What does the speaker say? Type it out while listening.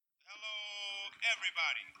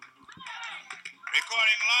everybody.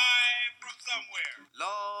 Recording live from somewhere.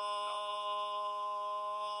 Lord,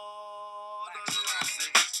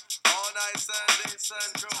 all night Sunday,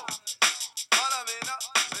 Central. Follow me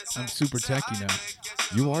now. I'm super techie now.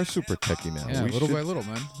 You are super techie now. Yeah, We little should- by little,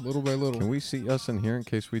 man. Little by little. Can we see us in here in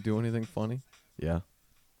case we do anything funny? Yeah.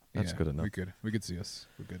 That's Yeah, good enough. We could see us.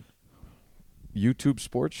 We're good. YouTube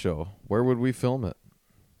sports show. Where would we film it?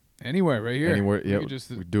 Anywhere, right here. Anywhere. We Yeah, could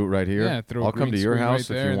just we do it right here. Yeah, throw a I'll come green to your screen house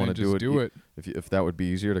right there if you and want to then do just it. do it. If that would be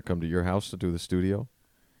easier to come to your house to do the studio.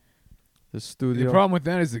 This studio. The problem with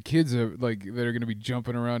that is the kids are that are going to be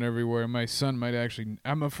jumping around everywhere. My son might actually.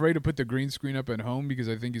 I'm afraid to put the green screen up at home because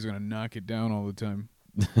I think he's going to knock it down all the time.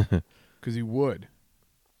 Because he would.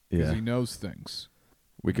 Because Yeah. he knows things.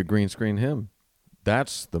 We could green screen him.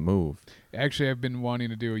 That's the move. Actually, I've been wanting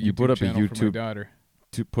to do a You YouTube put up a channel for my YouTube- daughter.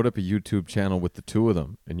 To put up a YouTube channel with the two of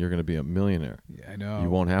them, and you're going to be a millionaire. Yeah, I know. You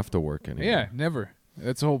won't have to work anymore. Yeah, never.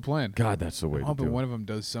 That's the whole plan. God, that's the way I'm to hoping do one it. of them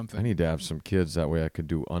does something. I need to have some kids. That way I could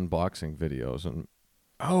do unboxing videos. And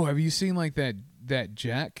Oh, have you seen like that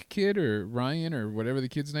Jack kid or Ryan or whatever the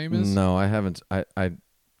kid's name is? No, I haven't.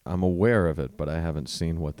 I'm aware of it, but I haven't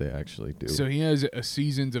seen what they actually do. So he has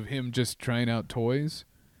seasons of him just trying out toys,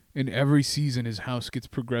 and every season his house gets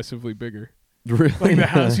progressively bigger. Really? Like the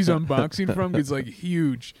house he's unboxing from gets like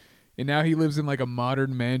huge, and now he lives in like a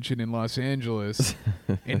modern mansion in Los Angeles,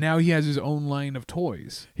 and now he has his own line of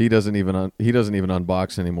toys. He doesn't even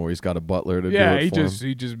unbox anymore. He's got a butler to do it for him.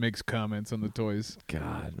 he just makes comments on the toys.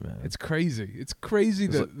 God, man. It's crazy. It's crazy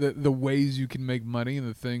It's the ways you can make money and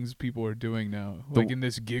the things people are doing now, like in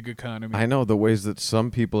this gig economy. I know the ways that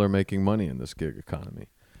some people are making money in this gig economy.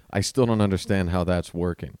 I still don't understand how that's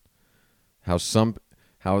working.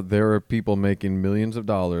 How there are people making millions of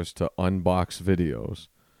dollars to unbox videos,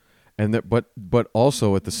 and that, but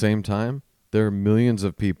also at the same time, there are millions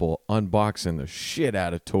of people unboxing the shit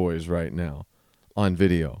out of toys right now on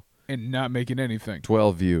video. And not making anything.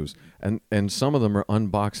 12 views. And some of them are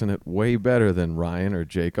unboxing it way better than Ryan or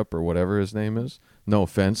Jacob or whatever his name is. No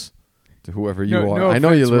offense to whoever you are. No I know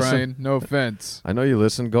offense, you listen. Ryan. No offense. I know you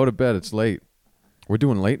listen. Go to bed. It's late. We're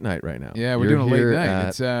doing late night right now. Yeah, we're You're doing a late here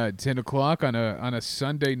night. at- It's 10 o'clock on a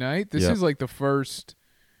Sunday night. This Yep. is like the first.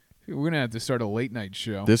 We're going to have to start a late night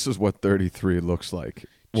show. This is what 33 looks like.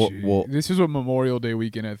 Well, This is what Memorial Day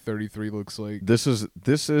weekend at 33 looks like. this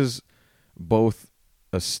is both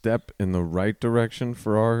a step in the right direction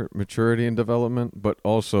for our maturity and development, but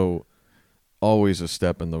also always a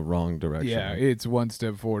step in the wrong direction. Yeah, it's one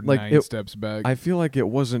step forward, Like, 9 it- steps back. I feel like it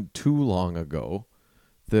wasn't too long ago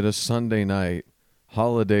that a Sunday night,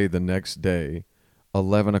 holiday the next day,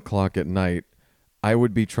 11 o'clock at night, I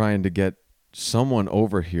would be trying to get someone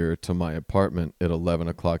over here to my apartment at 11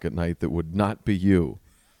 o'clock at night that would not be you.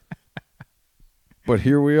 But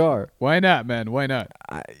here we are. Why not, man? Why not?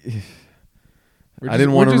 I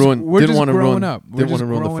didn't want to ruin. We're Didn't just want to growing ruin. up. We're Didn't just want to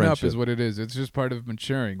ruin the growing up is friendship. what it is. It's just part of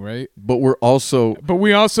maturing, right? But we're also. But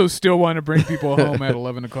we also still want to bring people home at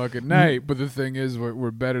 11 o'clock at night. But the thing is,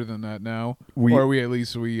 we're better than that now, or at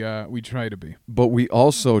least we try to be. But we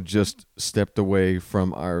also just stepped away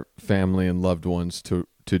from our family and loved ones to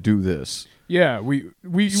do this. Yeah,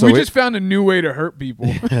 we So just found a new way to hurt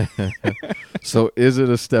people. So is it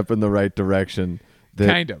a step in the right direction?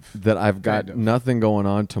 Kind of. That I've got Kind of. nothing going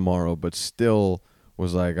on tomorrow, but still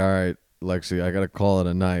was like, all right, Lexi, I got to call it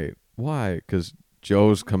a night. Why? Because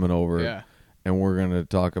Joe's coming over, Yeah. and we're going to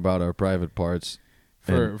talk about our private parts.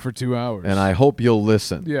 For 2 hours. And I hope you'll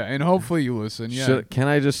listen. Yeah, and hopefully you listen. Yeah. Can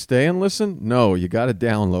I just stay and listen? No, you got to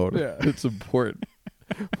download it. Yeah. It's important.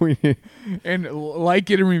 And like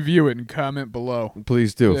it and review it and comment below.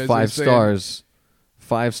 Please do. As 5 they say- stars.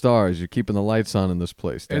 5 stars. You're keeping the lights on in this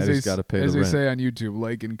place. As Daddy's got to pay the as rent. they say on YouTube,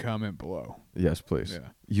 like and comment below. Yes, please. Yeah.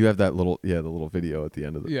 You have that little, the little video at the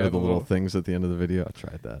end of the, Yeah, or the the little little- things at the end of the video. I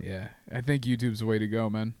tried that. Yeah, I think YouTube's the way to go,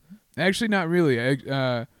 man. Actually, not really.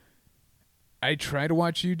 I try to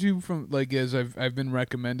watch YouTube from as I've been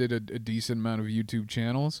recommended a decent amount of YouTube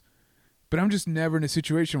channels, but I'm just never in a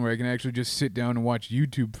situation where I can actually just sit down and watch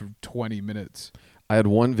YouTube for 20 minutes. I had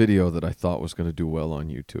one video that I thought was going to do well on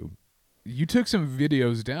YouTube. You took some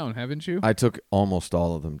videos down, haven't you? I took almost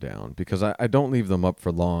all of them down because I don't leave them up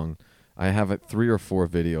for long. I have 3 or 4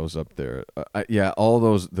 videos up there. All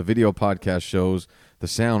those, the video podcast shows, the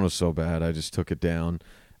sound was so bad, I just took it down.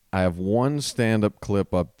 I have one stand-up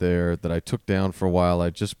clip up there that I took down for a while. I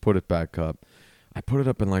just put it back up. I put it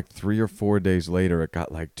up and 3 or 4 days later, it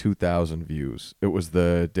got 2,000 views. It was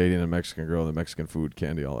the dating a Mexican girl, the Mexican food,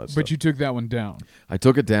 candy, all that stuff. But you took that one down. I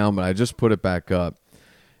took it down, but I just put it back up.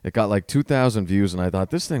 It got 2,000 views, and I thought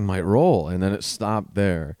this thing might roll, and then it stopped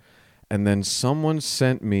there. And then someone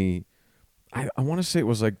sent me I want to say it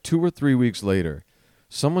was like 2 or 3 weeks later.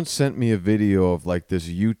 Someone sent me a video of like this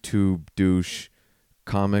YouTube douche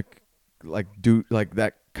comic, like like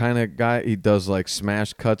that kind of guy. He does like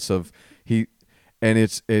smash cuts of and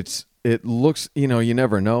it looks, you know, you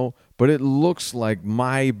never know, but it looks like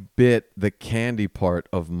my bit, the candy part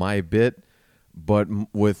of my bit, but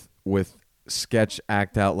with sketch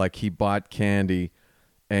act out, like he bought candy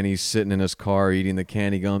and he's sitting in his car eating the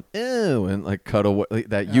candy going ew, and like cut away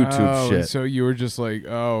that YouTube shit. So you were just like,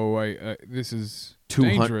 oh, this is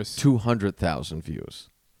dangerous. 200,000 views.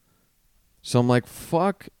 So I'm like,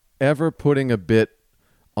 fuck ever putting a bit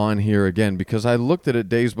on here again, because I looked at it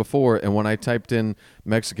days before, and when I typed in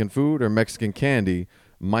Mexican food or Mexican candy,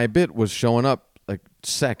 my bit was showing up like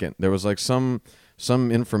second. There was like some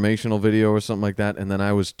informational video or something like that, and then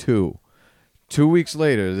I was 2. 2 weeks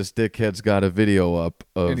later, this dickhead's got a video up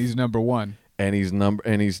of, and he's number 1. And he's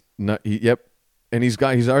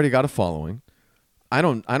already got a following. I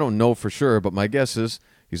don't know for sure, but my guess is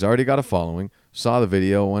he's already got a following. Saw the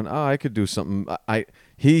video, went, oh, I could do something.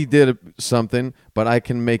 He did something, but I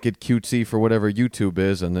can make it cutesy for whatever YouTube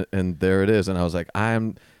is, and there it is. And I was like, I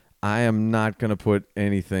am not gonna put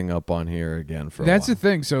anything up on here again for. That's a while. the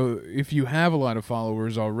thing. So if you have a lot of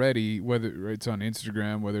followers already, whether it's on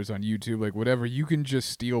Instagram, whether it's on YouTube, like whatever, you can just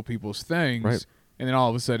steal people's things, right? And then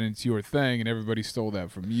all of a sudden it's your thing, and everybody stole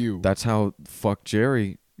that from you. That's how Fuck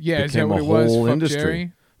Jerry. Yeah, is that became what a it was? whole Fuck industry.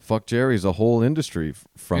 Jerry? Fuck Jerry's a whole industry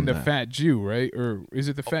from and the that. Fat Jew, right? Or is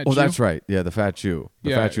it the Fat Jew? Oh, that's right. Yeah, the Fat Jew. The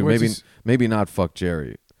Yeah, Fat Jew. what's Maybe not Fuck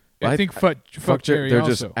Jerry. I think Fuck Jerry they're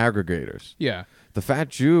also. just aggregators. Yeah. The Fat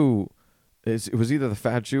Jew it was either the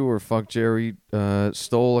Fat Jew or Fuck Jerry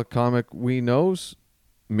stole a comic we knows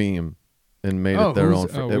meme and made it their own.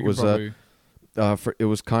 It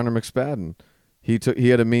was Connor McSpadden. He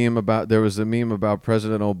had a meme about, there was a meme about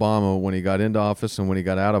President Obama when he got into office and when he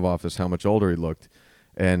got out of office, how much older he looked.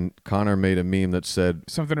 And Connor made a meme that said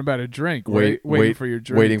something about a drink. Waiting for your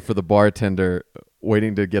drink. Waiting for the bartender,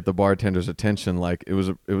 waiting to get the bartender's attention. Like it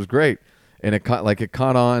was great. And it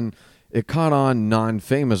caught on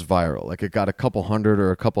non-famous viral. Like it got a couple hundred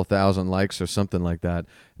or a couple thousand likes or something like that.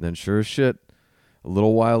 And then sure as shit, a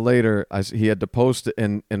little while later, he had to post it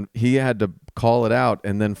and he had to call it out.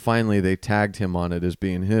 And then finally they tagged him on it as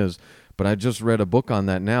being his. But I just read a book on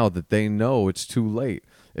that now that they know it's too late.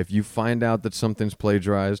 If you find out that something's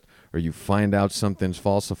plagiarized or you find out something's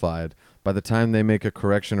falsified, by the time they make a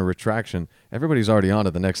correction or retraction, everybody's already on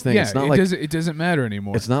to the next thing. Yeah, it's not it doesn't matter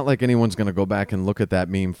anymore. It's not like anyone's going to go back and look at that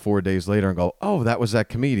meme 4 days later and go, oh, that was that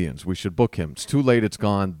comedian's. We should book him. It's too late. It's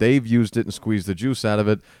gone. They've used it and squeezed the juice out of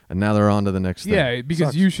it, and now they're on to the next thing. Yeah, because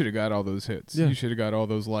Sucks. you should have got all those hits. Yeah. You should have got all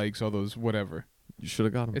those likes, all those whatever. You should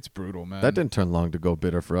have got him. It's brutal, man. That didn't turn long to go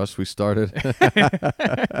bitter for us. We started.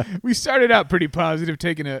 We started out pretty positive,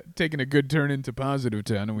 taking a good turn into positive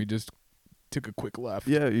town, and we just took a quick left.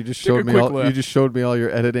 Yeah, you just Took a showed me quick all. left. You just showed me all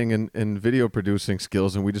your editing and video producing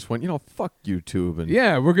skills, and we just went, fuck YouTube. And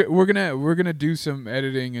Yeah, we're gonna do some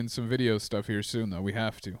editing and some video stuff here soon, though. We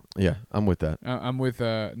have to. yeah, I'm with that. I'm with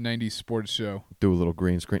 90s Sports Show. Do a little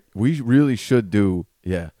green screen. We really should do.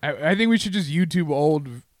 Yeah, I think we should just YouTube old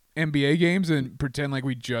NBA games and pretend like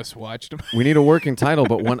we just watched them. we need a working title.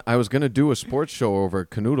 But when I was gonna do a sports show over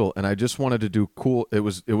Canoodle, and I just wanted to do cool. It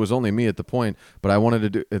was only me at the point, but I wanted to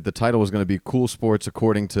do. The title was gonna be Cool Sports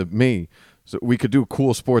According to Me. So we could do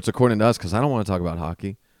Cool Sports According to us, because I don't want to talk about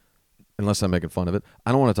hockey, unless I'm making fun of it.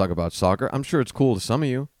 I don't want to talk about soccer. I'm sure it's cool to some of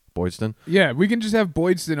you, Boydston. Yeah, we can just have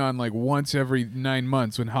Boydston on like once every 9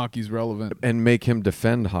 months when hockey's relevant. And make him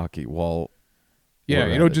defend hockey while. Yeah,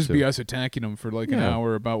 we're it'll at it, just too. be us attacking them for like an Yeah.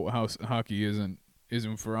 hour about how hockey isn't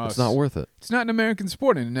for us. It's not worth it. It's not an American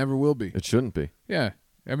sport, and it never will be. It shouldn't be. Yeah,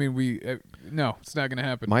 I mean no, it's not going to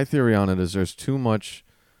happen. My theory on it is there's too much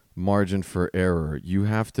margin for error. You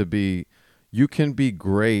can be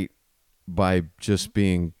great by just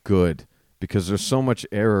being good, because there's so much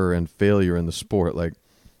error and failure in the sport. Like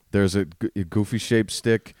there's a goofy shaped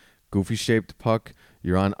stick, goofy shaped puck.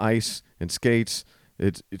 You're on ice and skates.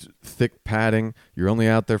 It's thick padding. You're only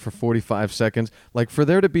out there for 45 seconds. Like for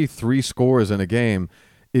there to be 3 scores in a game,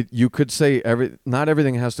 you could say not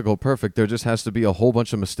everything has to go perfect. There just has to be a whole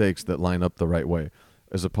bunch of mistakes that line up the right way.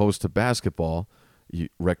 As opposed to basketball,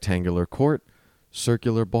 rectangular court,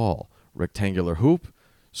 circular ball, rectangular hoop,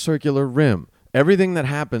 circular rim. Everything that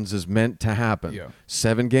happens is meant to happen. Yeah.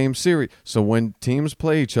 7-game series. So when teams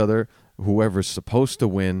play each other, whoever's supposed to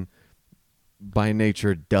win by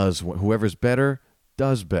nature does win. Whoever's better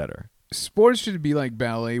does better. Sports should be like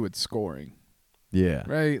ballet with scoring, Yeah.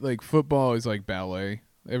 right? Like football is like ballet.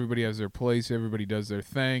 Everybody has their place. Everybody does their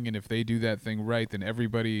thing, and if they do that thing right, then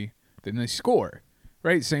they score.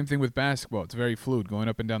 right? Same thing with basketball. It's very fluid, going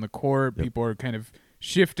up and down the court. Yep. People are kind of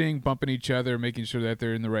shifting, bumping each other, making sure that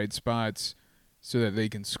they're in the right spots so that they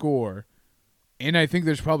can score. And I think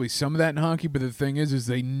there's probably some of that in hockey, but the thing is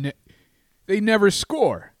they never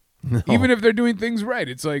score. No. Even if they're doing things right.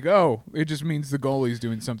 It's like, oh, it just means the goalie's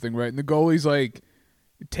doing something right. And the goalie's like,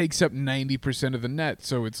 it takes up 90% of the net.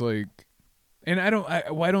 So it's like, and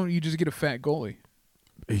why don't you just get a fat goalie?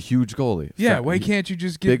 A huge goalie. Yeah, Fat- why can't you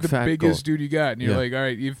just get the fat biggest goal. dude you got? And you're Yeah. like, all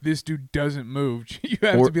right, if this dude doesn't move, you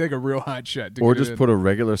have Or- to be like a real hot shot. To Or get it just in. put a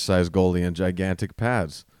regular size goalie in gigantic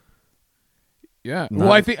pads. Yeah. Not-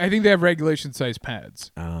 Well, I think they have regulation size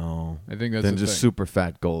pads. Oh. I think that's Then the just thing. super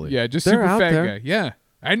fat goalie. Yeah, just They're super out fat there. guy. Yeah.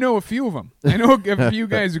 I know a few of them. I know a few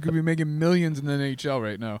guys who could be making millions in the NHL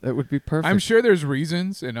right now. That would be perfect. I'm sure there's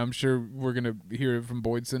reasons, and I'm sure we're going to hear it from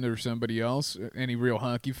Boydson or somebody else, any real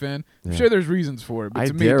hockey fan. I'm Yeah. sure there's reasons for it, but I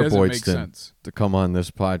to me dare it doesn't make Boydston sense. to come on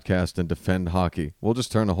this podcast and defend hockey. We'll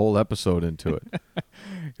just turn a whole episode into it.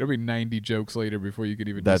 There'll be 90 jokes later before you could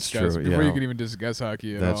even That's discuss true, before yeah. you could even discuss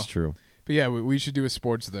hockey at all. That's true. But yeah, we should do a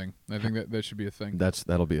sports thing. I think that should be a thing.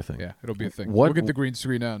 That'll be a thing. Yeah, it'll be a thing. What- We'll get the green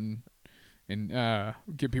screen out and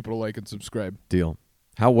get people to like and subscribe. Deal.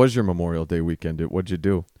 How was your Memorial Day weekend? What'd you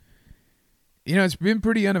do? You know, it's been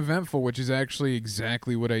pretty uneventful, which is actually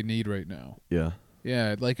exactly what I need right now. Yeah.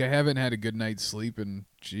 Yeah, like I haven't had a good night's sleep in,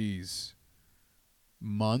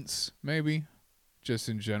 months maybe. Just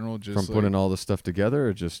in general, just From putting all the stuff together,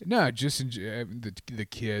 or just no, just in the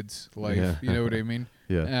kids' life. Yeah. You know what I mean?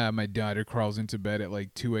 yeah. My daughter crawls into bed at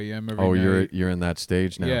like 2 a.m. every Oh, night. you're in that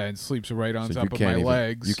stage now. Yeah, and sleeps right on So top you of can't my even,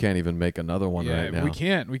 legs. You can't even make another one yeah, right now.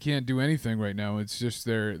 we can't do anything right now. It's just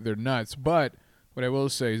they're nuts. But what I will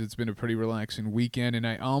say is it's been a pretty relaxing weekend, and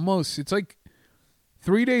it's like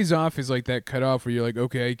 3 days off is like that cutoff where you're like,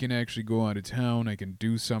 okay, I can actually go out of town, I can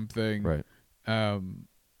do something, Right.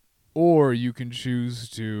 or you can choose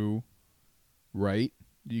to write.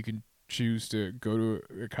 You can choose to go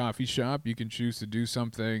to a coffee shop. You can choose to do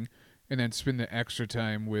something, and then spend the extra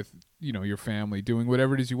time with your family doing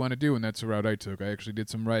whatever it is you want to do. And that's the route I took. I actually did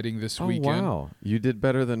some writing this Oh, weekend. wow. You did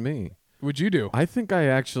better than me. What'd you do? I think I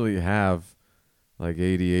actually have like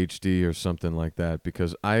ADHD or something like that,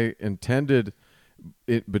 because I intended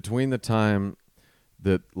it between the time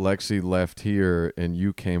that Lexi left here and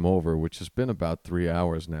you came over, which has been about 3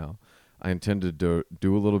 hours now. I intended to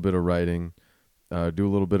do a little bit of writing, do a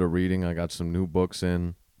little bit of reading. I got some new books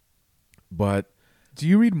in, but Do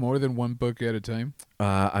you read more than one book at a time?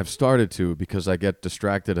 I've started to, because I get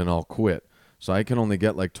distracted and I'll quit. So I can only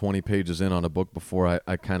get like 20 pages in on a book before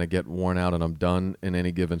I kind of get worn out and I'm done in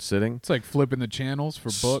any given sitting. It's like flipping the channels for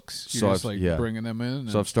books. so You're just I've- like yeah. bringing them in.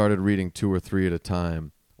 So I've started reading 2 or 3 at a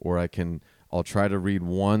time, or I'll try to read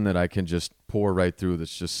one that I can just pour right through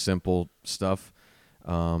that's just simple stuff.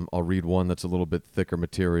 I'll read one that's a little bit thicker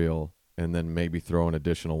material and then maybe throw an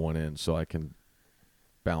additional one in so I can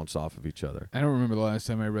bounce off of each other. I don't remember the last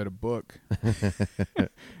time I read a book.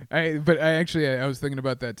 I was thinking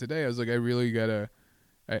about that today. I was like, I really gotta.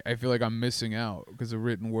 I feel like I'm missing out because the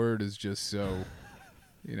written word is just so.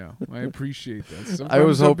 I appreciate that. Sometimes I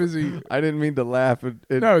was I'm busy. I didn't mean to laugh.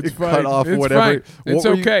 No, it's it fine. cut off It's whatever. fine. It's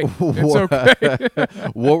what were you- okay. It's okay.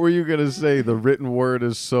 What were you gonna say? The written word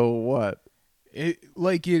is so what?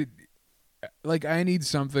 Like I need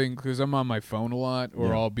something because I'm on my phone a lot, or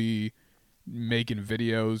Yeah. I'll be making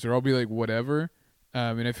videos, or I'll be like whatever.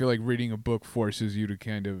 And I feel like reading a book forces you to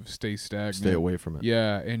kind of stay stagnant. Stay away from it.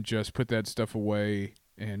 Yeah, and just put that stuff away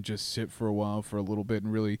and just sit for a while, for a little bit,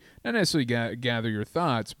 and really not necessarily gather your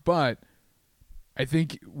thoughts, but I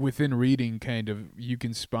think within reading, kind of, you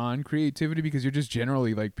can spawn creativity because you're just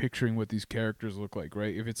generally like picturing what these characters look like,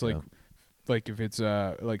 right? If it's like, Yeah. if it's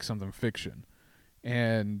like something fiction,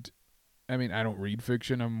 and I mean, I don't read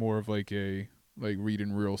fiction. I'm more of like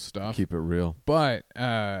reading real stuff. Keep it real. But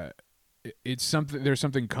it's something. There's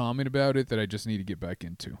something common about it that I just need to get back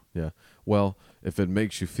into. Yeah. Well, if it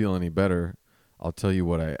makes you feel any better, I'll tell you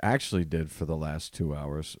what I actually did for the last 2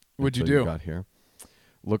 hours. What'd you until do? Got here.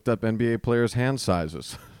 Looked up NBA players' hand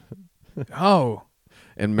sizes Oh,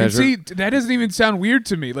 and and measured. see, that doesn't even sound weird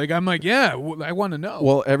to me. Like I'm like, yeah, I want to know.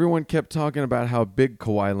 Well, everyone kept talking about how big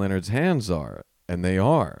Kawhi Leonard's hands are, and they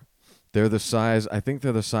are. They're the size. I think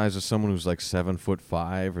they're the size of someone who's like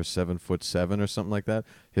 7'5" or 7'7" or something like that.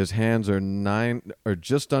 His hands are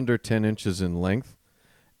just under 10 inches in length,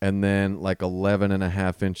 and then like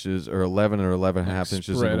 11.5 inches or 11 or 11.5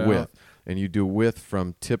 inches spread in out. width. And you do width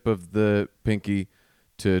from tip of the pinky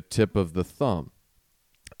to tip of the thumb.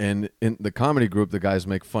 And in the comedy group, the guys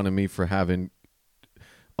make fun of me for having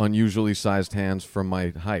unusually sized hands for my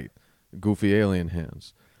height, goofy alien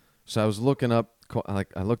hands. So I was looking up,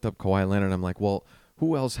 I looked up Kawhi Leonard. And I'm like, well,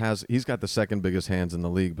 Who else has? He's got the second biggest hands in the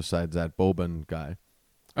league besides that Boban guy.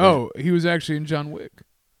 Oh, he was actually in John Wick.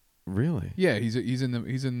 Really? Yeah, he's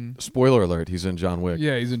in. Spoiler alert: he's in John Wick.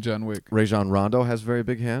 Yeah, he's in John Wick. Rajon Rondo has very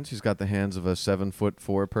big hands. He's got the hands of a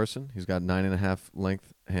 7'4" person. He's got 9.5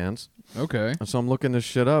 length hands. Okay. And so I'm looking this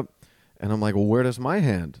shit up, and I'm like, well, where does my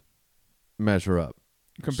hand measure up?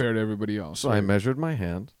 Compared to everybody else. So I measured my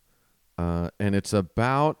hand, and it's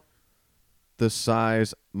about the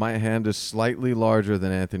size. My hand is slightly larger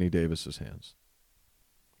than Anthony Davis's hands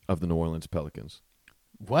of the New Orleans Pelicans.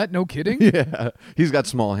 What? No kidding? Yeah, he's got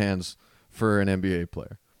small hands for an NBA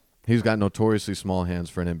player. He's got notoriously small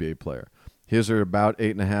hands for an NBA player. His are about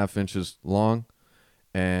 8.5 inches long,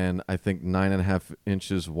 and I think 9.5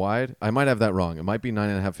 inches wide. I might have that wrong. It might be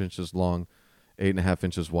 9.5 inches long, 8.5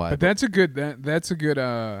 inches wide. But that's a good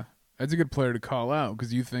player to call out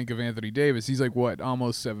because you think of Anthony Davis. He's like what,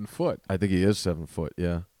 almost 7 foot. I think he is 7 foot.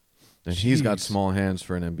 Yeah, and he's got small hands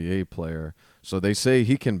for an NBA player. So they say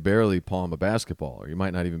he can barely palm a basketball, or he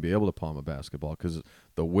might not even be able to palm a basketball because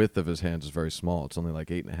the width of his hands is very small. It's only like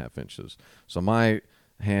 8.5 inches. So my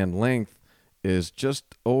hand length is just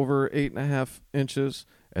over 8.5 inches,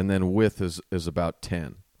 and then width is about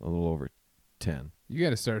 10, a little over 10. You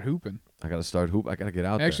got to start hooping. I got to start hoop. I got to get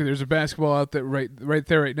out Actually, there. there's a basketball out there right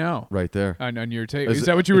there right now. Right there. On your tape. Is Is it-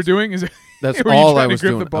 that what you were doing? Is it, That's were you all I trying to was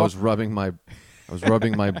grip doing. the ball? I was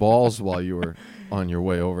rubbing my balls while you were on your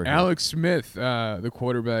way over here. Alex Smith,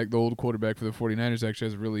 the old quarterback for the 49ers, actually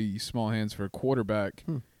has really small hands for a quarterback.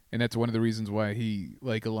 And that's one of the reasons why he,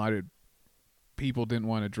 like a lot of people didn't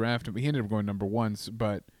want to draft him. He ended up going number 1,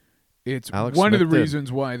 but it's Alex one of the Smith did.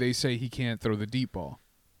 reasons why they say he can't throw the deep ball.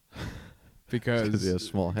 Because he has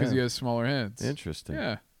small hands. he has smaller hands. Interesting.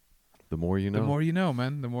 Yeah. The more you know. The more you know,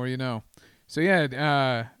 man. The more you know. So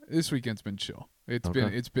yeah, this weekend's been chill. It's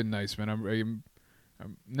been nice, man. I'm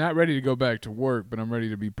not ready to go back to work, but I'm ready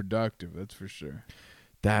to be productive. That's for sure.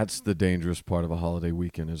 That's the dangerous part of a holiday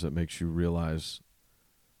weekend, is it makes you realize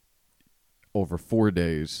over 4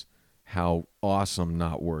 days how awesome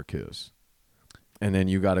not work is. And then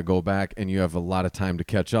you got to go back and you have a lot of time to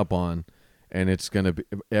catch up on, and it's going to be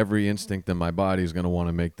every instinct in my body is going to want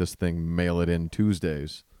to make this thing mail it in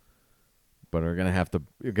Tuesdays. But you're gonna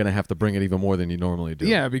have to bring it even more than you normally do.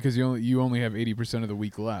 Yeah, because you only have 80% of the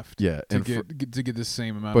week left. Yeah, to and get the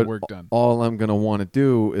same amount but of work done. all I'm gonna want to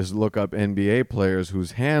do is look up NBA players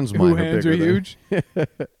whose hands Whose mine hands are are bigger. huge.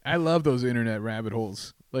 I love those internet rabbit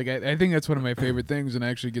holes. Like I think that's one of my favorite things, and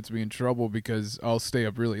actually gets me in trouble because I'll stay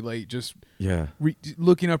up really late just Yeah,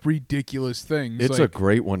 looking up ridiculous things. it's like, a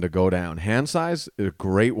great one to go down. Hand size is a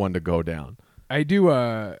great one to go down. I do.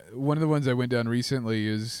 One of the ones I went down recently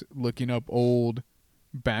is looking up old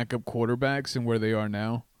backup quarterbacks and where they are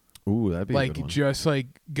now. Ooh, that'd be a Like good one. just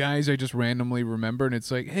like guys I just randomly remember, and it's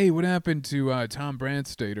like, hey, what happened to Tom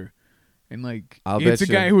Brandstater? And like, I'll it's bet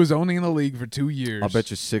a you- guy who was only in the league for 2 years. I'll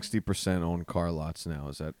bet you 60% own car lots now.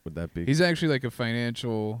 Would that be? He's actually like a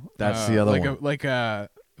financial. That's the other like one. like a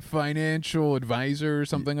financial advisor or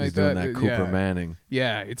something He's like doing that Cooper yeah. Manning.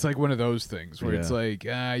 Yeah, it's like one of those things where it's Yeah.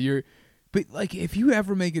 like you're, but like if you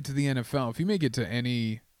ever make it to the NFL, if you make it to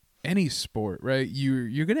any sport, right,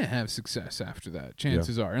 you're gonna have success after that.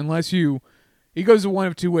 Chances are, unless it goes one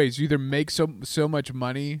of two ways: you either make so much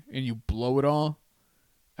money and you blow it all,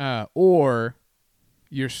 or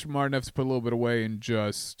you're smart enough to put a little bit away and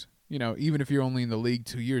just, even if you're only in the league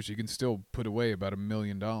 2 years, you can still put away about $1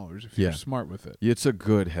 million if you're Yeah. smart with it. It's a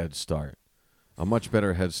good head start. A much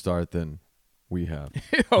better head start than we have.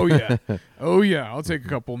 Oh yeah, oh yeah. I'll take a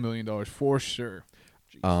couple $1 million for sure.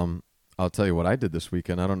 I'll tell you what I did this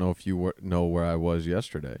weekend. I don't know if you know where I was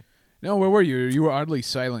yesterday. No, where were you? You were oddly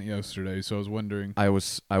silent yesterday, so I was wondering. I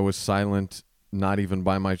was silent, not even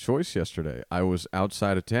by my choice yesterday. I was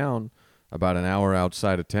outside of town, about an hour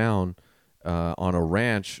outside of town, on a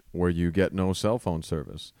ranch where you get no cell phone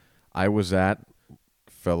service. I was at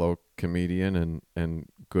fellow comedian and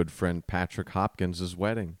good friend Patrick Hopkins'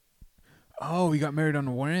 wedding. Oh, he got married on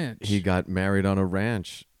a ranch. He got married on a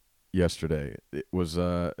ranch yesterday. It was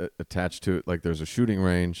attached to it, like there's a shooting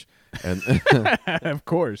range, and of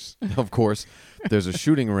course. of course, there's a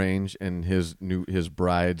shooting range, and his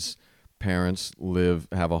bride's parents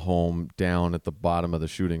have a home down at the bottom of the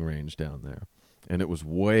shooting range down there, and it was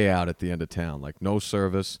way out at the end of town, like no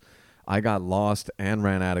service. I got lost and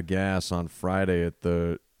ran out of gas on Friday at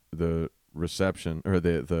the reception or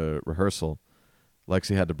the rehearsal.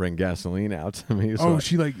 Lexi had to bring gasoline out to me. So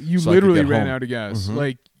she so I could literally get ran out of gas. Mhm.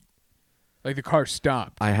 Like the car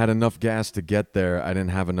stopped. I had enough gas to get there. I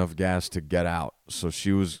didn't have enough gas to get out. So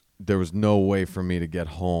there was no way for me to get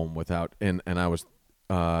home without, and I was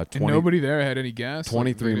And 20, nobody there had any gas.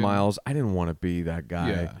 23 Like, miles. I didn't want to be that guy.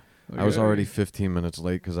 Yeah. I was Like, already 15 minutes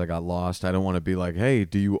late because I got lost. I don't want to be like, hey,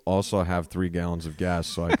 do you also have 3 gallons of gas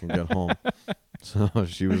so I can get home? So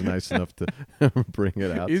she was nice enough to bring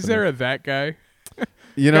it out. Is there that guy?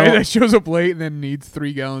 You Guy know, that shows up late and then needs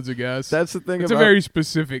 3 gallons of gas. that's the thing It's about. a very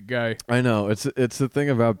specific guy. I know it's the thing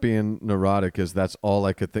about being neurotic is that's all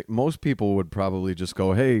I could think. Most people would probably just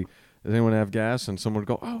go, "Hey, does anyone have gas?" And someone would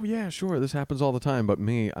go, "Oh yeah, sure, this happens all the time." But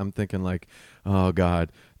me, I'm thinking like, "Oh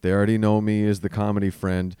God, they already know me as the comedy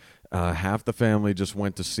friend. Half the family just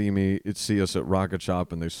went to see us at Rocket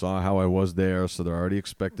Shop, and they saw how I was there, so they're already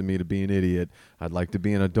expecting me to be an idiot. I'd like to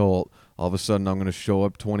be an adult. All of a sudden, I'm going to show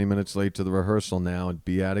up 20 minutes late to the rehearsal now and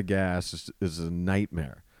be out of gas. It's a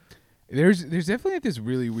nightmare." There's definitely this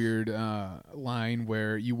really weird line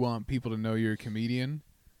where you want people to know you're a comedian,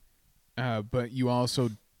 but you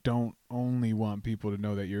also don't only want people to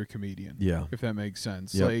know that you're a comedian. Yeah. If that makes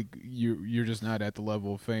sense. Yep. Like you're just not at the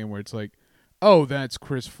level of fame where it's like, oh, that's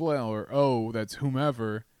Chris Flell, or oh, that's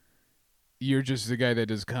whomever. You're just the guy that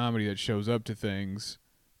does comedy that shows up to things,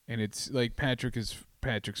 and it's like Patrick's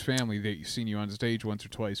family. They've seen you on stage once or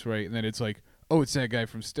twice, right? And then it's like, oh, it's that guy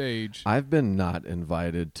from stage. I've been not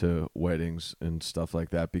invited to weddings and stuff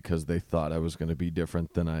like that because they thought I was going to be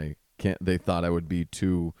different than I can't. They thought I would be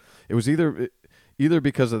too. It was either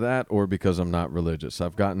because of that or because I'm not religious.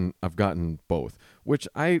 I've gotten both, which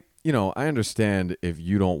I understand if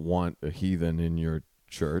you don't want a heathen in your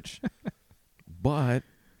church, but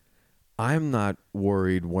I'm not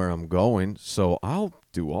worried where I'm going, so I'll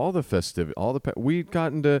do all the festivity,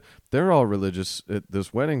 they're all religious at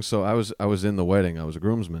this wedding, so I was in the wedding. I was a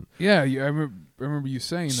groomsman. Yeah, I remember you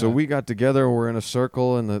saying So that. we got together, we're in a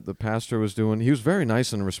circle, and the pastor he was very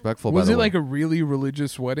nice and respectful. Was by the it way. like a really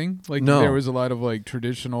religious wedding? Like No. there was a lot of like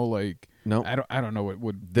traditional, like No. I don't know what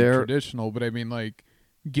would be There- traditional, but I mean like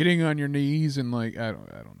getting on your knees and like I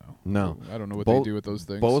don't know. No. I don't know what Both- they do with those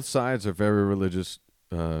things. Both sides are very religious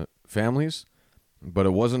families, but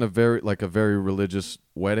it wasn't a very religious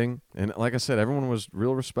wedding. And like I said, everyone was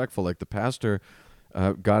real respectful. Like the pastor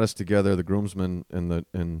got us together, the groomsmen and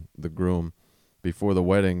the groom, before the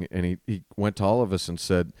wedding, and he went to all of us and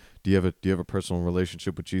said, do you have a personal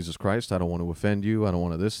relationship with Jesus Christ? I don't want to offend you. I don't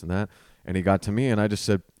want to this and that. And he got to me, and I just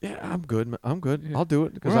said, yeah, I'm good. I'm good. Yeah. I'll do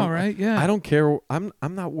it. We're all right. Yeah. I don't care. I'm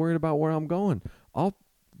not worried about where I'm going. I'll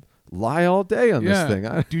lie all day on this thing.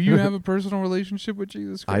 Do you have a personal relationship with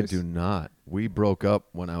Jesus Christ? I do not. We broke up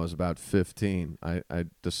when I was about 15. I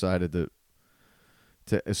decided to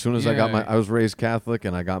as soon as I was raised Catholic,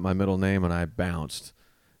 and I got my middle name, and I bounced.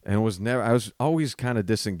 And I was always kind of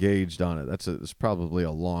disengaged on it. It's probably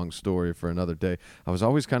a long story for another day. I was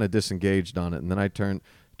always kind of disengaged on it, and then I turned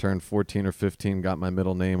 14 or 15, got my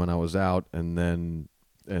middle name, and I was out, and then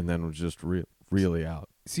was just really out.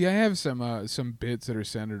 See, I have some bits that are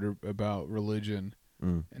centered about religion,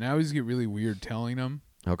 and I always get really weird telling them.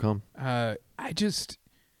 How come?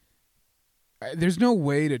 There's no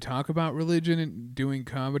way to talk about religion and doing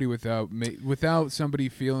comedy without somebody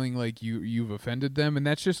feeling like you've offended them, and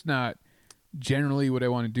that's just not generally what I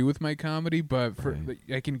want to do with my comedy. But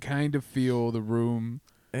I can kind of feel the room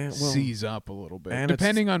seize up a little bit,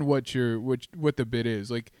 depending on what the bit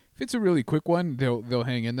is. Like if it's a really quick one, they'll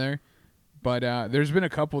hang in there. But there's been a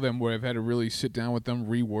couple of them where I've had to really sit down with them,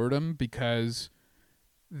 reword them, because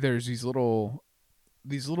there's these little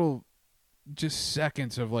just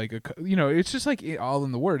seconds of like it's just like all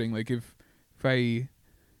in the wording. Like if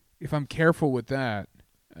I'm careful with that,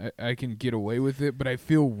 I can get away with it. But I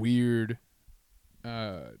feel weird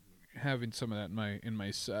having some of that in my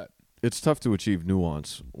set. It's tough to achieve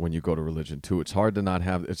nuance when you go to religion too. It's hard to not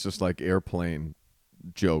have. It's just like airplane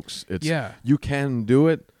jokes. You can do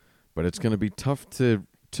it, but it's going to be tough to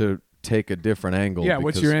take a different angle. Yeah,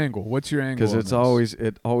 what's your angle? Because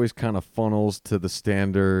it always kind of funnels to the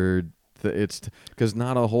standard. It's because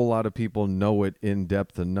not a whole lot of people know it in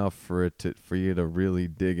depth enough for you to really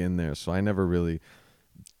dig in there. So I never really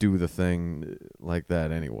do the thing like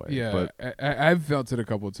that anyway. Yeah, but I've felt it a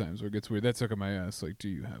couple of times where it gets weird. That's stuck in my ass. Like, do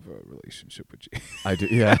you have a relationship with Jesus? I do.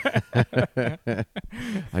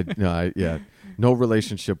 Yeah. No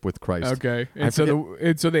relationship with Christ. Okay, and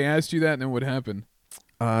so they asked you that, and then what happened?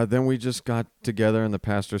 Then we just got together, and the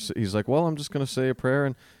pastor, he's like, well, I'm just going to say a prayer,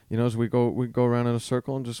 and as we go around in a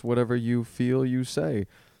circle, and just whatever you feel, you say.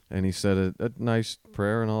 And he said a nice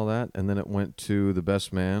prayer and all that, and then it went to the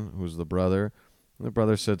best man, who's the brother, and the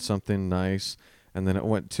brother said something nice, and then it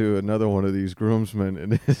went to another one of these groomsmen,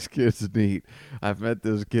 and this kid's neat. I've met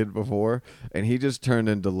this kid before, and he just turned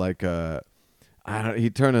into like He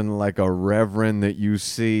turned into like a reverend that you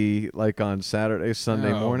see like on Saturday,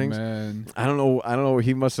 Sunday mornings. Man. I don't know.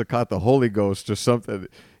 He must have caught the Holy Ghost or something.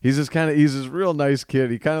 He's this real nice kid.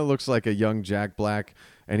 He kind of looks like a young Jack Black,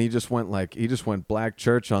 and he just went black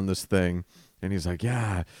church on this thing. And he's like,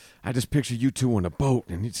 yeah, I just picture you two in a boat,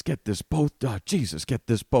 and you just get this boat, Jesus, get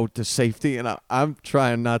this boat to safety. And I'm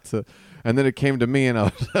trying not to. And then it came to me, and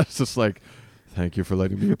I was just like, thank you for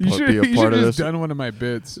letting me be a part of this. You should have just done one of my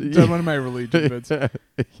bits. Done one of my religion bits.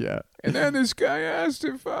 Yeah. And then this guy asked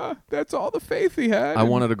if that's all the faith he had. I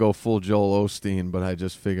wanted to go full Joel Osteen, but I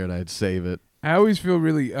just figured I'd save it. I always feel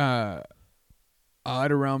really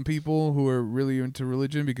odd around people who are really into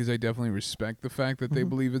religion because I definitely respect the fact that they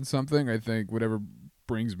believe in something. I think whatever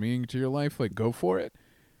brings meaning to your life, like, go for it.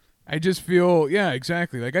 I just feel, yeah,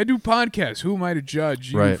 exactly. Like, I do podcasts. Who am I to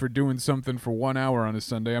judge you for doing something for 1 hour on a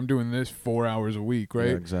Sunday? I'm doing this 4 hours a week, right?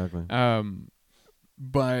 Yeah, exactly.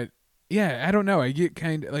 But yeah, I don't know. I get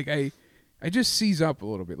kind of like I just seize up a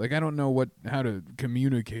little bit. Like, I don't know how to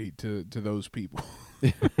communicate to those people.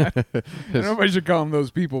 I don't know if I should call them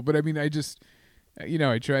those people, but I mean, I just,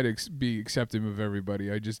 I try to be accepting of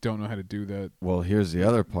everybody. I just don't know how to do that. Well, here's the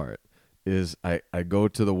other part: is I go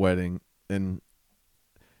to the wedding, and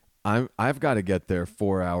I've got to get there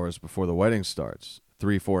 4 hours before the wedding starts.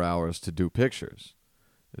 3-4 hours to do pictures,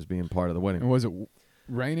 as being part of the wedding. And was it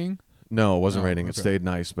raining? No, it wasn't raining. Okay. It stayed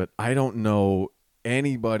nice, but I don't know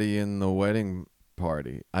anybody in the wedding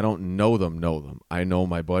party. I don't know them. I know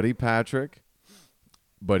my buddy Patrick,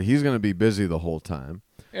 but he's going to be busy the whole time.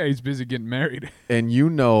 Yeah, he's busy getting married. And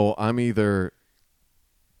I'm either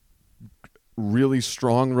really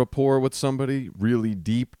strong rapport with somebody, really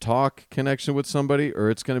deep talk connection with somebody, or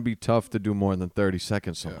it's going to be tough to do more than 30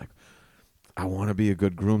 seconds. So I'm like, I want to be a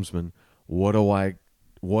good groomsman. What am I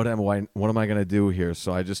going to do here?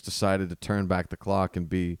 So I just decided to turn back the clock and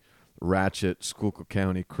be Ratchet, Schuylkill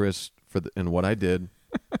County Chris and what I did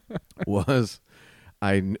was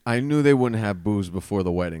I knew they wouldn't have booze before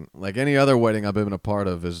the wedding. Like any other wedding I've been a part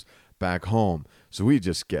of is back home. So we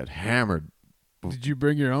just get hammered. Did you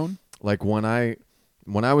bring your own? Like when I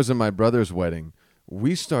was in my brother's wedding,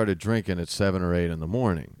 we started drinking at 7 or 8 in the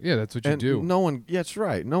morning. Yeah, that's what you do. That's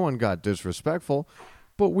right. No one got disrespectful,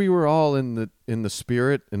 but we were all in the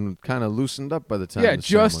spirit and kind of loosened up by the time. Yeah, the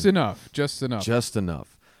just ceremony. enough. Just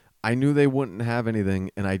enough. I knew they wouldn't have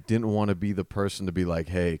anything, and I didn't want to be the person to be like,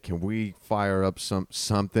 "Hey, can we fire up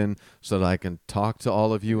something so that I can talk to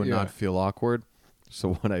all of you and not feel awkward?"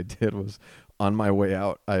 So what I did was, on my way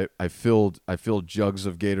out, I filled jugs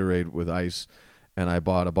of Gatorade with ice, and I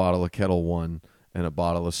bought a bottle of Kettle One and a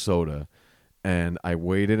bottle of soda, and I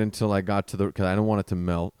waited until I got to because I didn't want it to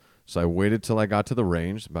melt. So I waited till I got to the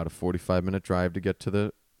range, about a 45-minute drive to get to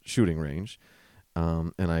the shooting range,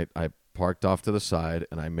 and I parked off to the side,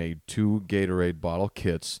 and I made 2 Gatorade bottle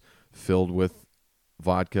kits filled with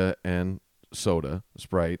vodka and soda,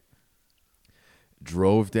 Sprite,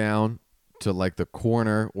 drove down to like the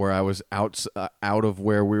corner where I was out of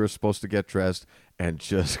where we were supposed to get dressed, and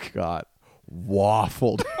just got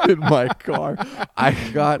waffled in my car.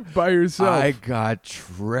 By yourself. I got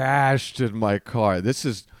trashed in my car. This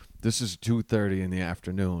is 2:30 in the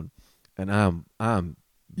afternoon, and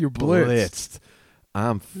You're blitzed.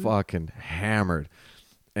 I'm fucking hammered,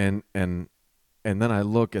 and then I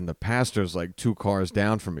look, and the pastor's like 2 cars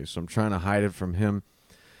down from me, so I'm trying to hide it from him,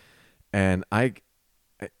 and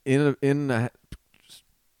in the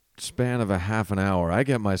span of a half an hour, I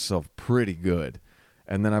get myself pretty good,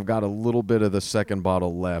 and then I've got a little bit of the second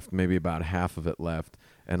bottle left, maybe about half of it left,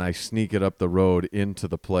 and I sneak it up the road into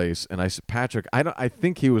the place, and I said, Patrick, I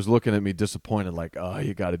think he was looking at me disappointed, like, oh,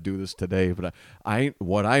 you got to do this today, but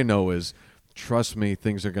what I know is, trust me,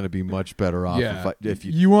 things are going to be much better off. Yeah, if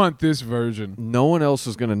you want this version. No one else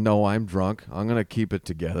is going to know I'm drunk. I'm going to keep it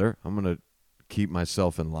together. I'm going to keep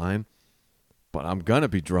myself in line. But I'm going to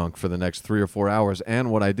be drunk for the next 3 or 4 hours.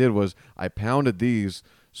 And what I did was I pounded these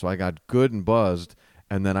so I got good and buzzed.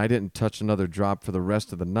 And then I didn't touch another drop for the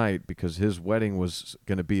rest of the night because his wedding was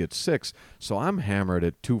going to be at 6. So I'm hammered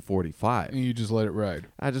at 2:45. And you just let it ride.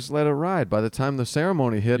 I just let it ride. By the time the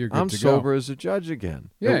ceremony hit, I'm sober as a judge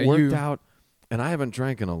again. Yeah, it worked out. And I haven't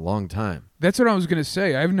drank in a long time. That's what I was going to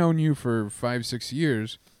say. I've known you for 5-6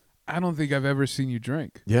 years. I don't think I've ever seen you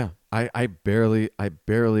drink. Yeah, I barely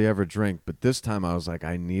ever drink. But this time I was like,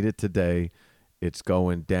 I need it today. It's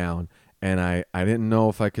going down. And I didn't know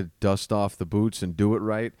if I could dust off the boots and do it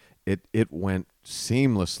right. It went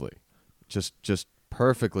seamlessly. Just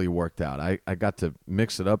perfectly worked out. I got to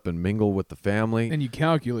mix it up and mingle with the family. And you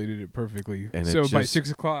calculated it perfectly. And so by 6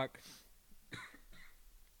 o'clock...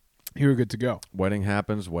 you were good to go. Wedding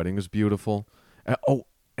happens. Wedding is beautiful.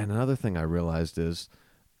 And another thing I realized is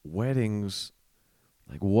weddings,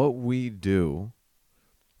 like what we do,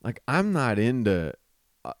 like I'm not into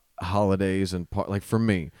holidays and like for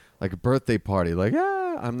me, like a birthday party, like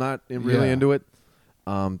I'm not really Yeah. into it.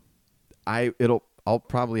 I'll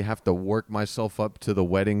probably have to work myself up to the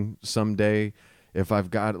wedding someday. If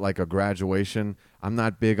I've got like a graduation, I'm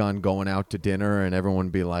not big on going out to dinner and everyone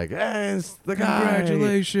be like, "Hey, it's the guy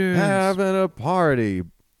Congratulations. having a party."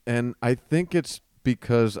 And I think it's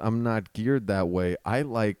because I'm not geared that way. I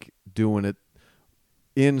like doing it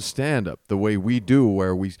in stand-up the way we do,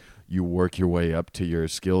 where you work your way up to your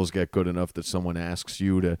skills get good enough that someone asks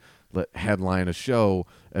you to headline a show,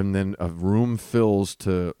 and then a room fills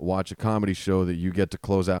to watch a comedy show that you get to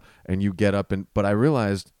close out, and you get up. But I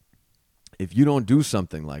realized if you don't do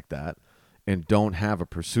something like that and don't have a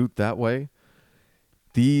pursuit that way,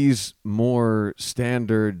 these more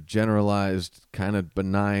standard, generalized, kind of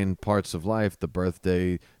benign parts of life, the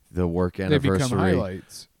birthday, the work They anniversary, become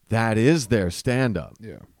highlights. that is their stand-up.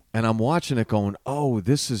 Yeah. And I'm watching it going, oh,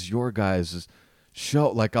 this is your guys' show.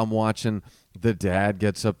 Like I'm watching the dad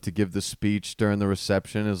gets up to give the speech during the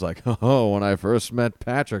reception, is like, oh, when I first met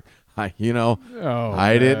Patrick, I didn't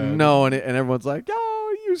man. know. And everyone's like, oh,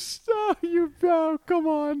 come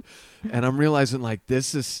on. And I'm realizing like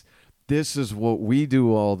this is what we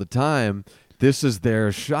do all the time. This is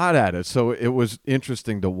their shot at it. So it was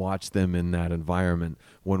interesting to watch them in that environment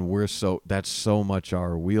when that's so much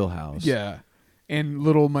our wheelhouse. Yeah. And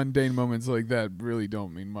little mundane moments like that really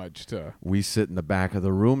don't mean much to. We sit in the back of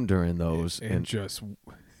the room during those And just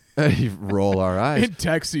roll our eyes. and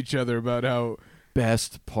text each other about how.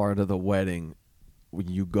 Best part of the wedding, when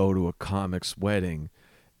you go to a comic's wedding,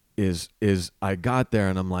 is I got there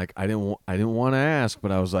and I'm like, I didn't want to ask,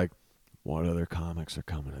 but I was like, what other comics are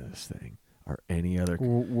coming to this thing? Are any other?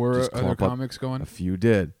 Were just other clump up. comics going? A few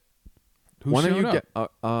did. Who Why don't showed you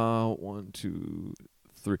up? get 1, 2,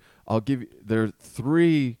 3? I'll give you. There are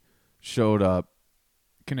 3 showed up.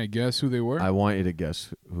 Can I guess who they were? I want you to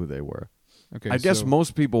guess who they were. Okay. I guess so,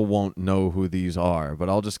 most people won't know who these are, but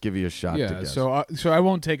I'll just give you a shot to Yeah. guess. So I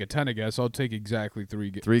won't take a ton of guess. I'll take exactly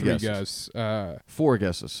three guesses. guess. 4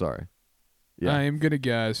 guesses. Sorry. Yeah. I am gonna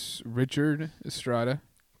guess Richard Estrada.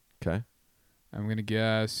 Okay. I'm gonna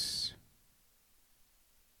guess.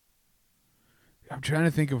 I'm trying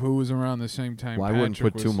to think of who was around the same time. Well, I wouldn't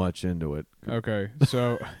Patrick put too was. much into it. Okay,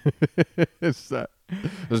 so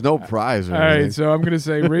There's no prize or all anything. right, so I'm gonna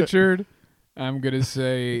say Richard. I'm gonna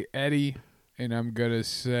say Eddie, and I'm gonna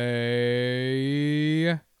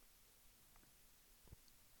say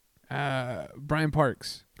Brian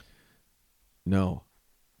Parks. No.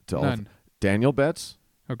 None. Daniel Betts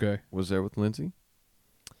Okay. was there with Lindsay.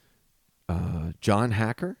 John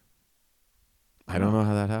Hacker. I don't know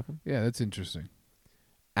how that happened. Yeah, that's interesting.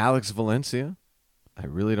 Alex Valencia. I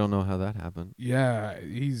really don't know how that happened. Yeah,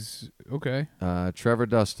 he's okay. Trevor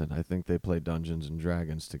Dustin. I think they played Dungeons and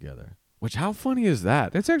Dragons together. Which, how funny is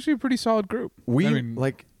that? That's actually a pretty solid group.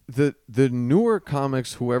 Like the newer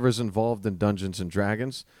comics, whoever's involved in Dungeons and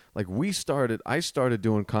Dragons, like I started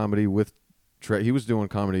doing comedy with he was doing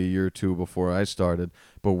comedy a year or 2 before I started,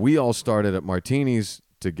 but we all started at Martini's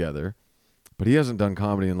together, but he hasn't done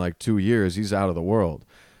comedy in like 2 years. He's out of the world.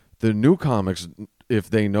 The new comics,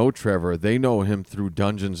 if they know Trevor, they know him through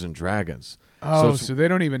Dungeons and Dragons. Oh, so they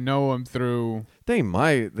don't even know him through. They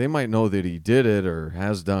might know that he did it or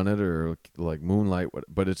has done it or like Moonlight,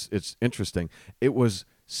 but it's interesting. It was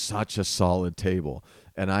such a solid table,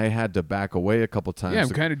 and I had to back away a couple times. Yeah, I'm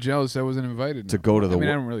kind of jealous I wasn't invited. to now. go to the I mean,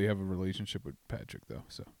 I don't really have a relationship with Patrick though,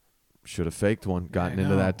 so. Should have faked one, gotten I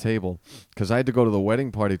into know. that table, because I had to go to the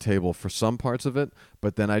wedding party table for some parts of it,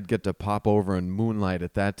 but then I'd get to pop over and Moonlight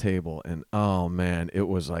at that table, and oh man, it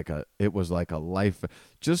was like a life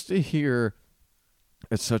just to hear.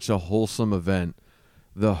 It's such a wholesome event.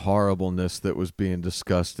 The horribleness that was being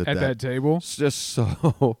discussed at That table. It's just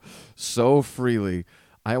so freely.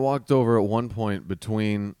 I walked over at one point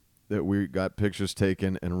between that we got pictures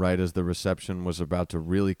taken, and right as the reception was about to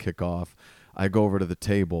really kick off, I go over to the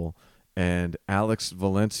table, and Alex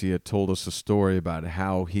Valencia told us a story about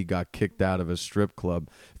how he got kicked out of his strip club.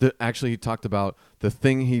 Actually, he talked about the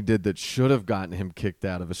thing he did that should have gotten him kicked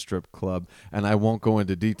out of a strip club, and I won't go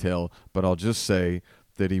into detail, but I'll just say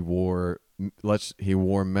that he wore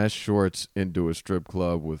mesh shorts into a strip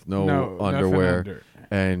club with no underwear under.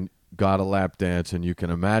 and got a lap dance, and you can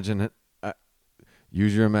imagine it.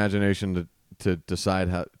 Use your imagination to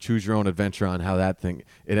decide choose your own adventure on how that thing.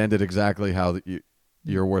 It ended exactly how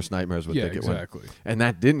your worst nightmares would think it would. Exactly. And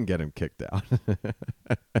that didn't get him kicked out.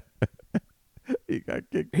 He got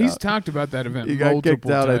kicked He's out. talked about that event He got multiple kicked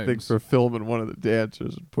out, times. I think, for filming one of the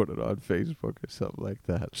dancers and put it on Facebook or something like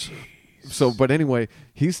that. So, but anyway,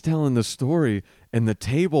 he's telling the story, and the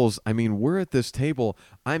tables, I mean, we're at this table.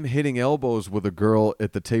 I'm hitting elbows with a girl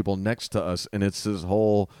at the table next to us, and it's this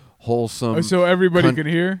whole wholesome. Oh, so everybody can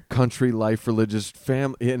hear? Country life, religious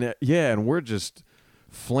family. And, and we're just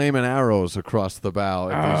flaming arrows across the bow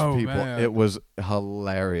at these people. Man. It was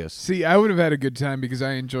hilarious. See, I would have had a good time because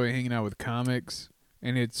I enjoy hanging out with comics,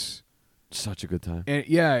 and it's Such a good time. and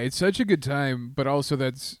yeah, it's such a good time. But also,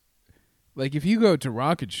 that's like if you go to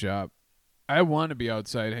Rocket Shop, I want to be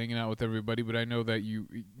outside hanging out with everybody, but I know that you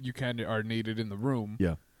kind of are needed in the room.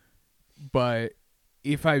 Yeah. But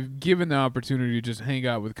if I've given the opportunity to just hang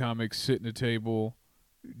out with comics, sit at a table,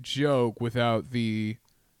 joke without the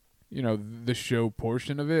the show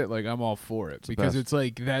portion of it, like I'm all for it because it's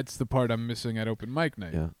like that's the part I'm missing at open mic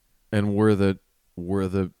night. Yeah. And we're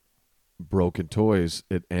the broken toys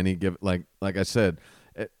at any given, like I said,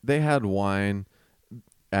 they had wine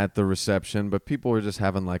at the reception, but people were just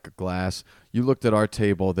having like a glass. You looked at our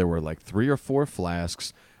table, there were like 3 or 4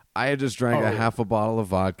 flasks. I had just drank a half a bottle of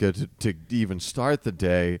vodka to even start the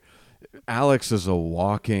day. Alex is a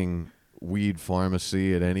walking weed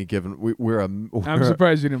pharmacy at any given. I'm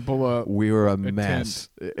surprised you didn't pull up. We were a mess,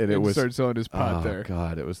 and it was start selling his pot there. Oh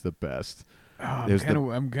God, it was the best.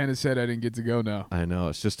 Oh, I'm kind of sad I didn't get to go now. I know,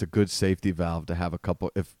 it's just a good safety valve to have a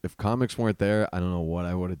couple. If comics weren't there, I don't know what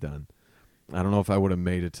I would have done. I don't know if I would have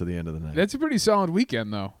made it to the end of the night. That's a pretty solid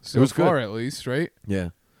weekend though. So was far, good. at least, right? Yeah.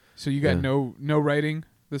 So you got no writing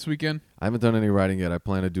this weekend? I haven't done any writing yet. I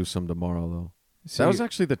plan to do some tomorrow though. So that was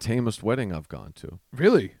actually the tamest wedding I've gone to.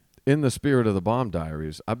 Really? In the spirit of the Bomb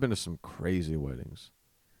Diaries, I've been to some crazy weddings.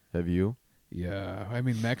 Have you? Yeah. I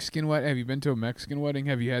mean, Mexican wedding. Have you been to a Mexican wedding?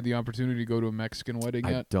 Have you had the opportunity to go to a Mexican wedding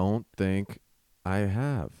I yet? don't think I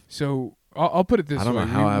have. So I'll put it this way. I don't know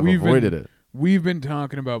how I've avoided it. We've been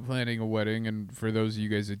talking about planning a wedding, and for those of you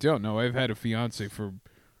guys that don't know, I've had a fiance for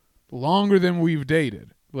longer than we've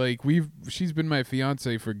dated. Like she's been my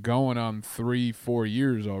fiance for going on 3-4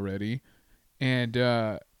 years already, and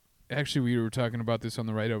actually we were talking about this on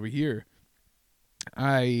the ride over here.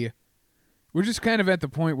 We're just kind of at the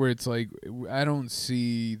point where it's like I don't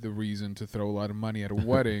see the reason to throw a lot of money at a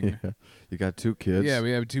wedding. Yeah. You got 2 kids. Yeah,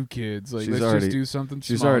 we have 2 kids. Like She's let's already- just do something.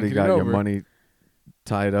 She's small and already get it got your over. money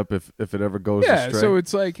tied up if it ever goes Yeah, astray. so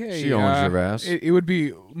it's like, hey, She owns your ass. It would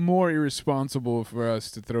be more irresponsible for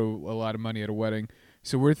us to throw a lot of money at a wedding.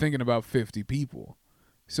 So we're thinking about 50 people.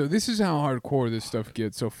 So this is how hardcore this stuff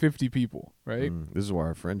gets. So 50 people, right? This is where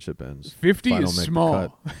our friendship ends. 50 If I is don't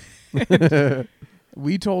make the small. cut.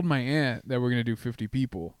 We told my aunt that we're going to do 50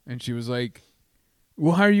 people. And she was like,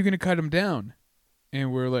 well, how are you going to cut them down?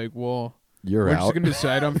 And we're like, well, You're we're out. just going to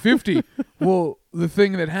decide on 50. Well, the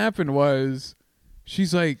thing that happened was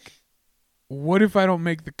she's like, what if I don't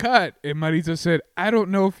make the cut? And Marita said, I don't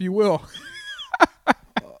know if you will.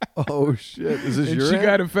 Oh shit! Is this And your she aunt?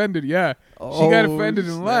 got offended, yeah. She got Oh, offended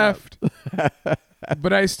and snap. left.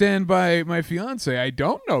 But I stand by my fiance. I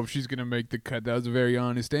don't know if she's going to make the cut. That was a very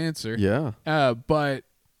honest answer. Yeah. But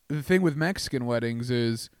the thing with Mexican weddings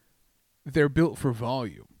is they're built for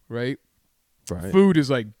volume, right? Right. Food is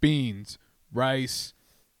like beans, rice,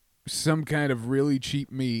 some kind of really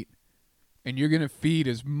cheap meat, and you're going to feed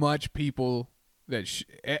as much people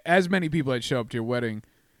as many people that show up to your wedding,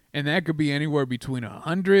 and that could be anywhere between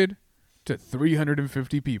 100 to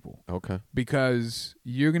 350 people Okay. because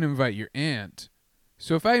you're going to invite your aunt.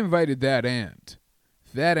 So if I invited that aunt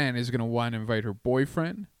is going to want to invite her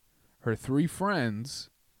boyfriend, her 3 friends,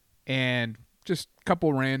 and just a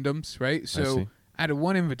couple randoms, right? So see. out of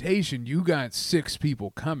one invitation, you got 6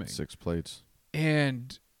 people coming. 6 plates.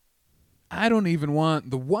 And I don't even want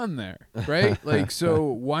the one there, right? Like, so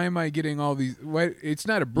why am I getting all these? It's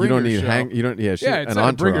not a bringer You don't need show. You don't. Yeah. Yeah, it's an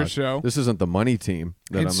not a bringer entourage. show. This isn't the money team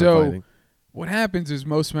that And I'm so inviting. what happens is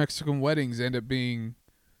most Mexican weddings end up being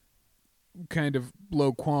kind of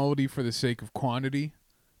low quality for the sake of quantity.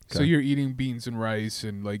 So Okay. you're eating beans and rice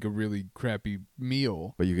and like a really crappy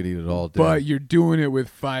meal, But you could eat it all day. but you're doing it with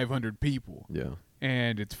 500 people. yeah.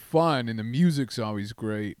 And it's fun and the music's always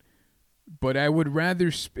great. But I would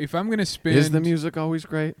rather, if I'm going to spend... Is the music always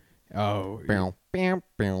great? Oh, Bam, bam,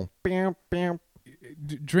 bam, bam, bam.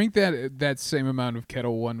 drink that same amount of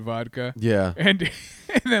Kettle One vodka. Yeah. And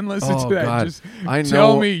then listen Oh, to that. God. Just I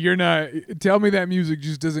tell know- me you're not. Tell me that music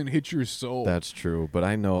just doesn't hit your soul. That's true, but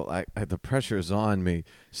I know the pressure is on me.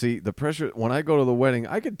 See, the pressure when I go to the wedding,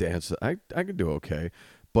 I could dance. I could do okay,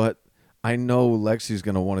 but I know Lexi's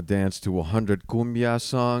gonna want to dance to 100 cumbia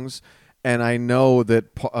songs, and I know that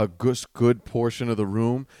a good portion of the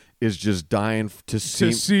room is just dying to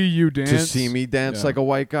see you dance, to see me dance like a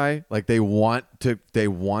white guy. Like they want to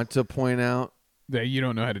point out that you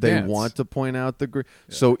don't know how to they dance. They want to point out the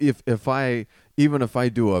So if I even if I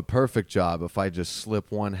do a perfect job, if I just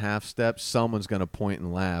slip one half step, someone's gonna point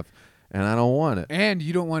and laugh. And I don't want it. And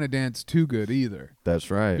you don't want to dance too good either.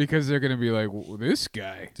 That's right. Because they're going to be like, well, this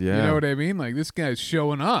guy. Yeah. You know what I mean? Like, this guy's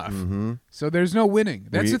showing off. Mm-hmm. So there's no winning.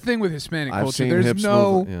 That's the thing with Hispanic I've culture. seen There's hips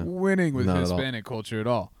no move, winning with Not Hispanic culture at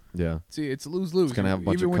all. Yeah. See, it's lose-lose. It's going to have a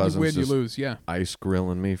bunch Even of when cousins you win, you just lose. Yeah. ice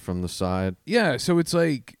grilling me from the side. Yeah, so it's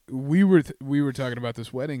like we were talking about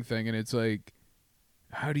this wedding thing, and it's like,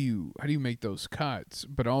 how do you make those cuts?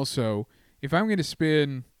 But also, if I'm going to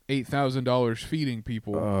spend $8,000 feeding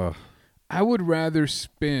people, I would rather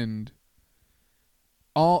spend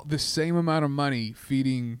all the same amount of money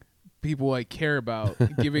feeding people I care about,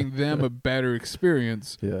 giving them a better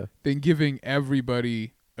experience, than giving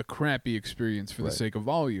everybody a crappy experience for the sake of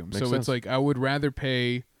volume. Makes so sense. It's like I would rather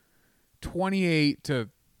pay $28 to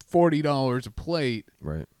 $40 a plate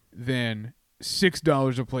than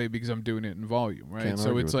 $6 a plate because I'm doing it in volume, right? Can't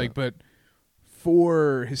So argue it's with like, that. but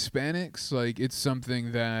for Hispanics, like it's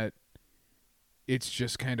something that it's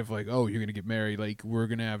just kind of like, oh, you're going to get married. Like we're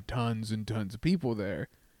going to have tons and tons of people there.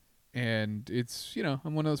 And it's,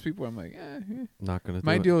 I'm one of those people where I'm like, Not going to do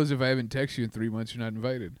My it. deal is if I haven't texted you in 3 months, you're not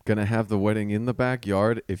invited. Going to have the wedding in the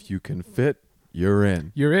backyard. If you can fit, you're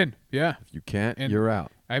in. You're in, yeah. If you can't, And you're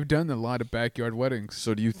out. I've done a lot of backyard weddings.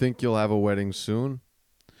 So do you think you'll have a wedding soon?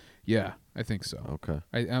 Yeah, I think so.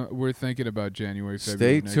 Okay. We're thinking about January, Stay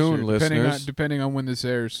February next tuned, year, listeners. Depending on when this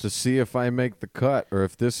airs. To see if I make the cut or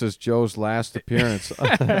if this is Joe's last appearance.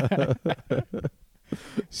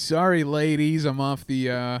 Sorry, ladies, I'm off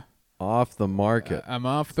the Off the market. I'm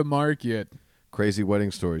off the market. Crazy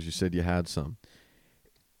wedding stories. You said you had some.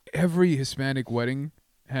 Every Hispanic wedding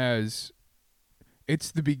has, it's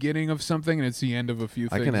the beginning of something and it's the end of a few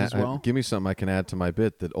things as well. Give me something I can add to my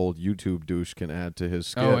bit that old YouTube douche can add to his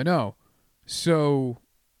skit. Oh, I know. So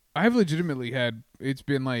I've legitimately it's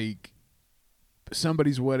been like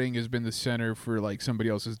somebody's wedding has been the center for like somebody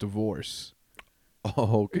else's divorce.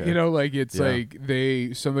 Oh, okay. It's like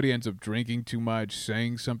somebody ends up drinking too much,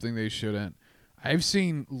 saying something they shouldn't. I've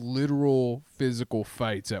seen literal physical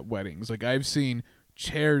fights at weddings. Like I've seen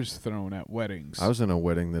chairs thrown at weddings. I was in a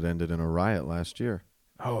wedding that ended in a riot last year.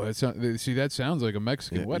 Oh, that sounds like a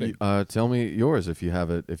Mexican wedding. Tell me yours if you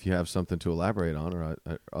have it. If you have something to elaborate on, or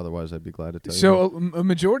otherwise, I'd be glad to tell you. So a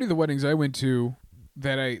majority of the weddings I went to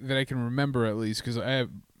that I can remember at least, because I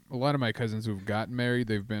have a lot of my cousins who've gotten married.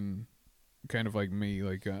 They've been kind of like me,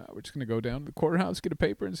 like we're just gonna go down to the courthouse, get a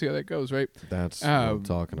paper, and see how that goes, right? That's what I'm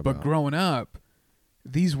talking about. But growing up,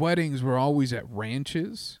 these weddings were always at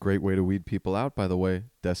ranches. Great way to weed people out, by the way.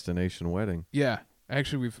 Destination wedding. Yeah.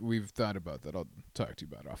 Actually, we've thought about that. I'll talk to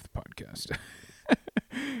you about it off the podcast.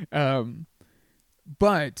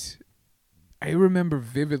 But I remember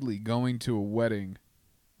vividly going to a wedding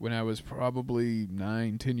when I was probably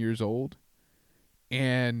 9, 10 years old.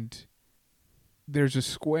 And there's a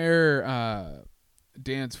square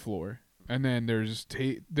dance floor. And then there's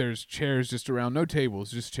chairs just around. No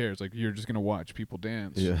tables, just chairs. Like you're just going to watch people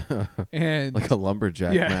dance. Yeah. And like a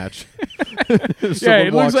lumberjack match.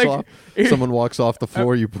 It looks like someone walks off the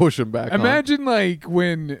floor, you push him back. Imagine like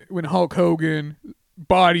when Hulk Hogan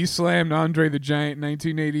body slammed Andre the Giant in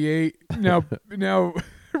 1988. Now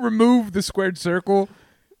remove the squared circle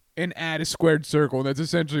and add a squared circle. That's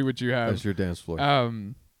essentially what you have. That's your dance floor.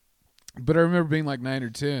 But I remember being like 9 or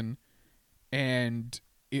 10, and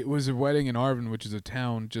it was a wedding in Arvin, which is a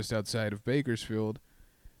town just outside of Bakersfield,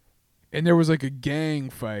 and there was like a gang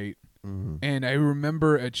fight. Mm-hmm. And I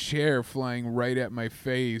remember a chair flying right at my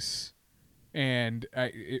face, and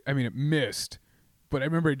I mean, it missed, but I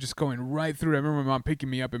remember it just going right through. I remember my mom picking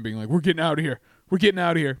me up and being like, "We're getting out of here. We're getting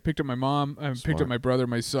out of here." Picked up my mom, picked up my brother,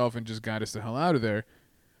 myself, and just got us the hell out of there.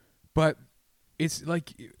 But it's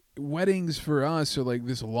like weddings for us are like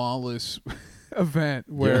this lawless event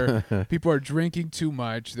where people are drinking too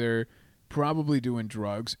much. They're probably doing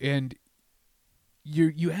drugs, and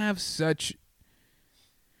you have such.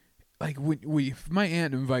 Like if my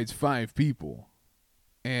aunt invites 5 people,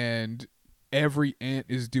 and every aunt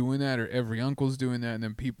is doing that, or every uncle's doing that, and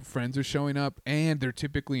then friends are showing up, and they're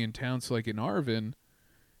typically in town. So like in Arvin,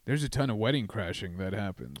 there's a ton of wedding crashing that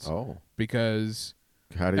happens. Oh, because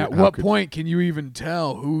at what point can you even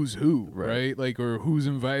tell who's who, right? Like, or who's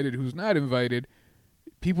invited, who's not invited?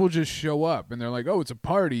 People just show up, and they're like, "Oh, it's a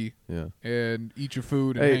party," and eat your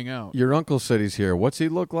food and hang out. Your uncle said he's here. What's he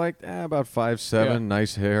look like? About 5'7",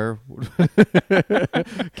 nice hair,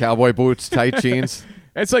 cowboy boots, tight jeans.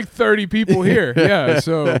 It's like 30 people here. Yeah,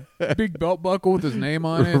 so big belt buckle with his name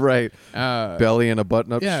on it. Right. Uh, Belly and a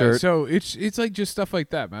button-up yeah, shirt. so it's like just stuff like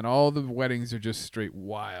that, man. All the weddings are just straight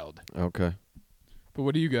wild. Okay. But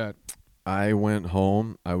what do you got? I went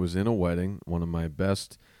home. I was in a wedding. One of my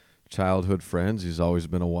best childhood friends. He's always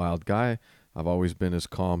been a wild guy. I've always been his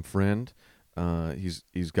calm friend.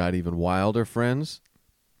 He's got even wilder friends.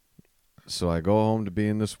 So I go home to be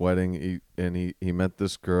in this wedding, he met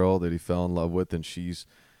this girl that he fell in love with, and she's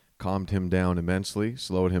calmed him down immensely,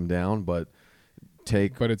 slowed him down, but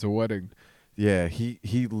it's a wedding. Yeah,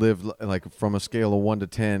 he lived, like, from a scale of 1 to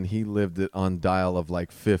 10, he lived it on dial of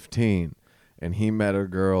like 15, and he met a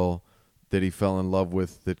girl that he fell in love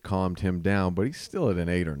with that calmed him down, but he's still at an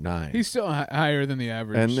 8 or 9. He's still higher than the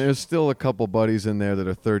average. And there's still a couple buddies in there that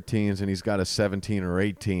are 13s, and he's got a 17 or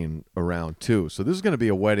 18 around too. So this is going to be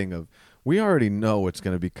a wedding of, we already know it's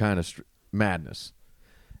going to be kind of madness.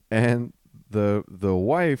 And the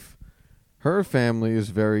wife, her family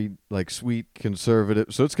is very, like, sweet,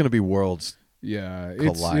 conservative, so it's going to be worlds. Yeah,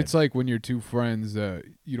 collide. It's like when you're two friends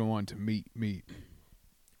you don't want to meet.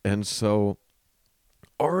 And so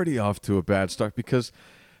already off to a bad start, because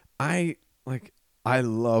I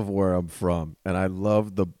love where I'm from, and I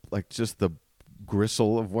love just the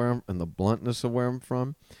gristle of where I'm, and the bluntness of where I'm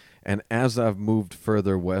from. And as I've moved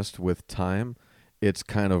further west with time, it's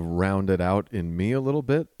kind of rounded out in me a little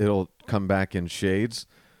bit. It'll come back in shades,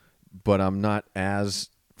 but I'm not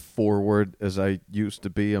as forward as I used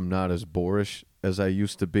to be. I'm not as boorish as I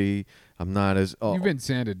used to be. I'm not as... You've been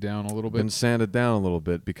sanded down a little bit. Been sanded down a little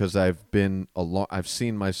bit because I've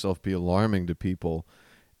seen myself be alarming to people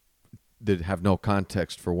that have no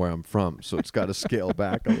context for where I'm from. So it's got to scale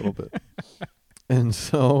back a little bit. And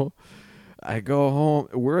so I go home.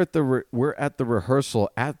 We're at the rehearsal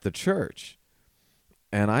at the church,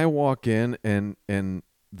 and I walk in, and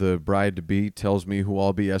the bride-to-be tells me who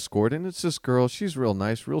I'll be escorting. It's this girl. She's real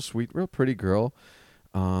nice, real sweet, real pretty girl.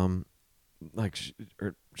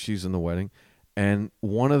 She's in the wedding. And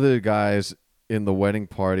one of the guys in the wedding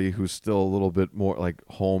party, who's still a little bit more like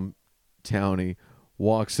hometowny,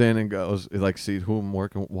 walks in and goes, like, see who I'm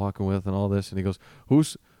walking with and all this. And he goes,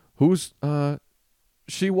 who's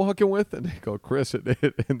she walking with? And they go, Chris. And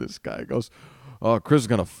this guy goes, oh, Chris is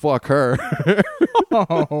going to fuck her.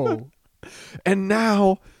 Oh. And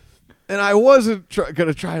I wasn't going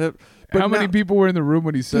to try to. But how many people were in the room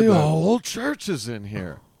when he said the that? whole church is in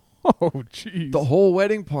here. Oh, jeez. The whole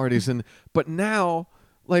wedding party's in. But now,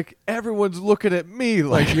 like, everyone's looking at me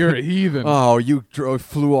like you're a heathen. Oh, you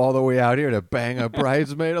flew all the way out here to bang a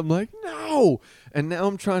bridesmaid? I'm like, no. And now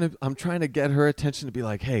I'm trying to get her attention to be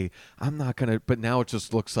like, hey, I'm not gonna. But now it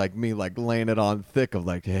just looks like me, like, laying it on thick of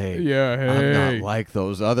like, hey, I'm not like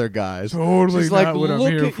those other guys. Totally She's not like, what I'm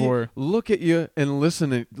here for. Look at you and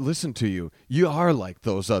listen to you. You are like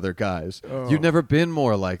those other guys. Oh. You've never been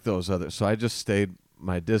more like those others. So I just stayed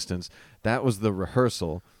my distance. That was the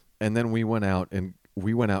rehearsal, and then we went out and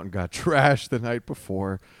got trashed the night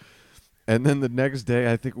before. And then the next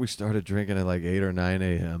day, I think we started drinking at like 8 or 9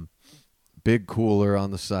 a.m. Big cooler on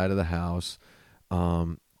the side of the house.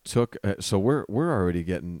 So we're already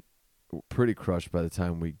getting pretty crushed by the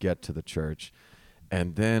time we get to the church.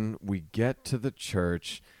 And then we get to the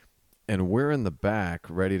church, and we're in the back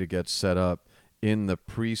ready to get set up in the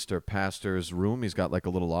priest or pastor's room. He's got like a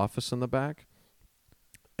little office in the back.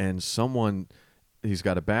 And he's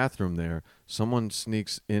got a bathroom there. Someone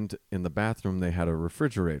sneaks in the bathroom. They had a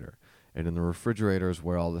refrigerator. And in the refrigerator is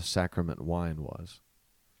where all the sacrament wine was.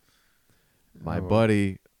 One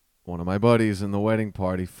of my buddies in the wedding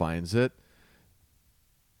party finds it,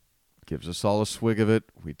 gives us all a swig of it.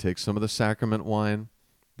 We take some of the sacrament wine.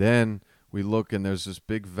 Then we look, and there's this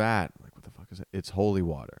big vat. Like, what the fuck is it? It's holy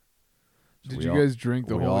water. So Did you guys drink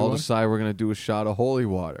the holy water? We all decide we're going to do a shot of holy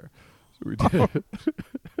water. So we did.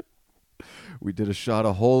 We did a shot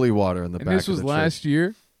of holy water in the back of the church. And this was last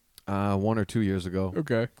year? 1 or 2 years ago.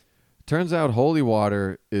 Okay. Turns out holy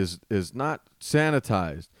water is not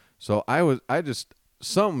sanitized. So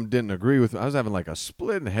something didn't agree with me. I was having like a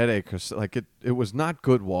splitting headache. Like it was not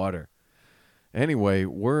good water. Anyway,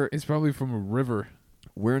 it's probably from a river.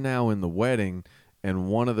 We're now in the wedding, and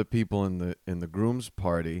one of the people in the groom's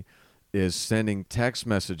party is sending text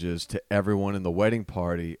messages to everyone in the wedding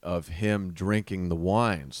party of him drinking the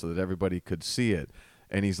wine so that everybody could see it.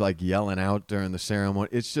 And he's like yelling out during the ceremony.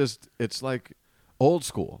 It's like old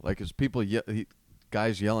school. Like it's people,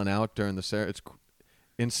 guys yelling out during the ceremony. It's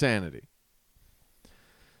insanity.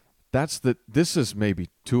 This is maybe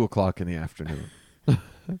 2:00 in the afternoon.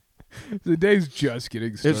 The day's just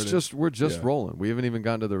getting started. We're just rolling. We haven't even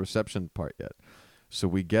gotten to the reception part yet. So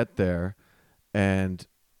we get there, and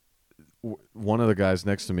one of the guys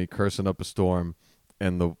next to me cursing up a storm,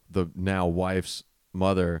 and the now wife's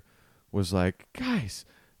mother was like, guys,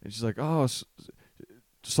 and she's like, oh,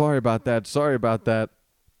 sorry about that.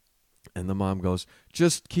 And the mom goes,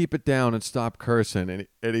 just keep it down and stop cursing.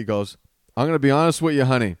 And he goes, I'm going to be honest with you,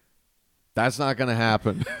 honey. That's not going to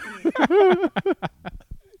happen.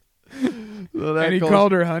 And he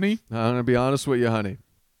called her honey? I'm going to be honest with you, honey.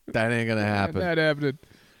 That ain't going to happen. That happened.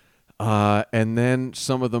 And then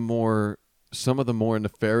some of the more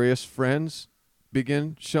nefarious friends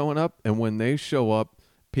begin showing up. And when they show up,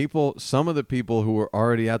 some of the people who were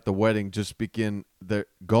already at the wedding just begin they're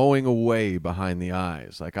going away behind the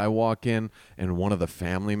eyes. Like I walk in, and one of the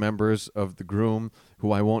family members of the groom,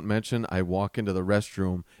 who I won't mention, I walk into the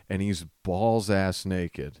restroom, and he's balls ass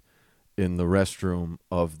naked in the restroom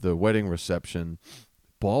of the wedding reception,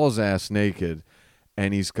 balls ass naked,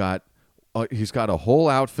 and he's got a whole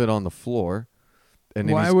outfit on the floor. And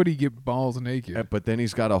why would he get balls naked? But then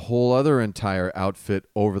he's got a whole other entire outfit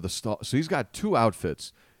over the stall. So he's got two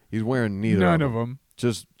outfits. He's wearing neither. None of them.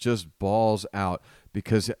 Just balls out,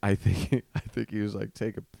 because I think he was like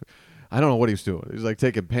I don't know what he was doing. He was like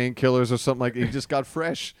taking painkillers or something like that. He just got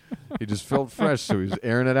fresh. He just felt fresh, so he was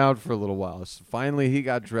airing it out for a little while. So finally he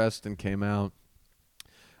got dressed and came out.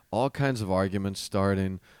 All kinds of arguments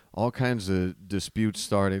starting, all kinds of disputes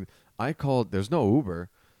starting. There's no Uber.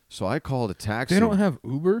 So I called a taxi. They don't have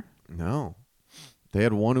Uber? No. They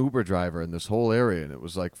had one Uber driver in this whole area, and it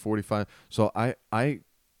was like 45. So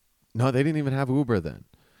no, they didn't even have Uber then.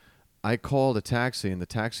 I called a taxi, and the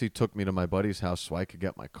taxi took me to my buddy's house so I could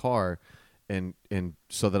get my car and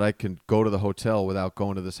so that I could go to the hotel without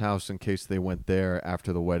going to this house in case they went there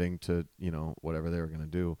after the wedding to, whatever they were going to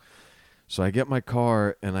do. So I get my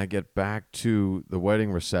car, and I get back to the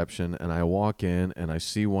wedding reception, and I walk in, and I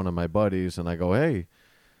see one of my buddies, and I go, hey,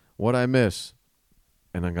 what'd I miss?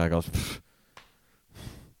 And the guy goes,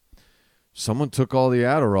 someone took all the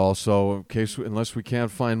Adderall, so unless we can't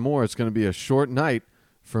find more, it's going to be a short night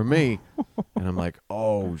for me. And I'm like,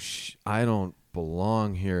 oh, I don't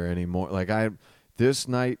belong here anymore. Like this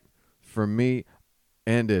night for me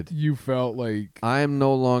ended. You felt like I'm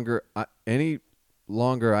no longer any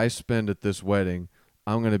longer I spend at this wedding,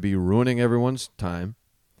 I'm going to be ruining everyone's time.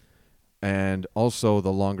 And also,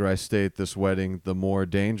 the longer I stay at this wedding, the more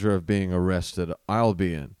danger of being arrested I'll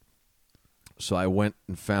be in. So I went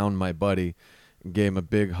and found my buddy, and gave him a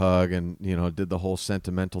big hug, and did the whole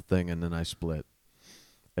sentimental thing, and then I split.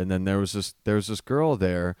 And then there was this girl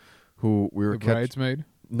there who we were bridesmaid.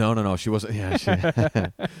 No, she wasn't. Yeah,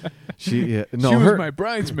 she was my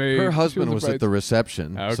bridesmaid. Her husband was at the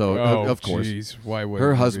reception, so of course, geez, why would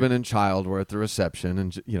her husband and child were at the reception,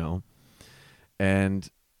 and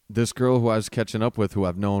and this girl who I was catching up with, who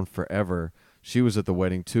I've known forever, she was at the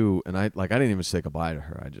wedding too, and I didn't even say goodbye to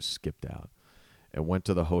her. I just skipped out and went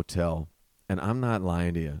to the hotel. And I'm not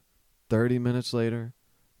lying to you. 30 minutes later,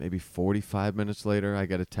 maybe 45 minutes later, I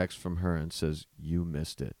get a text from her and says, "You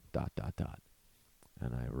missed it, ...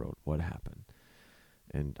 And I wrote, "What happened?"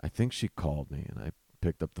 And I think she called me, and I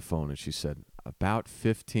picked up the phone, and she said, about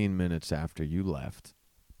 15 minutes after you left,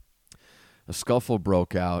 a scuffle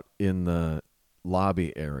broke out in the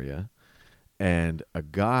lobby area, and a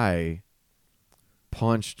guy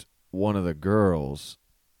punched one of the girls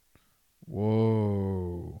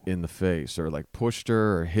in the face, or like pushed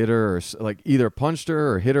her or hit her, or like either punched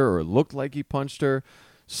her or hit her, or looked like he punched her.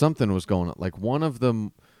 Something was going on. Like one of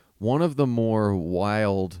the more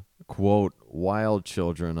wild, quote, wild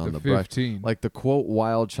children on the bride, like the quote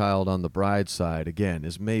wild child on the bride's side, again,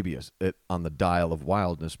 is maybe on the dial of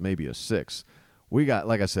wildness, maybe a 6. We got,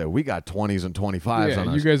 like I said, we got 20s and 25s on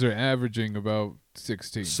us. You guys are averaging about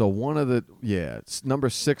 16. So one of it's number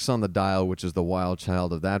 6 on the dial, which is the wild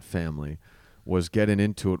child of that family, was getting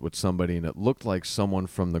into it with somebody, and it looked like someone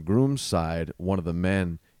from the groom's side, one of the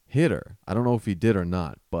men, hit her. I don't know if he did or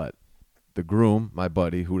not, but the groom, my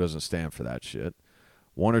buddy, who doesn't stand for that shit,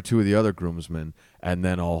 one or two of the other groomsmen, and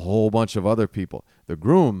then a whole bunch of other people. The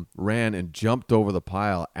groom ran and jumped over the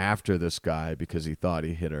pile after this guy because he thought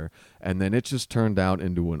he hit her, and then it just turned out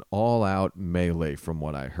into an all-out melee from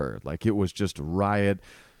what I heard. Like, it was just riot,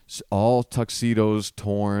 all tuxedos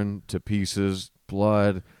torn to pieces,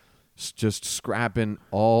 blood, just scrapping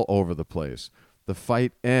all over the place. The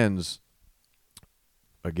fight ends,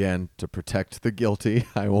 again, to protect the guilty.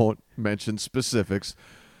 I won't mention specifics.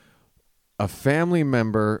 A family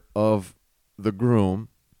member of the groom,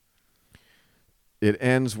 it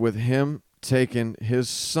ends with him taking his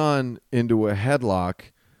son into a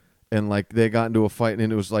headlock, and like they got into a fight,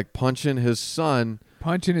 and it was like punching his own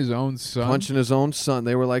son.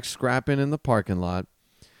 They were like scrapping in the parking lot,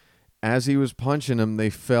 as he was punching him, they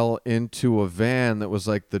fell into a van that was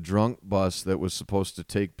like the drunk bus that was supposed to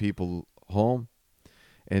take people home,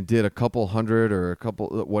 and did a couple hundred or a couple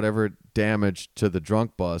whatever damage to the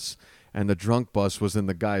drunk bus. And the drunk bus was in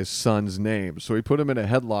the guy's son's name. So he put him in a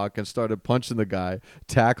headlock and started punching the guy,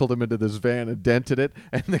 tackled him into this van and dented it.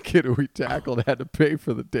 And the kid who he tackled had to pay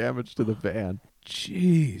for the damage to the van.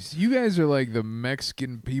 Jeez, you guys are like the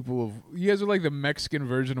Mexican people of. You guys are like the Mexican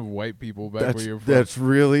version of white people back where you're from. That's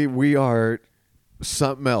really, we are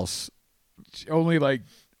something else. Only like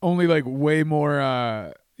way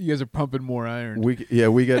more. You guys are pumping more iron. We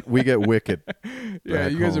get wicked. Yeah,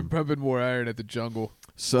 you guys are home. pumping more iron at the jungle.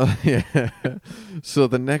 So so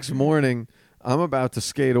the next morning, I'm about to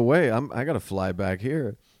skate away. I got to fly back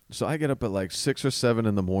here. So I get up at like 6 or 7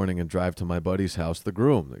 in the morning and drive to my buddy's house, the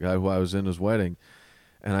groom, the guy who I was in his wedding.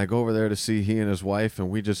 And I go over there to see he and his wife, and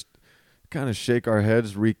we just kind of shake our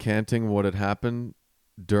heads, recanting what had happened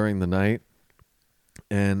during the night.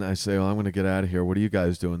 And I say, I'm going to get out of here. What are you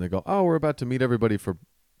guys doing? They go, we're about to meet everybody for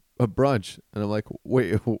a brunch. And I'm like,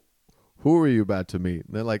 wait, who are you about to meet?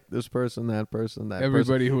 And they're like, this person, that person, that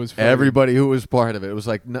Everybody person. who was fighting. Everybody who was part of it. It was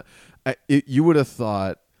like, you would have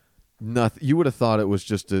thought nothing. You would have thought it was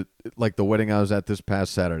just like the wedding I was at this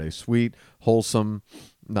past Saturday. Sweet, wholesome,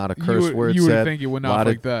 not a curse word you said. You would think it went off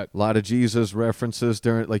like that. A lot of Jesus references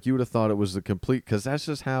during. Like you would have thought it was the complete, because that's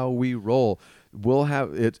just how we roll. We'll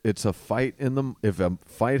have it. It's a fight if a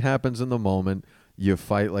fight happens in the moment, you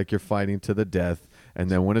fight like you're fighting to the death. And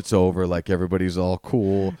then when it's over, like everybody's all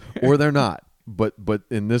cool, or they're not. But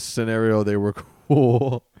in this scenario, they were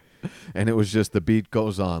cool, and it was just the beat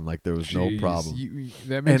goes on, like there was no problem.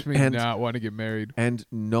 That makes me not want to get married. And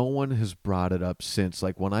no one has brought it up since.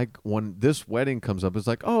 Like when this wedding comes up, it's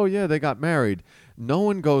like, oh yeah, they got married. No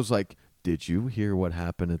one goes like, did you hear what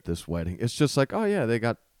happened at this wedding? It's just like, oh yeah, they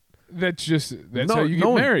got. That's how you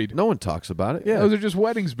get married. No one talks about it. Yeah, those are just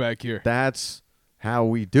weddings back here. That's how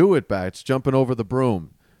we do it back. It's jumping over the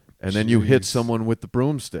broom, and then you hit someone with the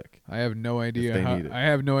broomstick. I have no idea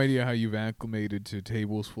how you've acclimated to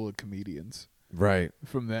tables full of comedians. Right.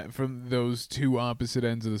 From those two opposite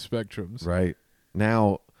ends of the spectrums. Right.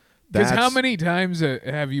 Now, because how many times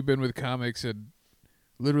have you been with comics and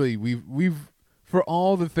literally we've for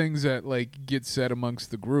all the things that like get said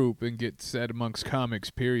amongst the group and get said amongst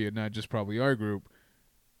comics, period, not just probably our group.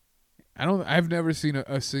 I've never seen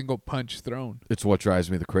a single punch thrown. It's what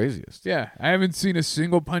drives me the craziest. Yeah, I haven't seen a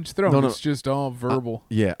single punch thrown. No. It's just all verbal.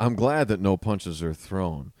 Yeah, I'm glad that no punches are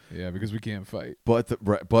thrown. Yeah, because we can't fight. But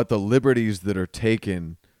the liberties that are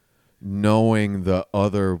taken, knowing the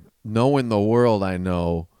world I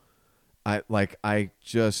know, I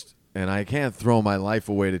can't throw my life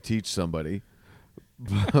away to teach somebody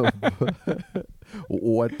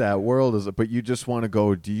what that world is. But you just want to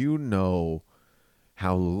go, do you know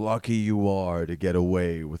how lucky you are to get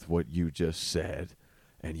away with what you just said,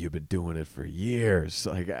 and you've been doing it for years?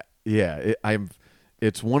 Like,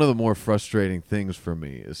 it's one of the more frustrating things for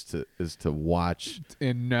me is to watch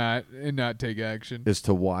and not take action. Is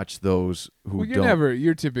to watch those who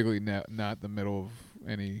you're typically not the middle of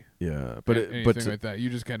any anything like that. You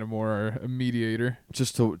just kind of more are a mediator.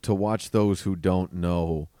 Just to watch those who don't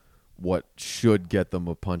know what should get them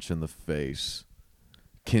a punch in the face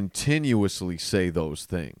continuously say those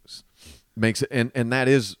things makes it, and that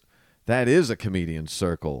is a comedian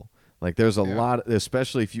circle. Like there's a lot,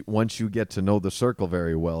 especially once you get to know the circle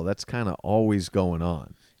very well, that's kind of always going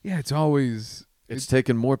on. Yeah, it's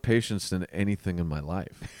taken more patience than anything in my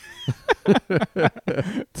life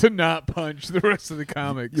to not punch the rest of the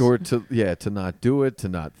comics, or to not do it, to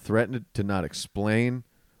not threaten it, to not explain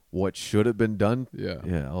what should have been done.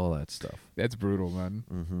 Yeah, all that stuff. That's brutal, man.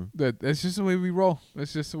 Mm-hmm. That's just the way we roll.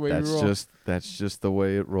 That's just the way we roll. That's just the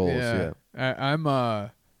way it rolls. Yeah. I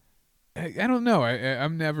don't know.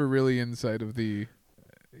 I'm never really inside of the.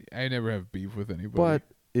 I never have beef with anybody. But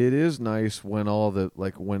it is nice when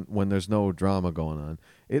when there's no drama going on.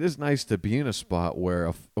 It is nice to be in a spot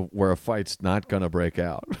where a fight's not gonna break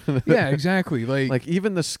out. Yeah, exactly. Like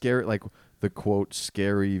even the scary, like the quote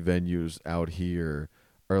scary venues out here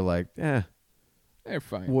are like, they're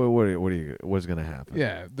fine. What's gonna happen?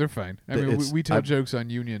 Yeah, they're fine. I mean, we tell jokes on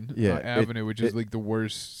Union Avenue, which is like the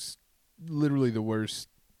worst, literally the worst.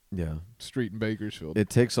 Yeah, street in Bakersfield. It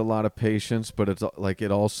takes a lot of patience, but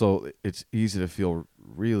it's easy to feel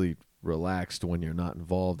really relaxed when you're not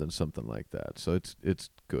involved in something like that. So it's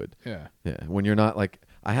good. Yeah. When you're not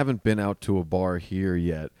I haven't been out to a bar here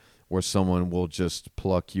yet where someone will just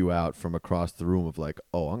pluck you out from across the room of like,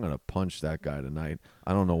 oh, I'm gonna punch that guy tonight.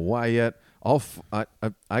 I don't know why yet.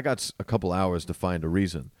 I got a couple hours to find a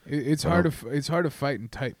reason. It's hard to fight in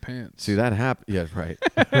tight pants. See that happen? Yeah, right.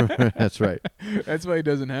 That's right. That's why it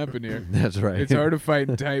doesn't happen here. That's right. It's hard to fight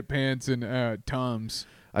in tight pants and Toms.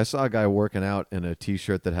 I saw a guy working out in a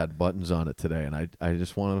T-shirt that had buttons on it today, and I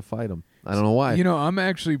just wanted to fight him. I don't know why. You know, I'm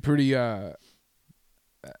actually pretty. It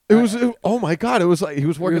was oh my god! It was like he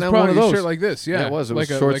was working out one of a those. shirt like this. Yeah, it was. It like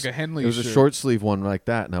was short, like a Henley. It was a shirt. short sleeve one like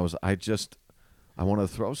that, and I wanted to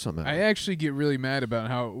throw something. I actually get really mad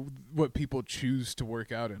about what people choose to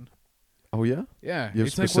work out in. Oh yeah. Yeah, You have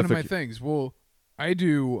it's like one of my specific- things. Well, I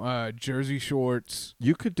do jersey shorts.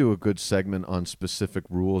 You could do a good segment on specific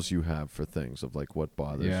rules you have for things of like what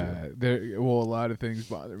bothers you. Well, a lot of things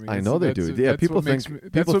bother me. I know they do. Yeah, that's people what think- makes me,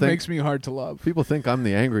 that's people what think- makes me hard to love. People think I'm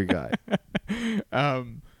the angry guy.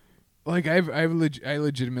 Like I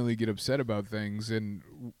legitimately get upset about things, and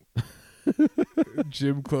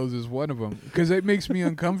gym clothes is one of them because it makes me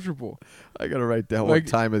uncomfortable. I gotta write down Like- what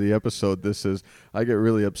time of the episode this is. I get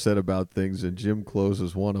really upset about things, and gym clothes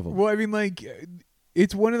is one of them. Well, I mean, like,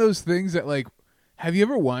 it's one of those things that, like, have you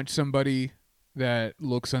ever watched somebody that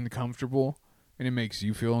looks uncomfortable and it makes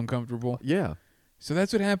you feel uncomfortable? Yeah. So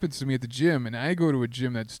that's what happens to me at the gym, and I go to a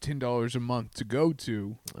gym that's $10 a month to go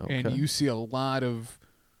to, and Okay. you see a lot of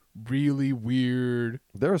really weird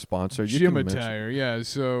They're a sponsor. You gym can mention- attire. Yeah,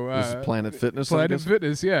 so This is Planet Fitness. I Planet guess?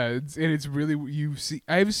 Fitness, yeah, and it's really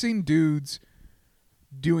I've seen dudes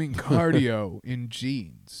doing cardio in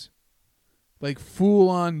jeans, like full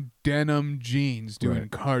on denim jeans doing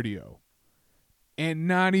Right. cardio, and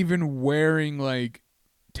not even wearing like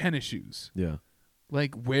tennis shoes, Yeah.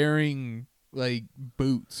 like wearing like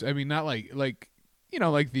boots. I mean, not like you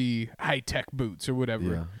know, like the high tech boots or whatever,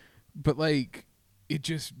 Yeah. but like it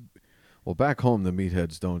just. Well, back home, the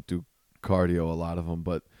meatheads don't do cardio, a lot of them,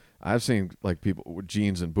 but I've seen like people with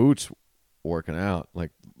jeans and boots working out,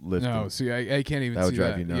 like lifting. No, see, I can't even That would see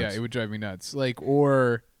drive that. you nuts. Yeah, it would drive me nuts. Like,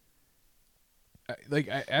 or,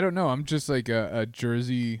 I don't know. I'm just like a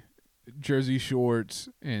jersey shorts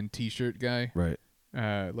and t-shirt guy. Right.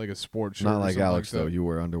 Like a sports shirt. Not or like something Alex, like though. that. You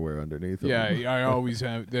wear underwear underneath. Yeah, them. I always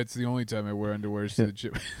have. That's the only time I wear underwear to the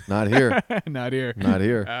gym. Not here. Not here. Not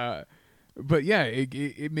here. But yeah,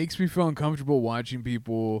 it makes me feel uncomfortable watching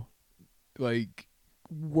people like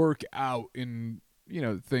work out in, you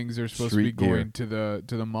know, things they're supposed Street to be gear. going to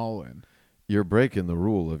the mall in. You're breaking the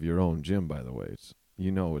rule of your own gym, by the way.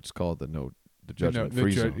 It's called the judgment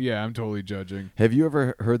free zone. Yeah, I'm totally judging. Have you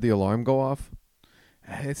ever heard the alarm go off?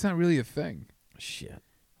 It's not really a thing. Shit.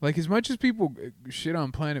 Like, as much as people shit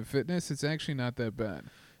on Planet Fitness, it's actually not that bad.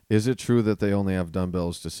 Is it true that they only have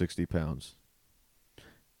dumbbells to 60 pounds?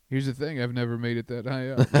 Here's the thing: I've never made it that high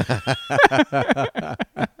up.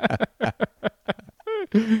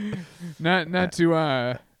 not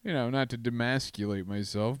to not to demasculate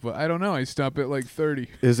myself, but I don't know. I stop at like 30.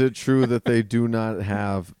 Is it true that they do not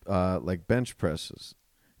have like bench presses?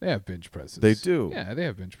 They have bench presses. They do? Yeah, they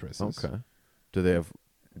have bench presses. Okay. Do they have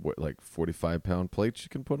like 45-pound plates you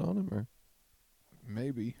can put on them, or?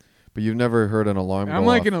 Maybe. But you've never heard an alarm go I'm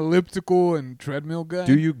like off. an elliptical and treadmill guy.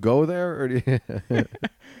 Do you go there, or do you?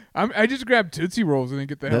 I just grab Tootsie Rolls and then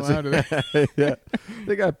get the hell out of there. Yeah.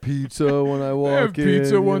 They got pizza when I walk I have in.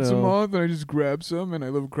 pizza you once a know. month, and I just grab some, and I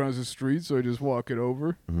live across the street, so I just walk it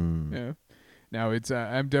over. Mm. Yeah. Now it's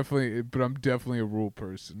I'm definitely a rule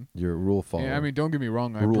person. You're a rule follower. Yeah, I mean, don't get me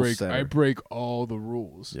wrong. I Rule break setter. all the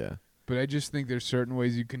rules. Yeah. But I just think there's certain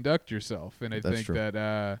ways you conduct yourself, and I That's think true.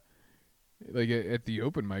 that like at the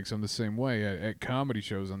open mics, I'm the same way. At comedy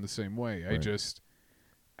shows, I'm the same way. Right.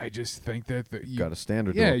 I just think that you Got a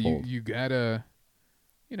standard yeah, to uphold. you gotta,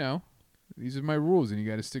 you know, these are my rules, and you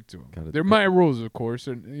gotta stick to them. Gotta- They're my rules, of course,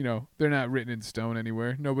 and you know they're not written in stone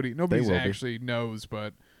anywhere. Nobody's will be. actually knows,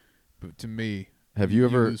 but to me, Have you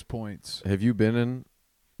ever lose points? have you been in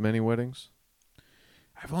many weddings?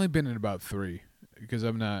 I've only been in about 3 because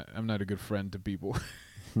I'm not a good friend to people.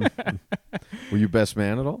 Were you best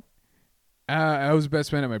man at all? I was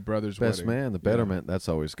best man at my brother's Best wedding. man, the betterment. That's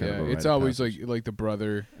always kind Yeah, of a it's rite of always passage. like the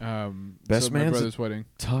brother. Best so my man's a- brother's wedding.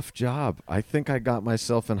 Tough job. I think I got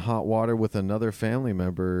myself in hot water with another family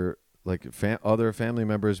member, like other family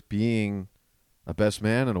members being a best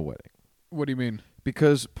man in a wedding. What do you mean?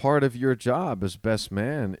 Because part of your job as best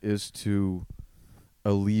man is to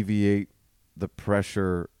alleviate the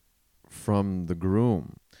pressure from the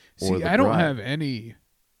groom. or See, the I don't bride. have any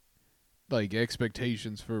like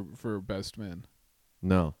expectations for best man.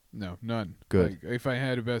 No. No, none. Good. Like, if I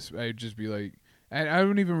had a best, I'd just be like, I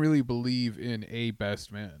don't even really believe in a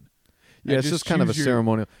best man. Yeah, I it's just kind of a choose your-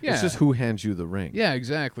 ceremonial. Yeah. It's just who hands you the ring. Yeah,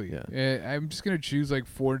 exactly. Yeah. I'm just gonna choose like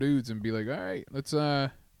 4 dudes and be like, all right, let's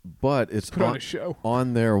but it's Put on a show.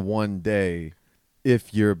 on there one day.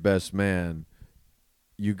 If you're best man,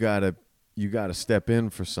 you gotta step in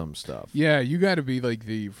for some stuff. Yeah, you got to be like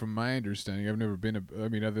from my understanding, I've never been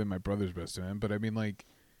other than my brother's best man, but I mean, like,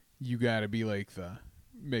 you got to be like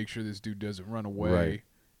make sure this dude doesn't run away. Right.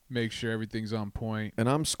 Make sure everything's on point. And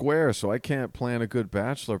I'm square, so I can't plan a good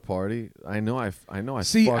bachelor party. I know I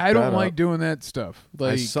See, fucked I don't that like up. doing that stuff.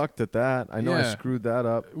 Like, I sucked at that. I know I Yeah. screwed that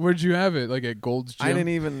up. Where'd you have it? Like at Gold's Gym? I didn't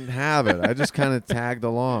even have it. I just kind of tagged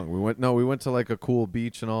along. We went to like a cool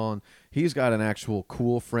beach and all, and he's got an actual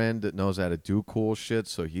cool friend that knows how to do cool shit,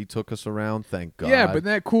 so he took us around, thank God. Yeah, but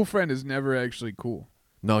that cool friend is never actually cool.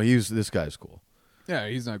 No, this guy's cool. Yeah,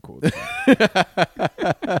 he's not cool.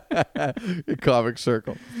 Comic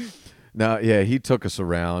circle. Now, yeah, he took us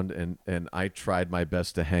around, and I tried my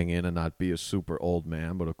best to hang in and not be a super old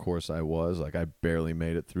man, but of course I was. Like, I barely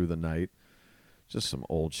made it through the night. Just some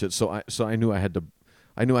old shit. So I knew I had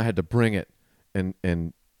to bring it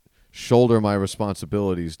and shoulder my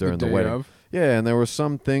responsibilities during the day wedding. of? Yeah, and there were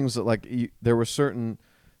some things that there were certain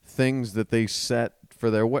things that they set for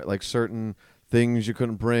their wedding, like certain things you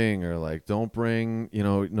couldn't bring, or like don't bring,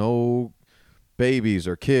 no babies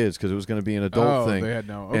or kids because it was going to be an adult thing. They had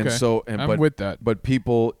no. Okay. And so, I'm with that. But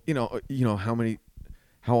people,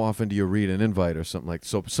 how often do you read an invite or something like?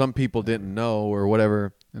 So some people didn't know or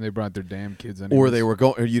whatever, And they brought their damn kids anyways. or they were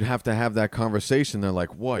going. Or you'd have to have that conversation. They're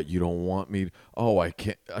like, "What? You don't want me? Oh, I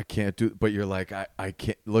can't do." But you're like, "I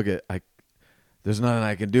can't look at. There's nothing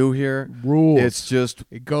I can do here. Rules. It's just."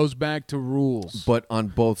 It goes back to rules. But on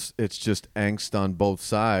both, it's just angst on both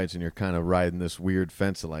sides, and you're kind of riding this weird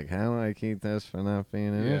fence of like, how do I keep this from not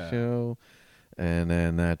being an issue? And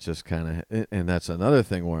then that just kind of, and that's another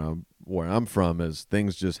thing where I'm from is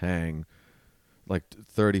things just hang. Like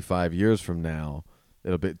 35 years from now,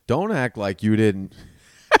 it'll be. Don't act like you didn't.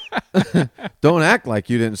 Don't act like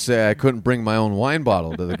you didn't say I couldn't bring my own wine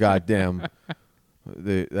bottle to the goddamn.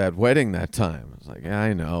 That wedding that time. It's like, yeah,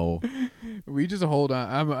 I know. We just hold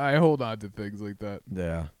on. I hold on to things like that.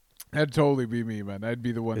 Yeah. That'd totally be me, man. I'd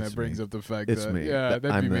be the one It's that brings me. up the fact It's that me. yeah,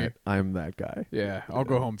 that'd be me. I'm that guy. Yeah, I'll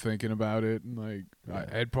go home thinking about it, and like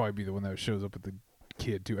I'd probably be the one that shows up with the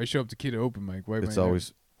kid too. I show up to kid open mic. Why It's am I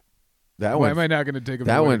always Not, why am I not going to take him?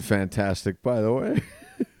 that to went fantastic, by the way.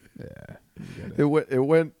 Yeah, It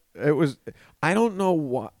went. It was. I don't know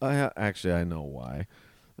why. Actually, I know why.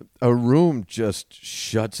 A room just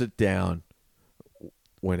shuts it down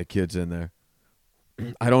when a kid's in there.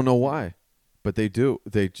 I don't know why, but they do.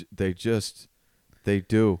 They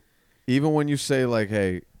do. Even when you say like,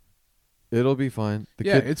 "Hey, it'll be fine."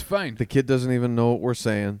 it's fine. The kid doesn't even know what we're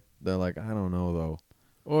saying. They're like, "I don't know though."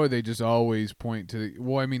 Or they just always point to.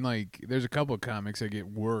 Well, I mean, like, there's a couple of comics that get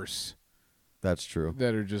worse. That's true.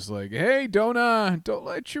 That are just like, hey, don't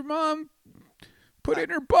let your mom put it in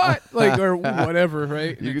her butt, like, or whatever,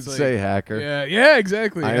 right? And You could it's like, say hacker. Yeah,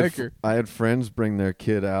 exactly, hacker. I had friends bring their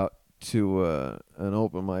kid out to an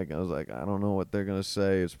open mic. I was like, I don't know what they're gonna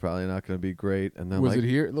say. It's probably not gonna be great. And then Was like, it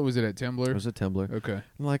here? Was it at Tumblr? it was a Tumblr. Okay.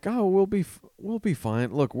 I'm like, oh, we'll be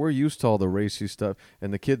fine. Look, we're used to all the racy stuff,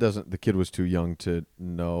 and the kid was too young to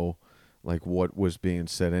know like what was being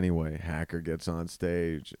said anyway. Hacker gets on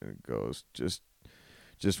stage and goes, just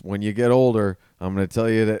when you get older, I'm going to tell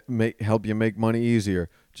you to help you make money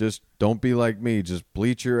easier. Just don't be like me. Just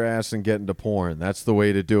bleach your ass and get into porn. That's the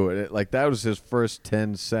way to do it. Like that was his first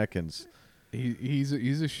 10 seconds. He's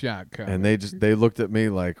a shock comic. And they looked at me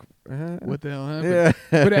like, what the hell happened?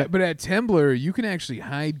 Yeah. but at Tumblr, you can actually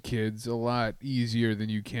hide kids a lot easier than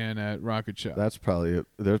you can at Rocket Shop. There's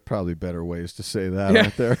probably better ways to say that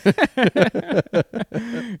out there.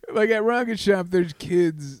 Like at Rocket Shop, there's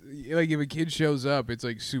kids. Like if a kid shows up, it's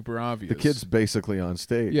like super obvious. The kid's basically on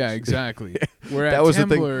stage. Yeah, exactly. Where at That was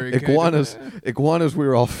Tumblr, the thing. Iguanas, we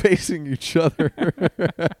were all facing each other.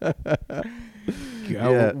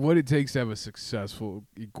 Yeah. What it takes to have a successful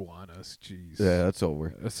iguanas. Jeez. Yeah, that's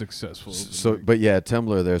over. A successful. But yeah, at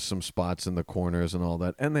Tumblr, there's some spots in the corners and all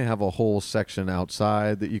that, and they have a whole section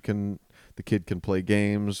outside that the kid can play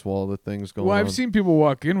games while the thing's going on. Well, I've seen people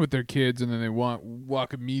walk in with their kids and then they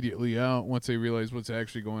walk immediately out once they realize what's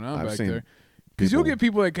actually going on back there. Because you'll get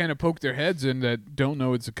people that kind of poke their heads in that don't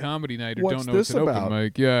know it's a comedy night or don't know it's an open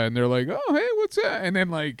mic. Yeah, and they're like, oh, hey, what's that? And then,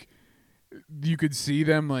 like, you could see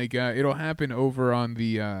them, like, it'll happen over on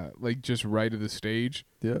the, like, just right of the stage.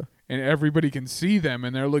 Yeah. And everybody can see them,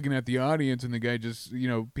 and they're looking at the audience, and the guy just,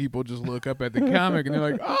 people just look up at the comic, and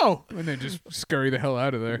they're like, oh, and then just scurry the hell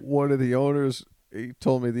out of there. One of the owners, he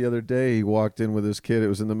told me the other day, he walked in with his kid. It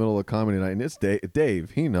was in the middle of comedy night, and it's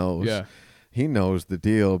Dave. He knows. Yeah. he knows the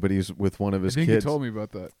deal, but he's with one of his I think kids. he told me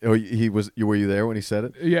about that. Oh, he was. Were you there when he said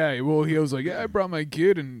it? Yeah, well, he was like, yeah, I brought my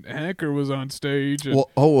kid, and Hacker was on stage. And Well,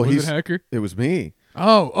 was it Hacker? It was me.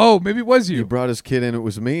 Oh, maybe it was He you. brought his kid in. It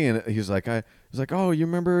was me, and he's like, oh, you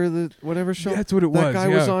remember the whatever show? Yeah, that's what it that was, guy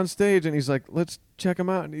was yeah. on stage, and he's like, let's check him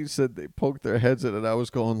out. And he said they poked their heads in, and I was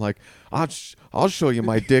going like, I'll show you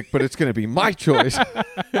my dick, but it's gonna be my choice.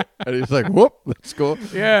 And he's like, whoop, let's go.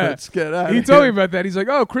 Yeah. Let's get out. He told me about that. He's like,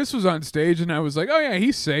 oh, Chris was on stage, and I was like, oh yeah,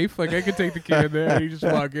 he's safe. Like I could take the kid there. And you just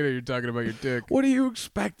walk in, and you're talking about your dick. What do you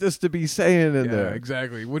expect us to be saying in Yeah, there?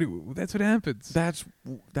 exactly. That's what happens.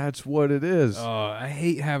 That's what it is. I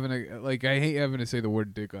hate having to say the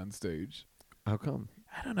word dick on stage. How come?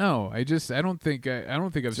 I don't know. I don't think I've It's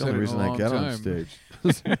the said only it in a reason long I get time.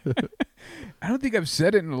 on stage. I don't think I've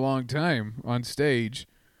said it in a long time on stage,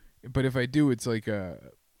 but if I do, it's like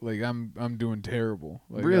I'm doing terrial.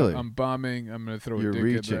 Like Really? I'm bombing. I'm gonna throw You're a dick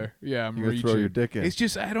reaching. in there. Yeah, I'm You're gonna reaching. throw your dick in. It's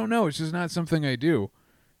just I don't know. It's just not something I do.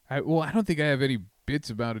 I don't think I have any bits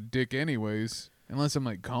about a dick, anyways, unless I'm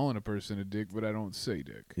like calling a person a dick, but I don't say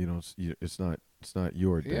dick. You don't. It's not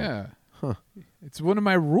your dick. Yeah. Huh. It's one of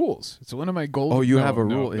my rules. It's one of my golden. Oh, you no, have a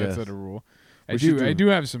no, rule? That's Yes. not a rule. We should I do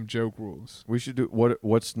have some joke rules. We should do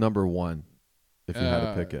what's number one, if you had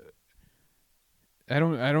to pick it. I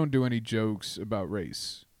don't do any jokes about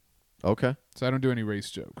race. Okay, So I don't do any race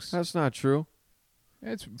jokes. that's not true.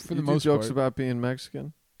 It's for You the do most jokes part. about being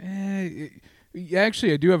Mexican.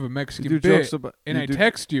 Actually, I do have a You Mexican do bit, jokes about. and you I do-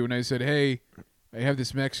 text you and I said, "Hey, I have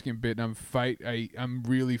this Mexican bit, and I'm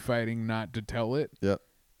really fighting not to tell it." Yep.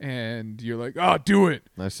 And you're like, "Oh, do it."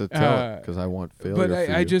 I said tell it because I want failure. But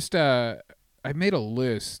for I you. just I made a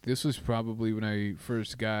list. This was probably I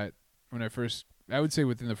would say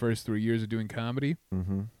within the first 3 years of doing comedy,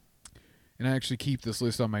 Mm-hmm. and I actually keep this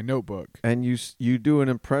list on my notebook. And you do an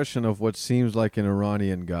impression of what seems like an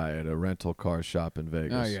Iranian guy at a rental car shop in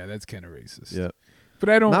Vegas. Oh yeah, that's kind of racist. Yeah. But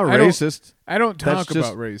I don't. Not I don't- racist. I don't That's talk just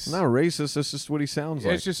about race. Not racist. That's just what he sounds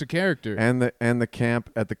like. It's just a character. And the camp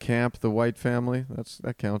at the camp, the white family.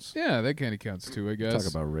 That counts. Yeah, that kind of counts too, I guess.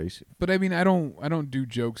 Talk about race. But I mean, I don't do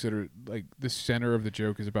jokes that are like the center of the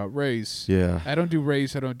joke is about race. Yeah. I don't do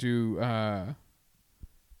race. I don't do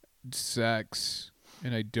sex,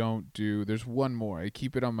 and I don't do. There's one more. I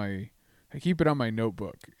keep it on my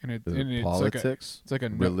notebook, and Is it It's politics. like a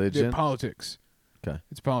Religion? politics. Okay.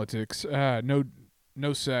 It's politics.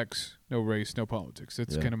 No sex, no race, no politics.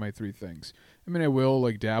 That's Yeah. kind of my three things. I mean, I will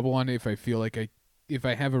like dabble on it if I feel like if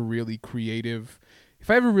I have a really creative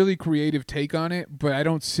take on it, but I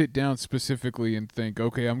don't sit down specifically and think,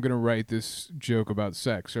 okay, I'm going to write this joke about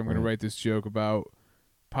sex, or I'm going to Right. write this joke about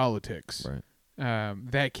politics. Right.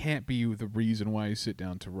 That can't be the reason why I sit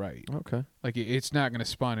down to write. Okay. Like it's not going to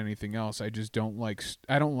spawn anything else. I just don't like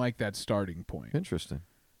that starting point. Interesting.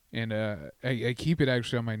 And I keep it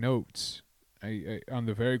actually on my notes. I on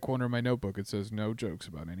the very corner of my notebook it says no jokes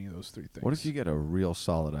about any of those three things. What if you get a real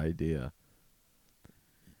solid idea?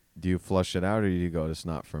 Do you flush it out, or do you go, "It's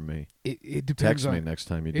not for me"? It depends Text on me next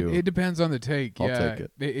time you do. it depends on the take. I'll Yeah, take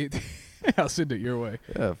it. I'll send it your way.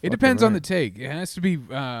 Yeah, It depends on the take. It has to be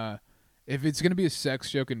if it's gonna be a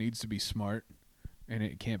sex joke, it needs to be smart, and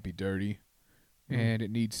it can't be dirty, and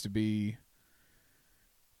it needs to be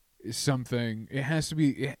something. It has to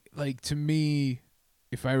be like, to me,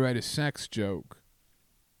 if I write a sex joke,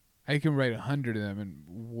 I can write 100 of them, and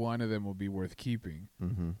one of them will be worth keeping.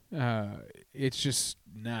 Mm-hmm. It's just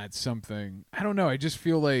not something. I don't know. I just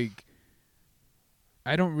feel like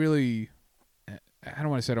I don't really. I don't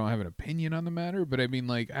want to say I don't have an opinion on the matter, but I mean,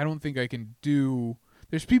 like, I don't think I can do.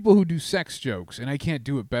 There's people who do sex jokes, and I can't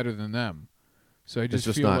do it better than them. So I just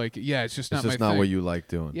feel like, it's just not It's my just not thing. what you like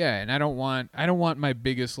doing. Yeah, and I don't want my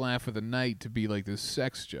biggest laugh of the night to be like this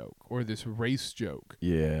sex joke or this race joke.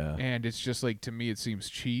 Yeah. And it's just like, to me, it seems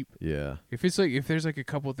cheap. Yeah. If there's like a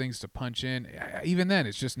couple things to punch in, even then,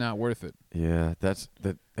 it's just not worth it. Yeah. That's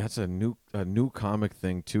a new comic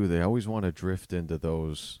thing too. They always want to drift into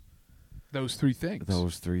those Three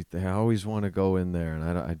things. three. They always want to go in there, and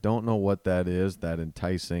I don't know what that is. That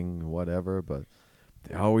enticing, whatever, but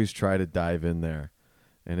they always try to dive in there.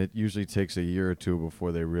 And it usually takes a year or two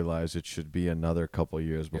before they realize it should be another couple of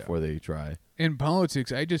years before they try. In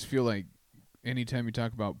politics, I just feel like anytime you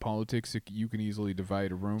talk about politics, you can easily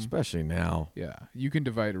divide a room. Especially now. Yeah, you can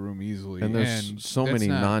divide a room easily. And there's so that's many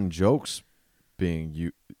not- non-jokes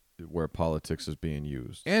being where politics is being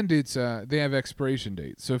used. And it's they have expiration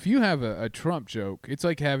dates. So if you have a Trump joke, it's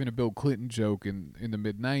like having a Bill Clinton joke in the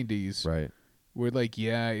mid-'90s. Right. Where, like,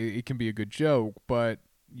 it can be a good joke, but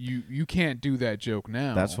you can't do that joke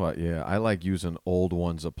now. That's why, I like using old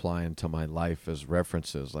ones applying to my life as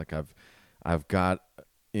references. Like I've got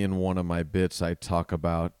in one of my bits, I talk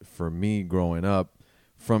about, for me growing up,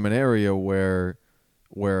 from an area where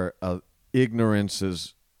ignorance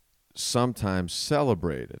is sometimes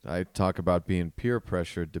celebrated. I talk about being peer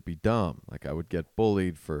pressured to be dumb. Like I would get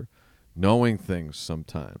bullied for knowing things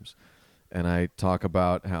sometimes. And I talk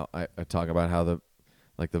about how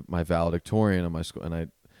my valedictorian in my school,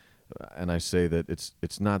 and I say that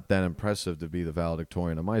it's not that impressive to be the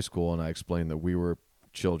valedictorian of my school, and I explain that we were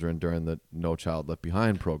children during the No Child Left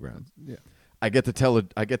Behind program. Yeah. I get to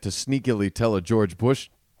sneakily tell a George Bush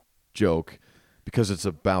joke because it's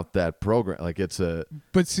about that program. Like it's a.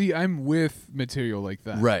 But see, I'm with material like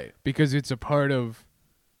that, right? Because it's a part of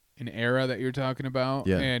an era that you're talking about,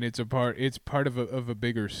 yeah. And it's part of a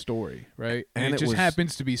bigger story, right? And it just was,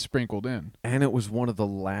 happens to be sprinkled in. And it was one of the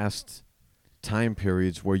last time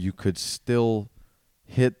periods where you could still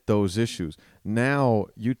hit those issues. Now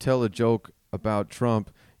you tell a joke about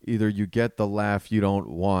Trump, either you get the laugh you don't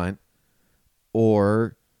want,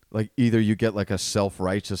 or like either you get like a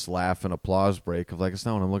self-righteous laugh and applause break of like, it's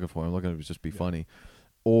not what I'm looking for. I'm looking to just be funny.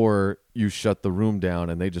 Or you shut the room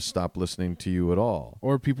down and they just stop listening to you at all.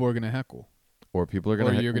 Or people are going to heckle. Or people are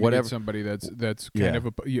going to you're going to get somebody that's kind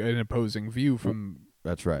of an opposing view from.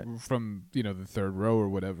 That's right. From the third row or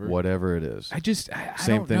whatever. Whatever it is. I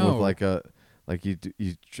same don't thing know. with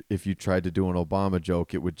if you tried to do an Obama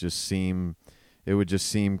joke, it would just seem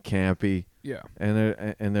campy. Yeah.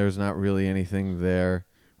 And there's not really anything there.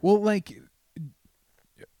 Well, like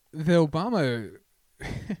the Obama.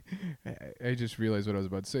 I just realized what I was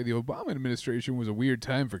about to say. The Obama administration was a weird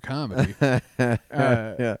time for comedy.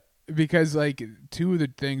 Yeah. Because like two of the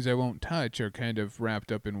things I won't touch are kind of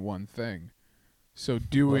wrapped up in one thing. So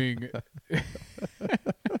doing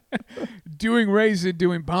race and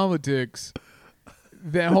doing politics,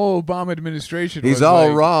 that whole Obama administration He's was all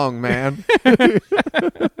like, wrong, man.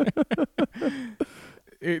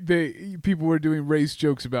 People were doing race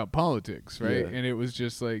jokes about politics, right? Yeah. And it was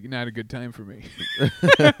just like not a good time for me.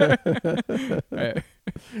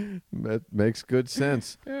 That makes good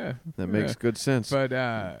sense. Yeah, that makes good sense. But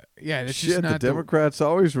that's shit. just not the Democrats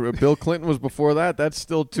always. Bill Clinton was before that. That's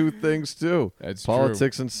still two things too. That's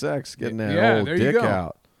politics true. and sex. Getting that old there dick you go.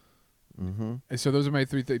 out. Mm-hmm. So those are my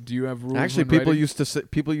three things. Do you have rules? Actually, when writing?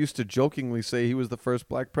 people used to jokingly say he was the first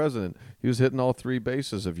black president. He was hitting all three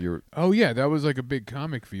bases of your. Oh yeah, that was like a big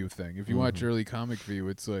Comic View thing. If you watch early Comic View,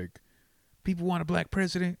 it's like people want a black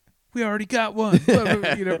president. We already got one. you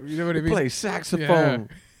know what I mean? Play saxophone.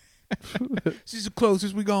 Yeah. This is the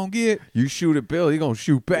closest we gonna get. You shoot at Bill, he gonna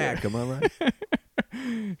shoot back. Am I right?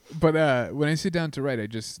 But when I sit down to write, I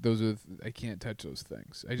can't touch those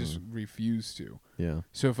things. I just refuse to. Yeah.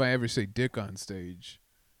 So if I ever say dick on stage,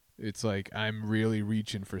 it's like I'm really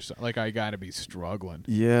reaching for like I gotta be struggling.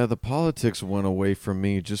 Yeah, the politics went away from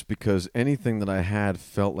me just because anything that I had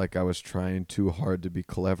felt like I was trying too hard to be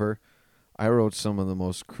clever. I wrote some of the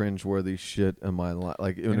most cringeworthy shit in my life.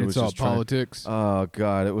 Like, and it it's was all just politics. Oh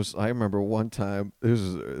God, it was. I remember one time. This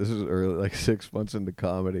is early, like 6 months into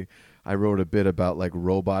comedy. I wrote a bit about like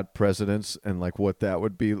robot presidents and like what that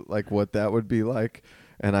would be like,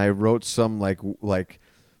 and I wrote some like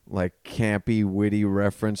campy, witty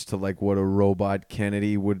reference to like what a robot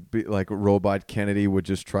Kennedy would be. Like a robot Kennedy would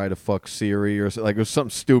just try to fuck Siri or like it was something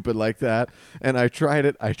stupid like that. And I tried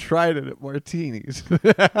it at Martini's.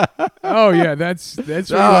 Oh yeah, that's. That's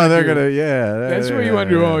where you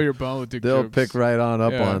undo all your politics. They'll jokes. pick right on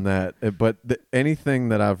up on that. But anything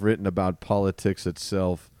that I've written about politics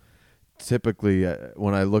itself. Typically,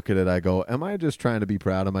 when I look at it, I go, am I just trying to be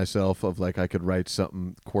proud of myself of like I could write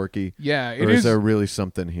something quirky? Yeah, or is there really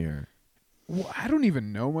something here? Well, I don't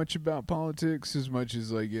even know much about politics as much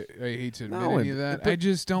as like I hate to admit any of that. I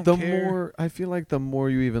just don't care. I feel like the more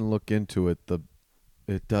you even look into it,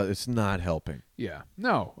 it's not helping. Yeah.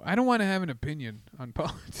 No, I don't want to have an opinion on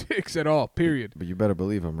politics at all, period. But you better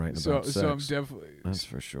believe I'm writing about sex. So I'm definitely. That's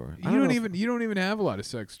for sure. You don't even have a lot of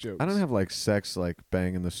sex jokes. I don't have like sex like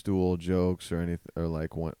banging the stool jokes or anything or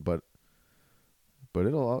like one, but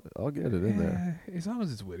I'll get it in there. As long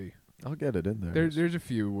as it's witty. I'll get it in there. There's a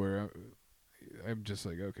few where I'm just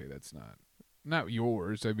like, okay, that's not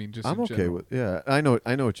yours. I mean, just I'm in okay general. with. Yeah, I know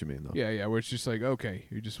what you mean though. Yeah, where it's just like, okay,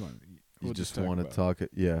 you just want. You just want to talk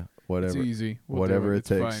it. Yeah, whatever. It's easy. Whatever it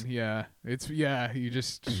takes. Fine. Yeah, you're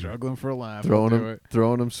just struggling for a laugh.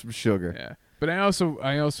 Throwing them some sugar. Yeah, but I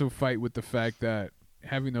also fight with the fact that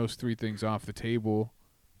having those three things off the table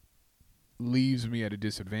leaves me at a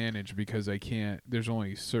disadvantage because I can't. There's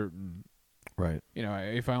only certain. Right. You know,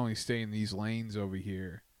 if I only stay in these lanes over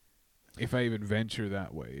here, if I even venture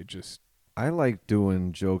that way, it just. I like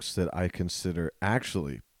doing jokes that I consider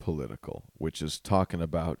actually political, which is talking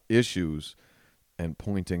about issues and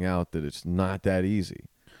pointing out that it's not that easy.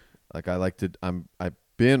 Like I've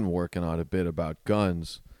been working on a bit about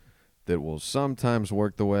guns that will sometimes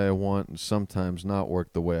work the way I want and sometimes not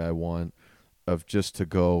work the way I want, of just to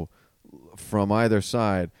go from either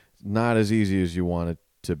side, not as easy as you want it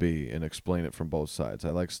to be, and explain it from both sides.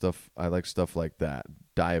 I like stuff like that,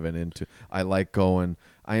 diving into. I like going,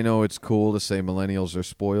 I know it's cool to say millennials are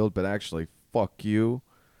spoiled, but actually fuck you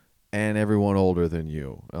and everyone older than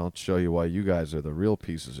you. I'll show you why you guys are the real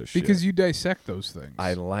pieces of shit. Because you dissect those things.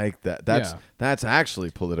 I like that. That's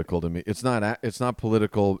actually political to me. It's not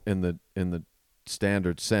political in the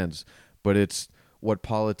standard sense, but it's what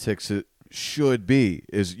politics should be.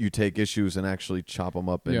 Is you take issues and actually chop them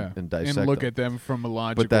up and dissect and look them. at them from a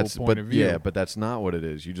logical point of view. Yeah, but that's not what it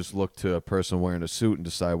is. You just look to a person wearing a suit and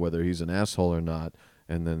decide whether he's an asshole or not,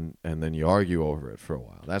 and then you argue over it for a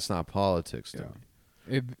while. That's not politics to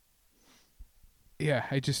me.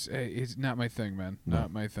 It's not my thing, man. No.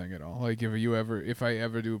 Not my thing at all. Like if I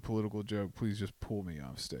ever do a political joke, please just pull me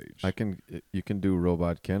off stage. You can do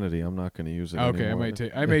Robot Kennedy. I'm not going to use it Okay, anymore.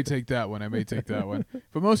 I may take that one.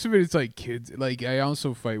 But most of it's like kids. Like I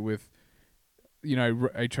also fight with,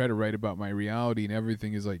 I try to write about my reality, and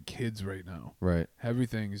everything is like kids right now. Right.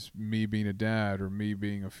 Everything's me being a dad, or me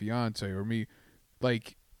being a fiance, or me,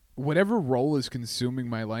 like, whatever role is consuming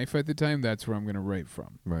my life at the time, that's where I'm going to write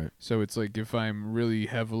from. Right. So it's like if I'm really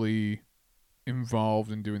heavily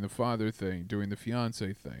involved in doing the father thing, doing the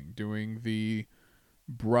fiance thing, doing the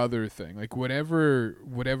brother thing, like whatever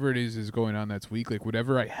it is going on that's week, like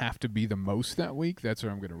whatever I have to be the most that week, that's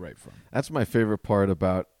where I'm going to write from. That's my favorite part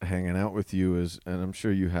about hanging out with you is, and I'm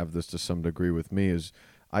sure you have this to some degree with me, is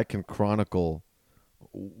I can chronicle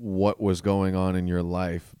what was going on in your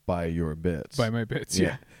life by your bits. By my bits,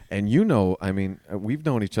 yeah. And we've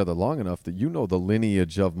known each other long enough that you know the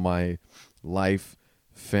lineage of my life,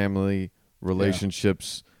 family,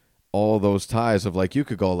 relationships, all those ties of, like, you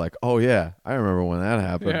could go like, oh yeah, I remember when that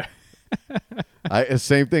happened. Yeah.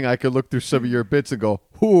 Same thing. I could look through some of your bits and go,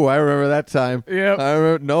 ooh, I remember that time. Yep. I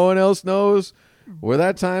remember. No one else knows where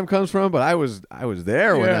that time comes from, but I was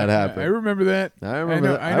there when that happened. I remember that. I remember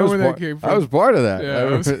that. I know where that came from. I was part of that. Yeah,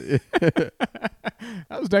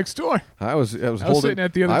 I was next door. I was sitting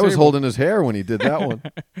at the other I was table. holding his hair when he did that one.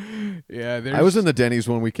 Yeah, I was in the Denny's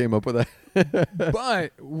when we came up with that.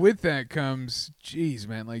 But with that comes, geez,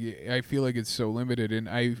 man, like I feel like it's so limited, and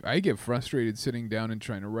I get frustrated sitting down and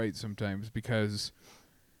trying to write sometimes, because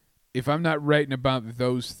if I'm not writing about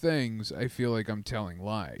those things, I feel like I'm telling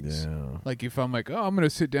lies. Yeah. Like if I'm like, oh, I'm going to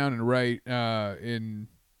sit down and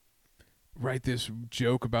write this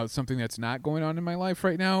joke about something that's not going on in my life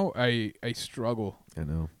right now, I struggle. I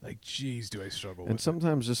know. Like, geez, do I struggle And with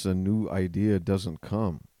sometimes just a new idea doesn't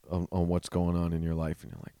come on what's going on in your life,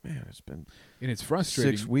 and you're like, man, it's been and it's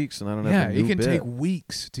frustrating. 6 weeks and I don't have a new bit. Yeah, it can take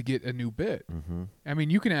weeks to get a new bit. Mm-hmm. I mean,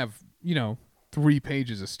 you can have, 3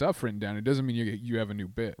 pages of stuff written down. It doesn't mean you have a new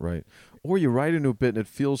bit. Right. Or you write a new bit and it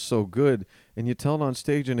feels so good and you tell it on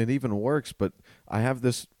stage and it even works, but I have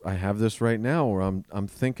this right now where I'm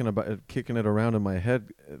thinking about it, kicking it around in my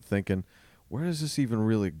head, thinking, where does this even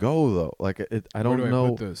really go though? Like I don't Where do know. I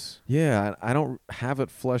put this? Yeah, I don't have it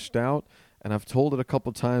fleshed out, and I've told it a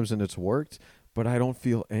couple times and it's worked, but I don't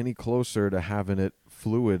feel any closer to having it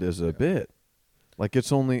fluid as a bit. Like it's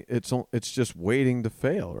just waiting to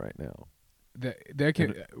fail right now.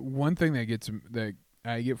 One thing that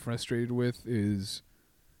I get frustrated with is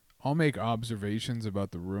I'll make observations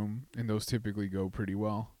about the room, and those typically go pretty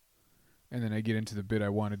well. And then I get into the bit I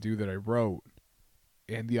want to do that I wrote,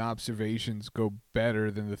 and the observations go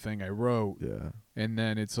better than the thing I wrote. Yeah. And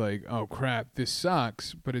then it's like, oh crap, this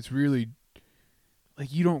sucks, but it's really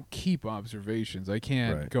like you don't keep observations. I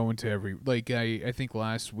can't go into every, like I think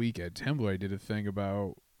last week at Tumblr I did a thing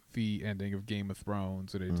about the ending of Game of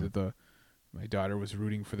Thrones, and I did my daughter was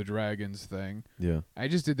rooting for the dragons thing. Yeah. I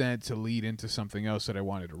just did that to lead into something else that I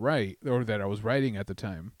wanted to write, or that I was writing at the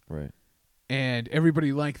time. Right. And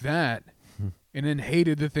everybody liked that and then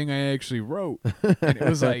hated the thing I actually wrote. And it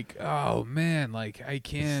was like, oh man, like I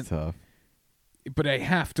can't. It's tough. But I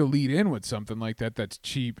have to lead in with something like that that's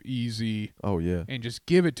cheap, easy. Oh yeah. And just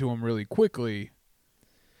give it to them really quickly.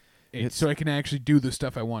 So I can actually do the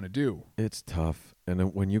stuff I want to do. It's tough. And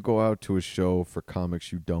then when you go out to a show for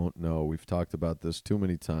comics you don't know, we've talked about this too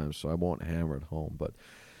many times, so I won't hammer it home, but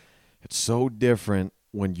it's so different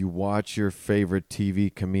when you watch your favorite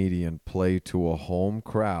TV comedian play to a home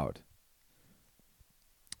crowd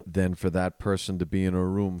than for that person to be in a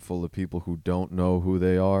room full of people who don't know who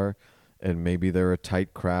they are, and maybe they're a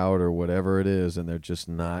tight crowd or whatever it is, and they're just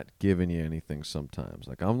not giving you anything sometimes.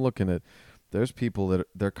 Like I'm looking at, there's people that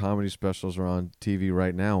their comedy specials are on TV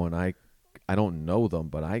right now, and I I don't know them,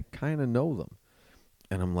 but I kind of know them.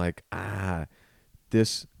 And I'm like,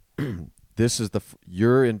 this this is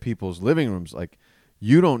you're in people's living rooms. Like,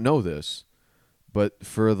 you don't know this, but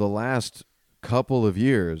for the last couple of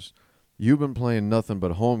years, you've been playing nothing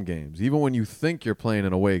but home games. Even when you think you're playing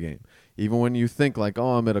an away game, even when you think like,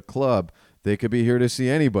 oh, I'm at a club, they could be here to see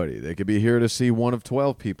anybody. They could be here to see one of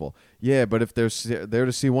 12 people. Yeah, but if they're there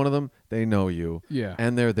to see one of them, they know you. Yeah.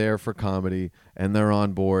 And they're there for comedy, and they're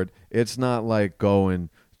on board. It's not like going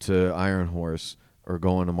to Iron Horse or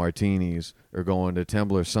going to Martini's or going to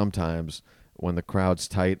Tembler sometimes when the crowd's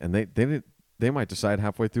tight, and they might decide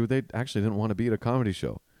halfway through they actually didn't want to be at a comedy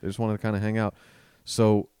show. They just wanted to kind of hang out.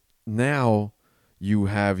 So now you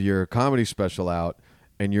have your comedy special out,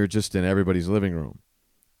 and you're just in everybody's living room,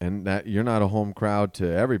 and that you're not a home crowd to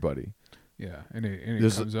everybody. Yeah, and it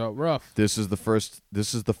comes out rough. This is the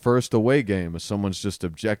first away game. If someone's just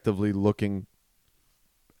objectively looking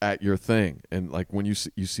at your thing, and like when you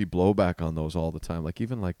see blowback on those all the time. Like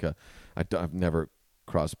even like I've never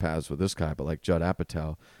crossed paths with this guy, but like Judd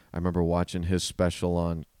Apatow, I remember watching his special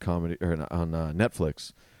on comedy or on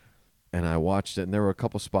Netflix, and I watched it, and there were a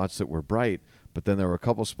couple spots that were bright, but then there were a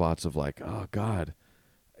couple spots of like, oh God.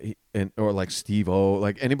 Or like Steve-O,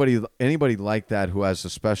 like anybody like that who has a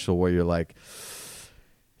special where you're like,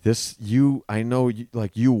 I know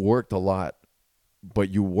you worked a lot, but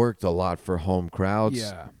you worked a lot for home crowds,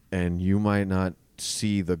 Yeah. and you might not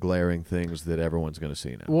see the glaring things that everyone's going to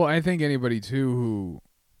see now. Well, I think anybody too who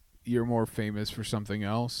you're more famous for something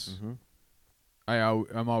else. Mm-hmm.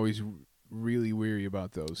 I'm always really weary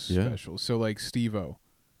about those Yeah. specials. So like Steve-O.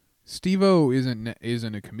 Steve-O isn't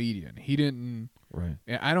a comedian. He didn't. Right.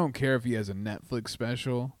 I don't care if he has a Netflix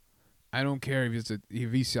special. I don't care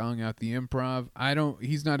if he's selling out the Improv.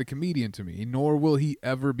 He's not a comedian to me, nor will he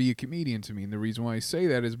ever be a comedian to me. And the reason why I say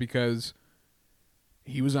that is because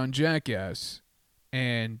he was on Jackass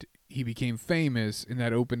and he became famous, and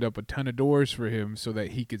that opened up a ton of doors for him so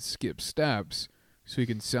that he could skip steps so he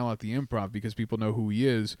can sell out the Improv because people know who he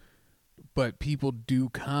is. But people do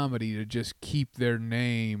comedy to just keep their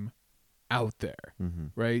name out there, Mm-hmm.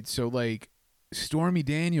 right? So like Stormy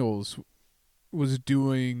Daniels was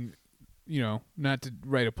doing, not to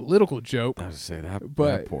write a political joke, I was to say that,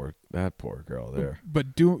 But- that poor girl there. but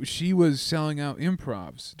she was selling out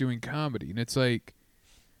improvs, doing comedy, and it's like,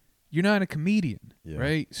 you're not a comedian, Yeah.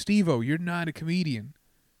 right? Steve-O, you're not a comedian.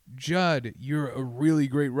 Judd, you're a really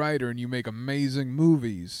great writer and you make amazing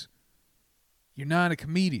movies. You're not a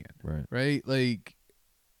comedian, right? Like,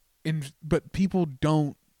 but people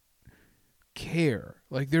don't care.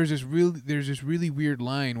 Like, there's this really weird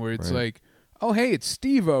line where it's Right. like, oh hey, it's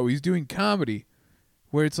Steve-O, he's doing comedy.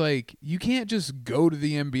 Where it's like, you can't just go to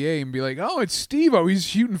the NBA and be like, oh, it's Steve-O, he's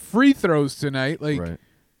shooting free throws tonight. Like, Right.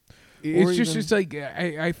 it's Or just even- it's like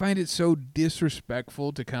I find it so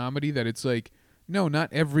disrespectful to comedy that it's like, no,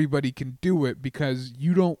 not everybody can do it because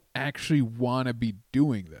you don't actually want to be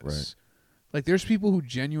doing this. Right. Like, there's people who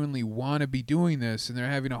genuinely want to be doing this and they're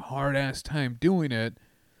having a hard ass time doing it,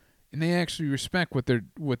 and they actually respect what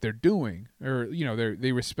they're doing, or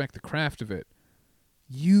they respect the craft of it.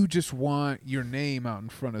 You just want your name out in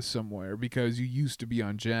front of somewhere because you used to be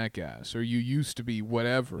on Jackass or you used to be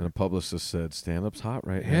whatever. And a publicist said, stand-up's hot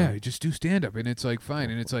right now. Yeah, just do stand-up, and it's like fine,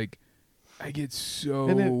 and it's like I get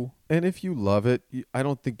so And if you love it, I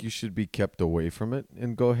don't think you should be kept away from it,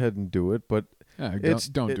 and go ahead and do it. But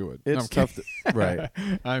don't do it. It's I'm tough, right?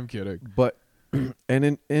 I'm kidding. But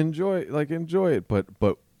and enjoy it.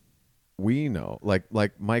 But we know, like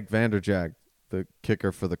Mike Vanderjagt, the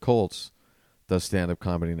kicker for the Colts, does stand-up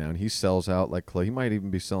comedy now, and he sells out like clay. He might even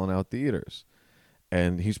be selling out theaters,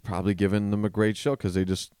 and he's probably giving them a great show because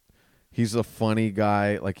he's a funny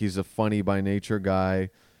guy. Like, he's a funny by nature guy.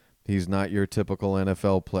 He's not your typical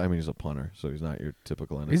NFL player. I mean, he's a punter, so he's not your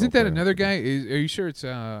typical NFL player. Isn't that another guy? Are you sure it's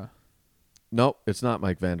Nope, it's not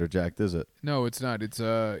Mike Vanderjagt, is it? No, it's not. It's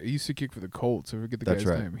he used to kick for the Colts. I forget the That's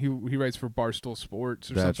guy's right. name. He writes for Barstool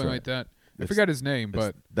Sports or That's something right. like that. I It's- forgot his name, It's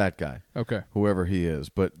but that guy, okay. whoever he is.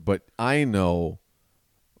 But I know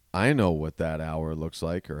what that hour looks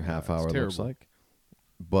like, or half hour looks terrible. like.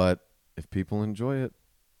 But if people enjoy it,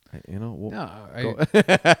 we'll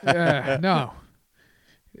No, no.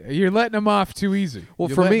 You're letting them off too easy. Well,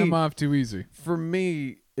 You're for letting me- them off too easy. For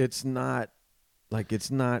me, it's not. I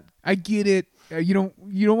get it. You don't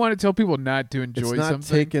want to tell people not to enjoy It's not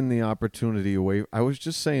something. taking the opportunity away. I was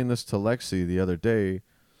just saying this to Lexi the other day.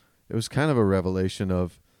 It was kind of a revelation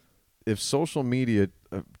of, if social media,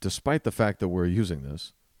 despite the fact that we're using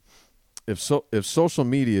this, if social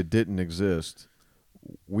media didn't exist,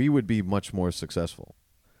 we would be much more successful.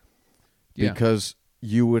 Yeah. Because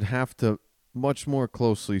you would have to much more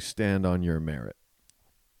closely stand on your merit.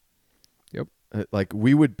 Yep. Like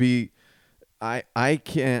we would be, I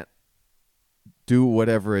can't do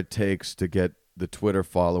whatever it takes to get the Twitter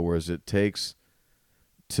followers it takes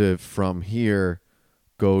to from here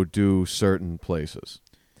go do certain places.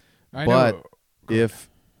 I But know.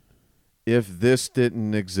 if this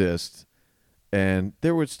didn't exist, and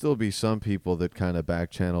there would still be some people that kind of back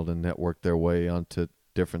channeled and networked their way onto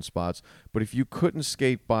different spots, but if you couldn't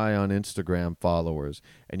skate by on Instagram followers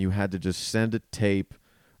and you had to just send a tape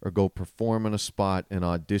or go perform in a spot and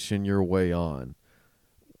audition your way on,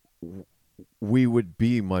 we would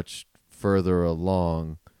be much further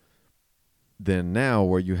along than now,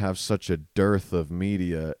 where you have such a dearth of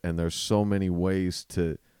media and there's so many ways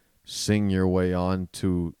to sing your way on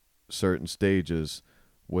to certain stages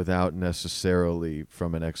without necessarily,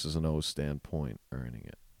 from an X's and O's standpoint, earning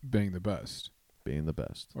it. Being the best. Being the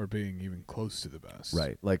best. Or being even close to the best.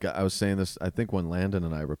 Right. Like I was saying this, I think when Landon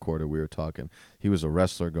and I recorded, we were talking, he was a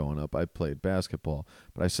wrestler growing up. I played basketball.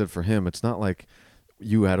 But I said for him, it's not like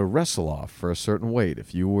you had to wrestle off for a certain weight.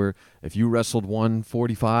 If you wrestled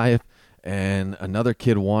 145 and another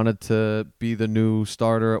kid wanted to be the new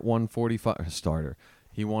starter at 145,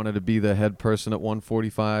 he wanted to be the head person at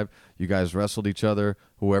 145, you guys wrestled each other.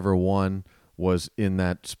 Whoever won was in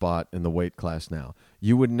that spot in the weight class now.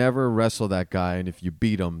 You would never wrestle that guy, and if you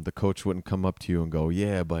beat him, the coach wouldn't come up to you and go,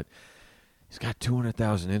 yeah, but he's got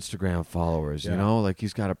 200,000 Instagram followers, you know? Like,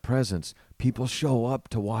 he's got a presence. People show up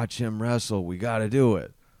to watch him wrestle. We got to do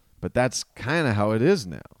it. But that's kind of how it is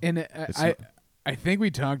now. And I think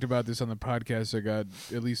we talked about this on the podcast that got,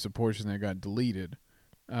 at least a portion that got deleted.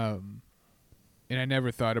 And I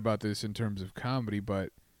never thought about this in terms of comedy, but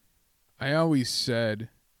I always said,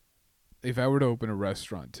 if I were to open a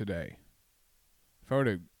restaurant today, if I were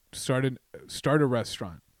to start a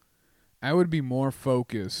restaurant, I would be more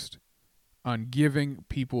focused on giving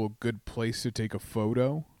people a good place to take a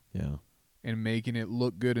photo. Yeah. And making it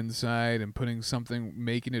look good inside and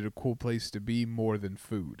making it a cool place to be more than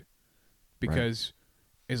food. Because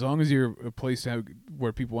as long as you're a place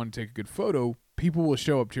where people want to take a good photo, people will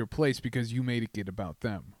show up to your place because you made it about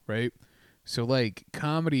them, right? So, like,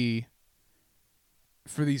 comedy,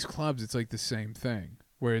 for these clubs, it's like the same thing,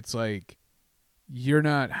 where it's like, you're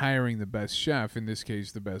not hiring the best chef, in this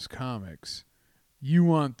case, the best comics. You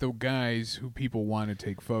want the guys who people want to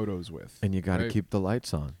take photos with. And you got to keep the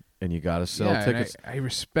lights on. And you got to sell tickets. I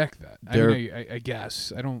respect that. I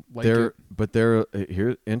guess. I don't like it. But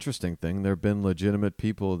here's interesting thing. There have been legitimate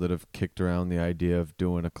people that have kicked around the idea of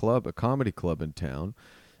doing a comedy club in town.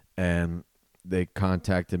 And they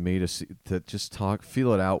contacted me to just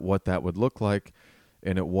feel it out what that would look like.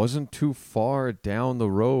 And it wasn't too far down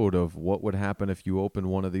the road of what would happen if you open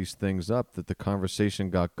one of these things up that the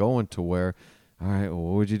conversation got going to where, all right, well,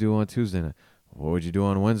 what would you do on Tuesday night? What would you do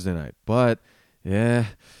on Wednesday night? But, yeah,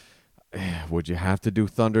 would you have to do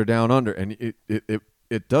Thunder Down Under? And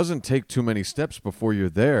it doesn't take too many steps before you're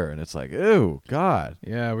there. And it's like, ew, God.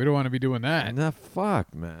 Yeah, we don't want to be doing that. Nah,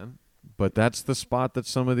 fuck, man. But that's the spot that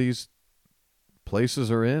some of these places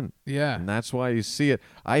are in. Yeah. And that's why you see it.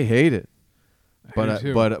 I hate it.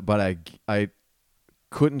 But I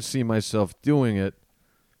couldn't see myself doing it.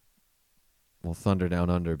 Well, Thunder Down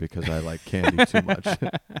Under, because I like candy too much.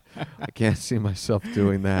 I can't see myself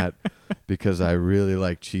doing that because I really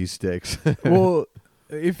like cheesesteaks. Well,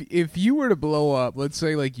 if you were to blow up, let's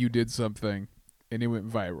say like you did something and it went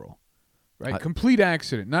viral, right? Complete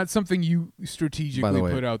accident, not something you strategically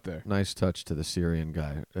put out there. Nice touch to the Syrian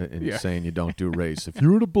guy in saying you don't do race. If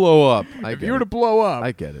you were to blow up, I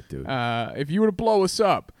get it, dude. If you were to blow us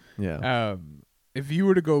up, yeah. If you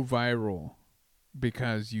were to go viral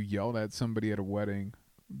because you yelled at somebody at a wedding,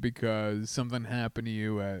 because something happened to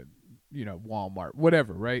you at, Walmart,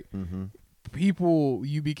 whatever, right? Mm-hmm.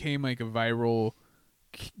 You became like a viral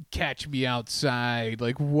catch me outside,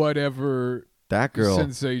 like whatever that girl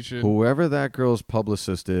sensation. Whoever that girl's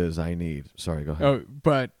publicist is, I need. Sorry, go ahead. Oh,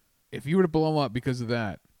 but if you were to blow up because of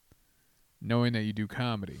that, knowing that you do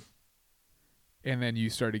comedy, and then you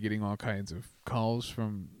started getting all kinds of calls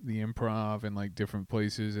from the Improv and like different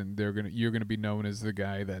places, and you're gonna be known as the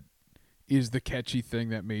guy that is the catchy thing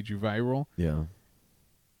that made you viral. Yeah.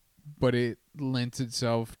 But it lends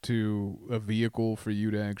itself to a vehicle for you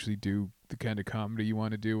to actually do the kind of comedy you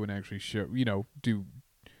want to do and actually show,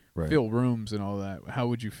 fill rooms and all that. How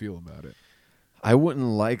would you feel about it? I wouldn't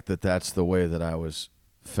like that that's the way that I was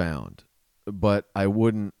found, but I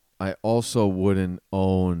also wouldn't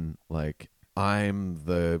own like I'm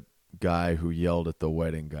the guy who yelled at the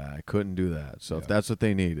wedding guy. I couldn't do that. So if that's what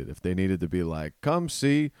they needed, if they needed to be like, come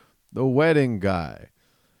see the wedding guy.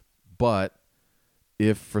 But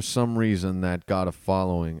if for some reason that got a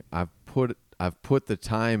following, I've put the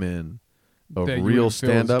time in of that you real would feel is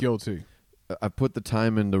stand up. guilty. I put the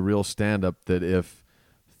time into real stand up that if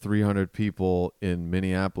 300 people in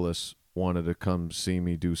Minneapolis wanted to come see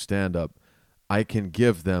me do stand up, I can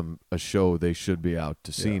give them a show they should be out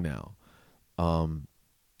to see now.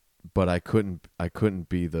 But I couldn't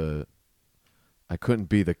be the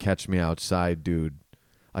catch me outside dude.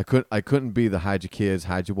 I couldn't be the hide your kids,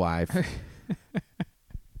 hide your wife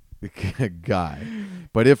guy.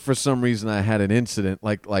 But if for some reason I had an incident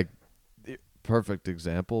like perfect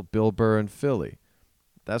example, Bill Burr in Philly.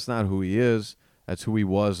 That's not who he is. That's who he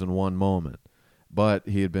was in one moment. But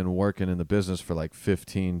he had been working in the business for like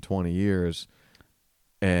 15, 20 years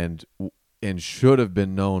and should have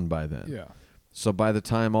been known by then. Yeah. So by the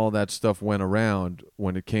time all that stuff went around,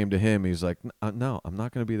 when it came to him, he's like, no, I'm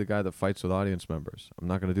not going to be the guy that fights with audience members. I'm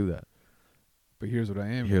not going to do that. But here's what I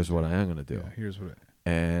am. Here's what I am going to do. Yeah, here's what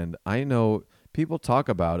And I know people talk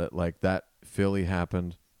about it like that Philly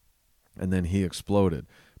happened and then he exploded.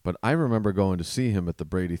 But I remember going to see him at the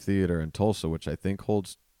Brady Theater in Tulsa, which I think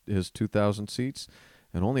holds his 2,000 seats,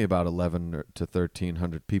 and only about 11 to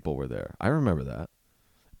 1,300 people were there. I remember that.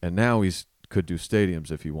 And now he's could do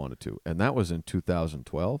stadiums if he wanted to. And that was in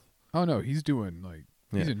 2012. Oh, no, he's doing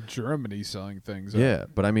he's in Germany selling things. Yeah,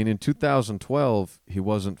 but I mean, in 2012, he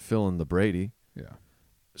wasn't filling the Brady. Yeah.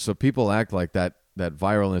 So people act like that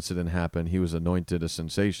viral incident happened. He was anointed a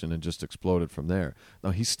sensation and just exploded from there.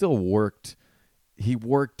 Now, he still worked. He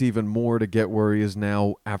worked even more to get where he is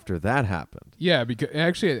now after that happened. Yeah, because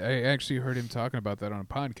I actually heard him talking about that on a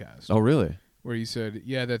podcast. Oh, really? Where he said,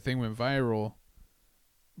 yeah, that thing went viral,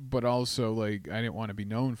 but also, I didn't want to be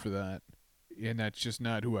known for that, and that's just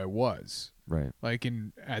not who I was. Right.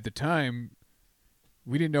 At the time,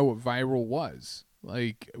 we didn't know what viral was.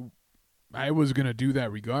 I was going to do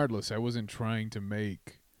that regardless. I wasn't trying to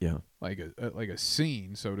make a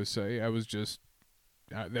scene, so to say. I was just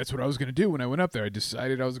that's what I was going to do when I went up there. I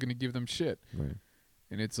decided I was going to give them shit. Right.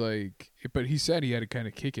 And it's but he said he had to kind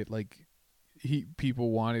of kick it.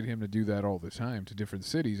 People wanted him to do that all the time to different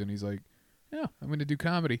cities, and he's like, yeah, I'm going to do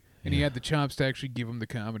comedy. And he had the chops to actually give them the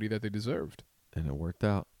comedy that they deserved. And it worked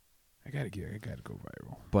out. I gotta go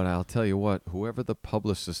viral. But I'll tell you what, whoever the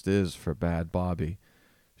publicist is for Bad Bobby,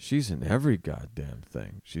 she's in every goddamn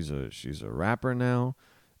thing. She's a rapper now.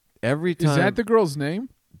 Every time. Is that the girl's name?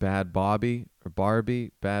 Bad Bobby or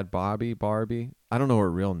Barbie? Bad Bobby? Barbie? I don't know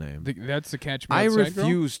her real name. That's the Catch Me I Outside girl?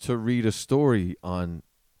 refuse to read a story on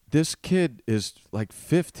this kid is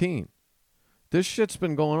 15. This shit's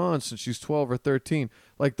been going on since she's 12 or 13.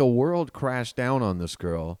 The world crashed down on this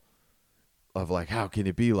girl of how can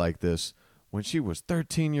it be like this when she was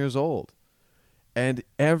 13 years old? And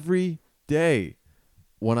every day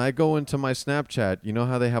when I go into my Snapchat, you know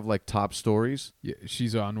how they have top stories? Yeah,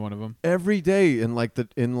 she's on one of them. Every day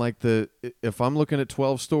if I'm looking at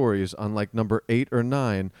 12 stories on number 8 or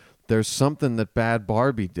 9, there's something that Bad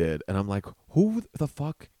Barbie did. And I'm like, who the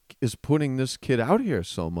fuck is putting this kid out here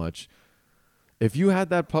so much? If you had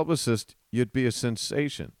that publicist, you'd be a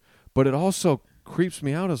sensation. But it also creeps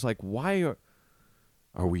me out as why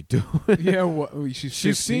are we doing? Yeah, she's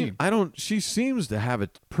 15. She seems to have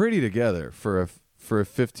it pretty together for a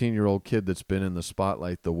 15-year-old kid that's been in the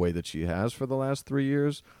spotlight the way that she has for the last 3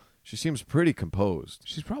 years. She seems pretty composed.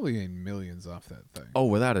 She's probably getting millions off that thing. Oh,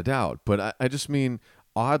 without a doubt. But I just mean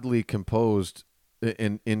oddly composed,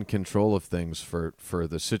 in control of things for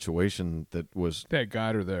the situation that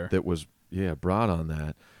got her there. That was brought on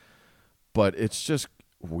that. But it's just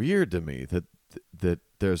weird to me that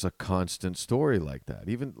there's a constant story like that.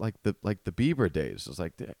 Even the Bieber days. It's how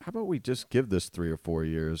about we just give this 3 or 4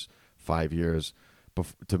 years, 5 years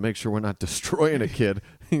to make sure we're not destroying a kid,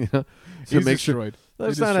 He's destroyed.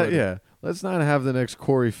 Let's not have the next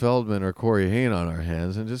Corey Feldman or Corey Haim on our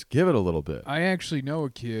hands and just give it a little bit. I actually know a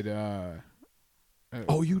kid.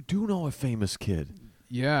 Oh, you do know a famous kid?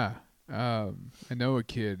 Yeah, I know a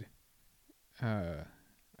kid. Are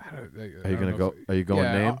you going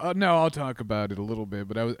name? No, I'll talk about it a little bit.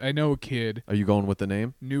 But I know a kid. Are you going with the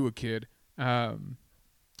name? Knew a kid. I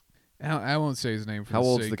won't say his name. How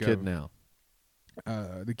old's the kid now?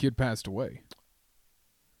 The kid passed away.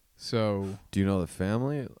 So. Do you know the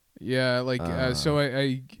family? Yeah, so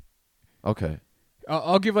I. Okay.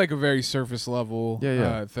 I'll give a very surface level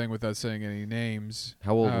thing without saying any names.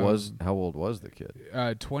 How old was the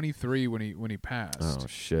kid? 23 when he passed. Oh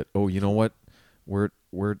shit! Oh, you know what?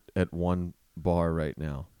 We're at one bar right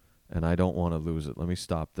now, and I don't want to lose it. Let me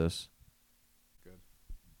stop this. Good.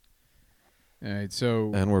 All right,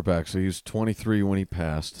 so. And we're back. So he was 23 when he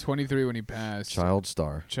passed. 23 when he passed. Child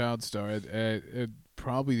star. A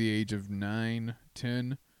probably the age of 9,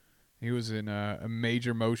 10. He was in a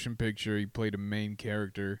major motion picture. He played a main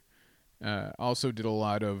character. Also did a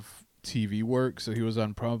lot of TV work, so he was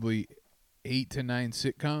on probably 8 to 9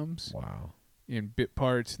 sitcoms. Wow. In bit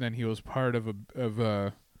parts. Then he was part of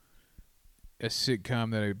a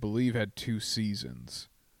sitcom that I believe had 2 seasons,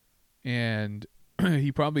 and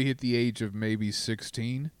he probably hit the age of maybe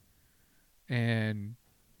 16, and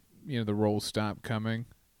the roles stopped coming,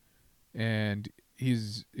 and he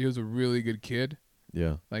was a really good kid.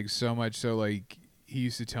 Yeah. Like, so much so, like, he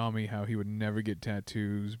used to tell me how he would never get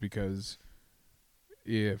tattoos because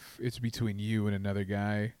if it's between you and another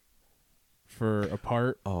guy for a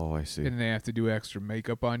part, Oh, I see. and they have to do extra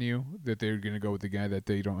makeup on you, that they're going to go with the guy that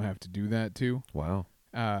they don't have to do that to. Wow.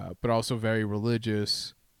 But also very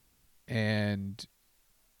religious, and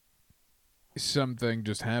something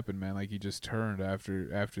just happened, man. Like, he just turned after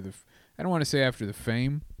the, I don't want to say after the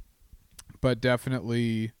fame, but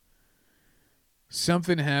definitely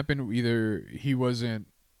something happened. Either he wasn't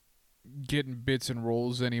getting bits and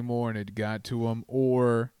rolls anymore and it got to him,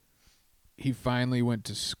 or he finally went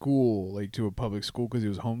to school, like to a public school, because he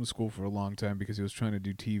was homeschooled for a long time because he was trying to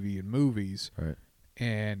do TV and movies. Right.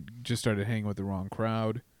 And just started hanging with the wrong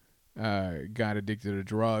crowd, got addicted to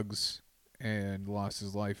drugs, and lost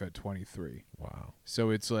his life at 23. Wow. So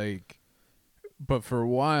it's like, but for a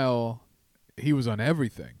while, he was on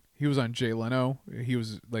everything. He was on Jay Leno. He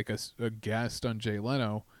was like a guest on Jay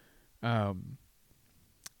Leno.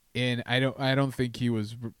 And I don't think he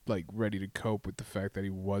was like ready to cope with the fact that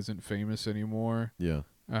he wasn't famous anymore. Yeah.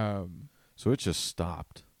 So it just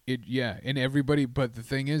stopped. And everybody, but the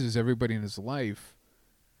thing is everybody in his life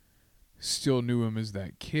still knew him as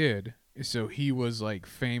that kid. So he was like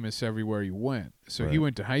famous everywhere he went. So he Right.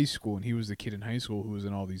 went to high school, and he was the kid in high school who was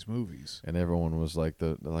in all these movies. And everyone was like,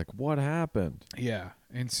 what happened? Yeah.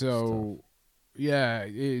 And so, yeah,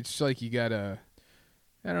 it's like you gotta,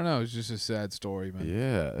 I don't know. It's just a sad story, man.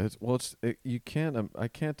 Yeah. I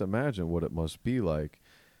can't imagine what it must be like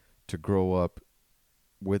to grow up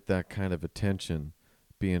with that kind of attention,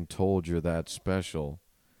 being told you're that special,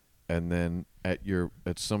 and then at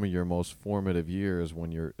some of your most formative years,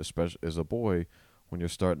 when you're, especially as a boy, when you're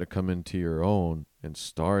starting to come into your own and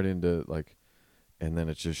start into like, and then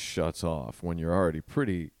it just shuts off when you're already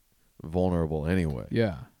pretty vulnerable anyway.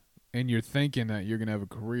 Yeah. And you're thinking that you're going to have a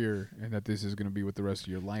career and that this is going to be what the rest of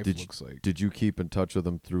your life looks like. Did you keep in touch with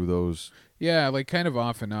them through those? Yeah, like kind of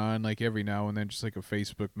off and on, like every now and then, just like a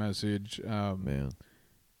Facebook message. Man.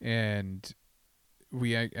 And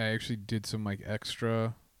I actually did some like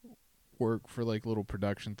extra work for like little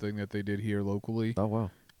production thing that they did here locally. Oh,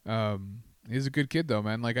 wow. He's a good kid though,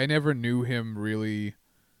 man. Like, I never knew him really.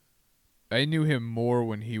 I knew him more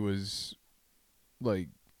when he was like,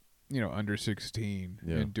 under 16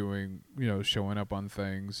 and doing, showing up on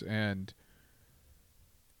things, and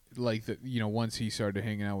like once he started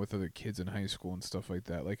hanging out with other kids in high school and stuff like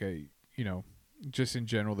that, like just in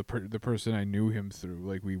general, the person I knew him through,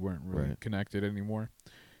 like, we weren't really connected anymore.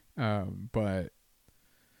 But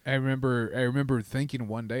I remember thinking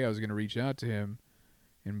one day I was going to reach out to him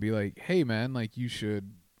and be like, "Hey man, like you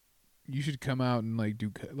should come out and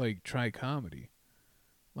like try comedy."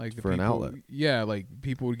 Like for an outlet. Yeah, like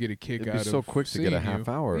people would get a kick It'd out be so of quick to get a half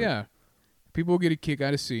hour. Yeah. People would get a kick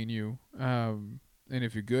out of seeing you. And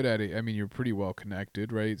if you're good at it, I mean, you're pretty well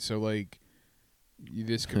connected, right? So like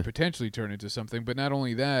this could potentially turn into something. But not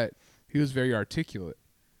only that, he was very articulate.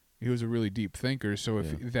 He was a really deep thinker. So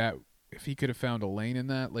if he could have found a lane in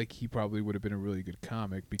that, like, he probably would have been a really good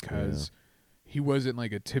comic, because he wasn't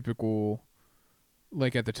like a typical,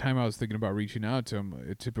 like, at the time I was thinking about reaching out to him,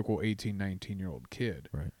 a typical 18, 19-year-old kid.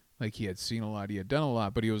 Right. Like, he had seen a lot, he had done a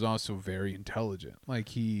lot, but he was also very intelligent. Like,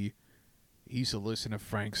 he used to listen to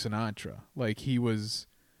Frank Sinatra. Like, he was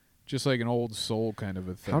just like an old soul kind of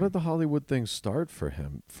a thing. How did the Hollywood thing start for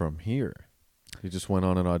him from here? He just went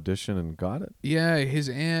on an audition and got it? Yeah, his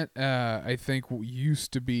aunt, I think,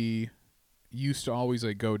 used to always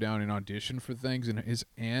like go down and audition for things, and his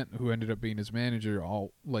aunt, who ended up being his manager,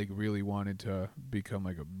 all like really wanted to become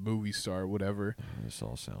like a movie star or whatever. This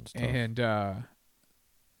all sounds tough. And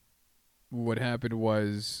what happened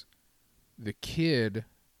was the kid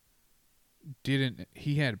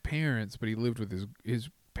he had parents, but he lived with his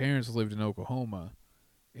parents lived in Oklahoma,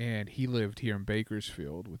 and he lived here in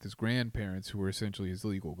Bakersfield with his grandparents, who were essentially his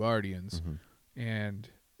legal guardians. And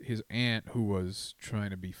his aunt, who was trying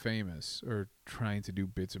to be famous or trying to do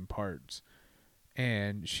bits and parts,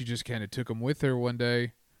 and she just kind of took him with her one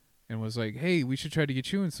day and was like, "Hey, we should try to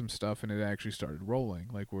get you in some stuff." And it actually started rolling,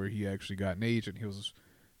 like where he actually got an agent. He was,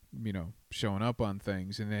 showing up on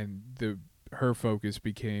things, and then her focus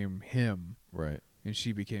became him. Right. and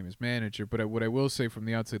she became his manager. But what I will say from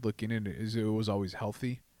the outside looking in is it was always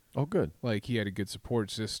healthy. Oh, good. Like, he had a good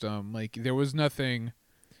support system. Like, there was nothing.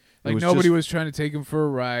 It Like, was nobody just- was trying to take him for a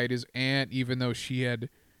ride. His aunt, even though she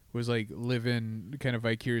was like living kind of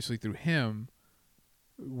vicariously through him,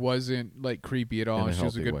 wasn't like creepy at all. In a She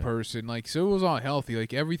was a healthy good way. person. Like, so it was all healthy.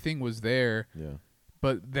 Like, everything was there. Yeah.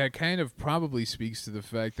 But that kind of probably speaks to the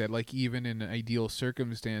fact that, like, even in ideal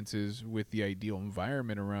circumstances with the ideal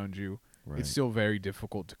environment around you, Right. it's still very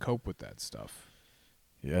difficult to cope with that stuff.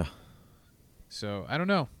 Yeah. So I don't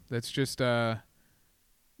know. That's just, it's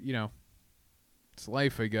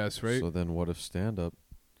life, I guess, right? So then, what if stand-up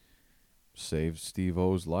saved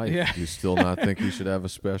Steve-O's life? Yeah. Do you still not think he should have a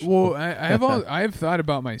special? Well, I have thought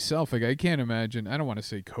about myself. Like, I can't imagine. I don't want to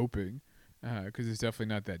say coping, because it's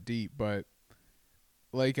definitely not that deep. But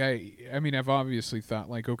like, I mean, I've obviously thought,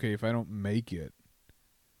 like, okay, if I don't make it,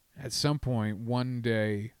 at some point, one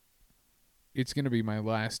day, it's gonna be my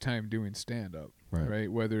last time doing stand up,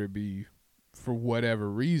 right? Whether it be for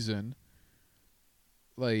whatever reason.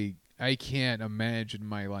 Like, I can't imagine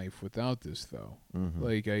my life without this, though. Mhm.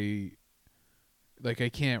 I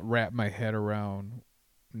can't wrap my head around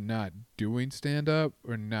not doing stand-up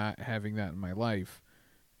or not having that in my life.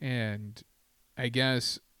 And I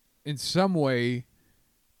guess in some way,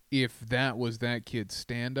 if that was that kid's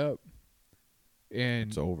stand-up, and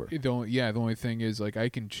It's over. the only thing is, like, I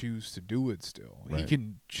can choose to do it still. He Right.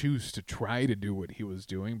 can choose to try to do what he was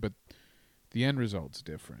doing, but the end result's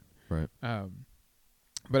different. Right.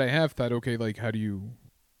 But I have thought, okay, like, how do you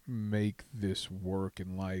make this work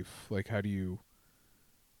in life? Like, how do you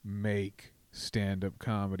make stand-up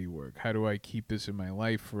comedy work? How do I keep this in my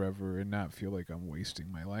life forever and not feel like I'm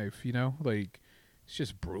wasting my life, Like, it's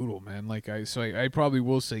just brutal, man. Like, I probably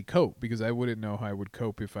will say cope, because I wouldn't know how I would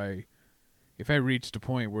cope if I reached a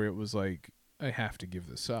point where it was like, I have to give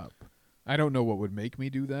this up. I don't know what would make me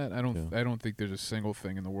do that. I don't think there's a single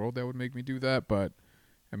thing in the world that would make me do that, but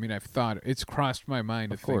I mean, it's crossed my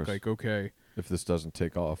mind to think, like, okay, If this doesn't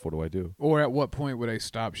take off, what do I do? or at what point would I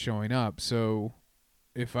stop showing up? So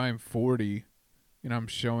if I'm 40 and I'm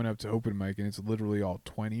showing up to open mic and it's literally all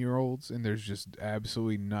 20-year-olds and there's just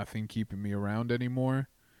absolutely nothing keeping me around anymore,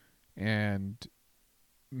 and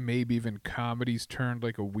maybe even comedy's turned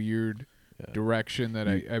like a weird direction that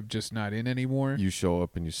I'm just not in anymore. You show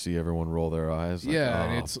up and you see everyone roll their eyes. Like,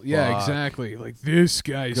 And oh, it's fuck. exactly. Like, this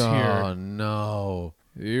guy's Oh, here. no.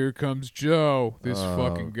 Here comes Joe, this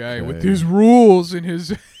fucking guy with Okay. his rules and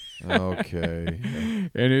his Okay.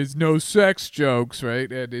 and his no sex jokes,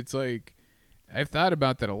 right? And it's like, I've thought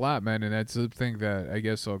about that a lot, man, and that's something that I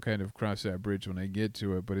guess I'll kind of cross that bridge when I get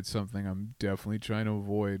to it, but it's something I'm definitely trying to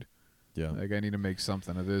avoid. Yeah. Like, I need to make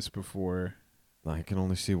something of this before I can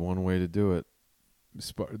only see one way to do it.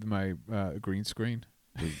 my green screen.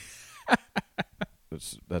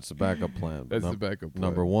 That's the backup plan. That's the backup plan.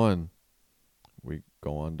 Number one, we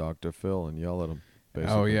go on Dr. Phil and yell at him.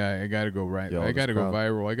 Basically. Oh, yeah, I got to go right. Yell I at got to his go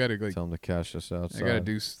crowd. viral. I got to, like, Tell him to cash us outside. I got to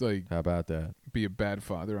do, like, How about that? be a bad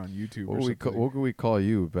father on YouTube What or do we something. what can we call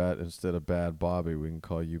you, Bat? Instead of Bad Bobby, we can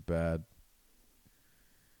call you Bad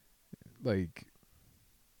Like,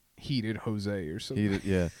 heated Jose or something.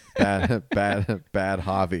 Bad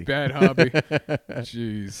Hobby. Bad hobby.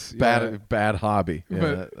 Jeez. Yeah. Bad Hobby. Yeah,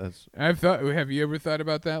 But- that's Have you ever thought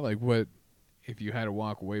about that? Like, what if you had to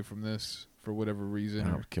walk away from this for whatever reason?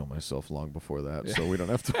 I Or would kill myself long before that, so we don't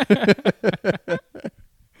have to.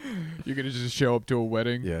 you're gonna just show up to a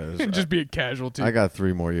wedding Yeah, and just be a casualty? I got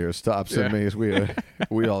 3 more years tops in Yeah. me.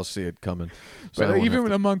 We all see it coming. So I But won't even have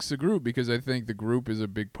to- amongst the group, because I think the group is a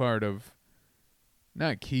big part of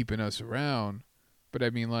not keeping us around, but I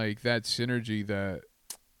mean, like, that synergy that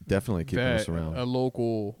definitely keeping us around a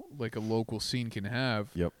local scene can have.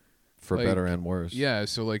 for like, better and worse. Yeah,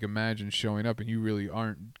 so, like, imagine showing up and you really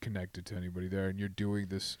aren't connected to anybody there, and you're doing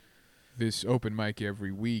this open mic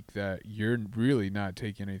every week that you're really not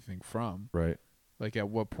taking anything from. Right. Like, at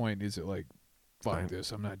what point is it like, fuck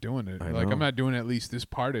this, I'm not doing it. I Like, know. I'm not doing at least this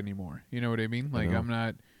part anymore. You know what I mean? I Like, know. I'm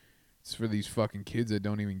not. It's for these fucking kids that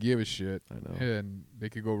don't even give a shit, I know. and they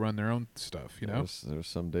could go run their own stuff. You know? There's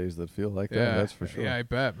some days that feel like Yeah, that. That's for sure. Yeah, I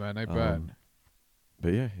bet, man. I bet.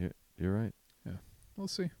 But yeah, you're right. We'll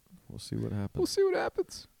see. We'll see what happens. We'll see what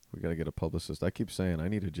happens. We got to get a publicist. I keep saying I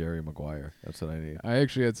need a Jerry Maguire. That's what I need. I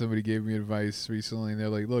actually had somebody give me advice recently, and they're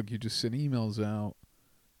like, "Look, you just send emails out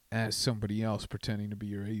as somebody else pretending to be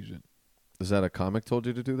your agent." Is that a comic told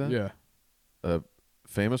you to do that? Yeah. A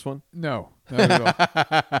famous one? No, not at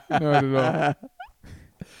all. Not at all.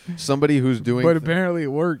 Somebody who's doing But apparently it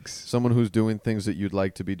works. someone who's doing things that you'd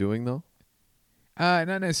like to be doing though? Not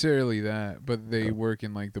necessarily that, but they work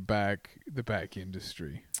in, like, the back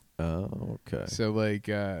industry. Oh, okay. So like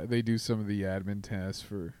they do some of the admin tasks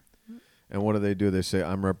for. And what do? They say,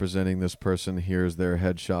 I'm representing this person. Here's their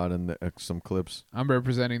headshot and some clips. I'm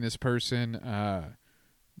representing this person.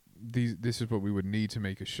 This is what we would need to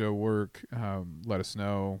make a show work. Let us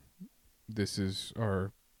know. This is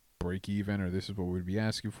our break even, or this is what we'd be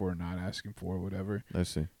asking for or not asking for, whatever. I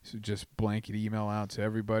see. So just blanket email out to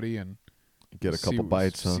everybody and get a couple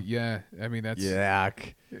bites, huh? Yeah, I mean that's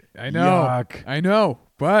yuck. I know, Yuck. I know,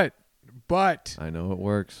 but I know it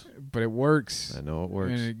works. But it works. I know it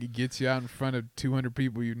works. And it gets you out in front of 200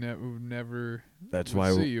 people who never. That's would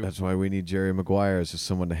why. see you. That's why we need Jerry Maguire as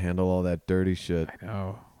someone to handle all that dirty shit. I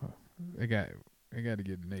know. I got to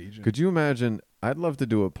get an agent. Could you imagine? I'd love to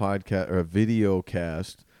do a podcast or a video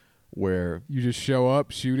cast where you just show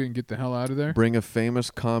up, shoot it, and get the hell out of there? Bring a famous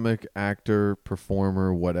comic, actor,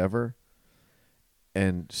 performer, whatever,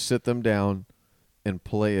 and sit them down and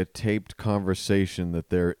play a taped conversation that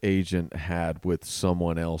their agent had with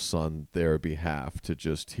someone else on their behalf to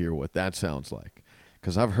just hear what that sounds like.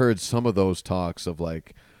 Because I've heard some of those talks of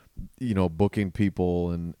like, booking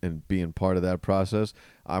people and being part of that process.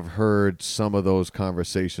 I've heard some of those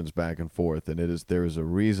conversations back and forth, and there is a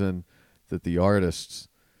reason that the artists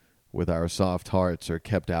with our soft hearts are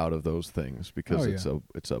kept out of those things because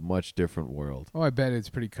it's a much different world. Oh, I bet it's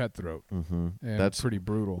pretty cutthroat. Mm-hmm. That's pretty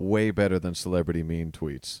brutal. Way better than celebrity mean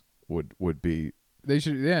tweets would be. They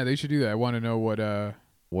should do that. I want to know what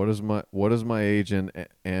does my agent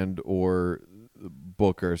and or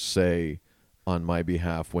booker say on my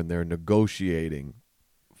behalf when they're negotiating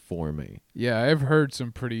for me. Yeah, I've heard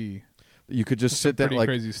some pretty. You could just sit there like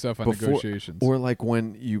crazy stuff on negotiations, or like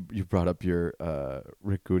when you brought up your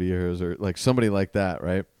Rick Gutierrez or like somebody like that,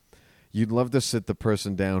 right? You'd love to sit the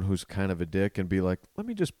person down who's kind of a dick and be like, "Let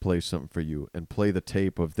me just play something for you," and play the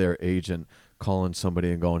tape of their agent calling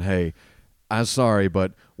somebody and going, "Hey, I'm sorry,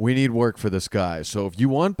 but we need work for this guy. So if you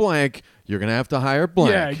want blank, you're gonna have to hire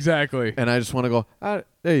blank." Yeah, exactly. And I just want to go,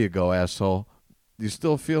 there you go, asshole. You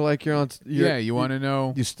still feel like you're on? You want to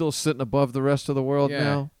know? You're still sitting above the rest of the world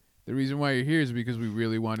now. The reason why you're here is because we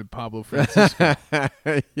really wanted Pablo Francisco.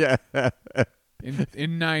 Yeah.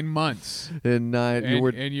 In 9 months. And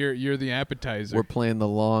you're the appetizer. We're playing the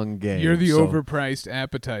long game. You're the overpriced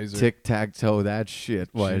appetizer. Tic tac toe that shit.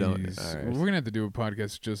 Why don't? All right. We're gonna have to do a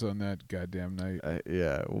podcast just on that goddamn night.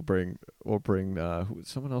 Yeah, we'll bring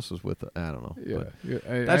someone else is with. I don't know.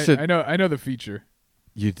 Yeah, I know the feature.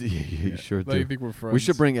 You sure do. I think we're friends. We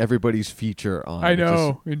should bring everybody's feature on. I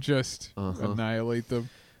know, and just annihilate them.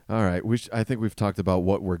 All right. I think we've talked about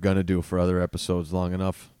what we're going to do for other episodes long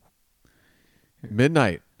enough.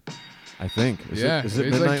 Midnight, I think. Is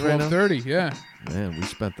it midnight like 12:30, right now? Yeah. Man, we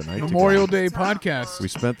spent the night Memorial together. Day podcast. We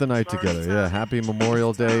spent the night together. Yeah. Happy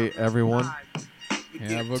Memorial Day, everyone.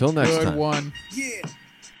 Till next time. One. Yeah.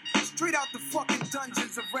 Straight out the fucking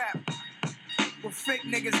dungeons of rap. Where fake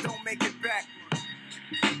niggas don't make it back.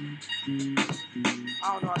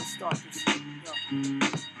 I don't know how to start this.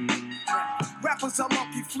 Rappers are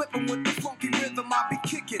monkey flipping with the funky rhythm I be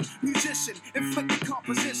kicking. Musician, inflicting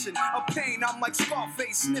composition of pain. I'm like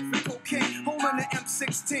Scarface, sniffing cocaine, holding the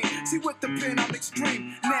M16. See with the pen, I'm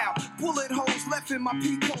extreme. Now, bullet holes left in my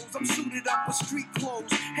peepholes. I'm suited up with street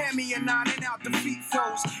clothes. Hand me a 9 and out the feet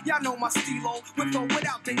foes. Y'all know my stilo, with or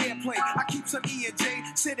without the airplay. I keep some E and J,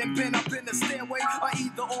 sitting bent up in the stairway, or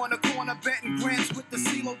either on the corner betting grants with the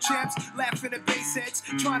CeeLo champs, laughing at bass heads,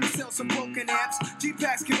 trying to sell some broken amps.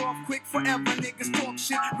 G-Packs get off quick forever, niggas talk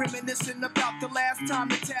shit, reminiscing about the last time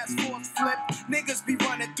the task force flipped. Niggas be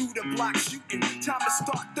running through the block shooting. Time to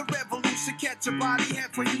start the revolution, catch a body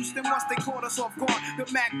head for Houston. Once they caught us off guard,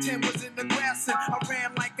 the Mac 10 was in the grass and I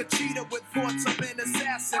ran like a cheetah with thoughts of an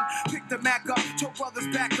assassin. Picked the Mac up, Joe brothers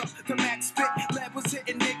back up, the Mac spit. Lead was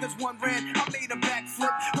hitting niggas, one ran, I made a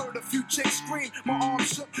backflip. Heard a few chicks scream, my arm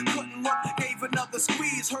shook, couldn't look, gave another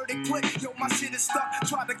squeeze, heard it click. Yo, my shit is stuck,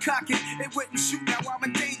 tried to cock it, it wouldn't shoot, now I'm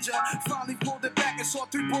in danger. Finally pulled it back and saw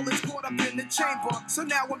 3 bullets caught up in the chamber. So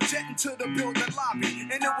now I'm jetting to the building lobby,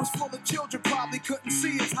 and it was full of children, probably couldn't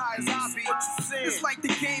see as high as I be. It's like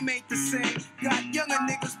the game ain't the same. Got younger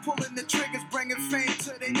niggas pulling the triggers, bringing fame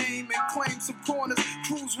to their name and claim some corners.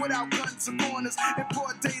 Crews without guns or corners. In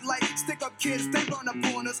broad daylight, stick up kids, they run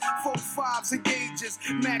up on us. 4-5s and gauges,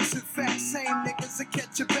 max and facts. Same niggas that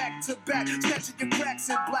catch you back to back, snatching your cracks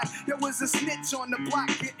in black. Yo, was a snitch on the block,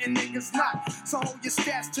 getting niggas knocked. So hold your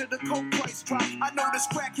stats till the coke price drop. I know this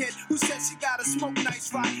crackhead who says she gotta smoke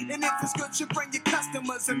nice rock, and if it's good, you bring your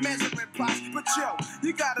customers and measuring plots. But yo,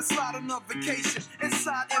 you gotta slide on a vacation.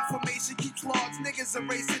 Inside information keeps logs, niggas are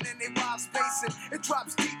racing and they wild spacing. It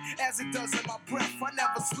drops deep as it does in my breath. I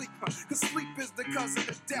never sleep, cause sleep is the because of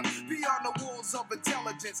the depth beyond the walls of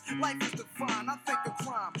intelligence. Life is defined, I think of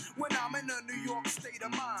crime when I'm in a New York state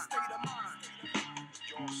of mind.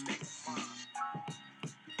 New York state of mind.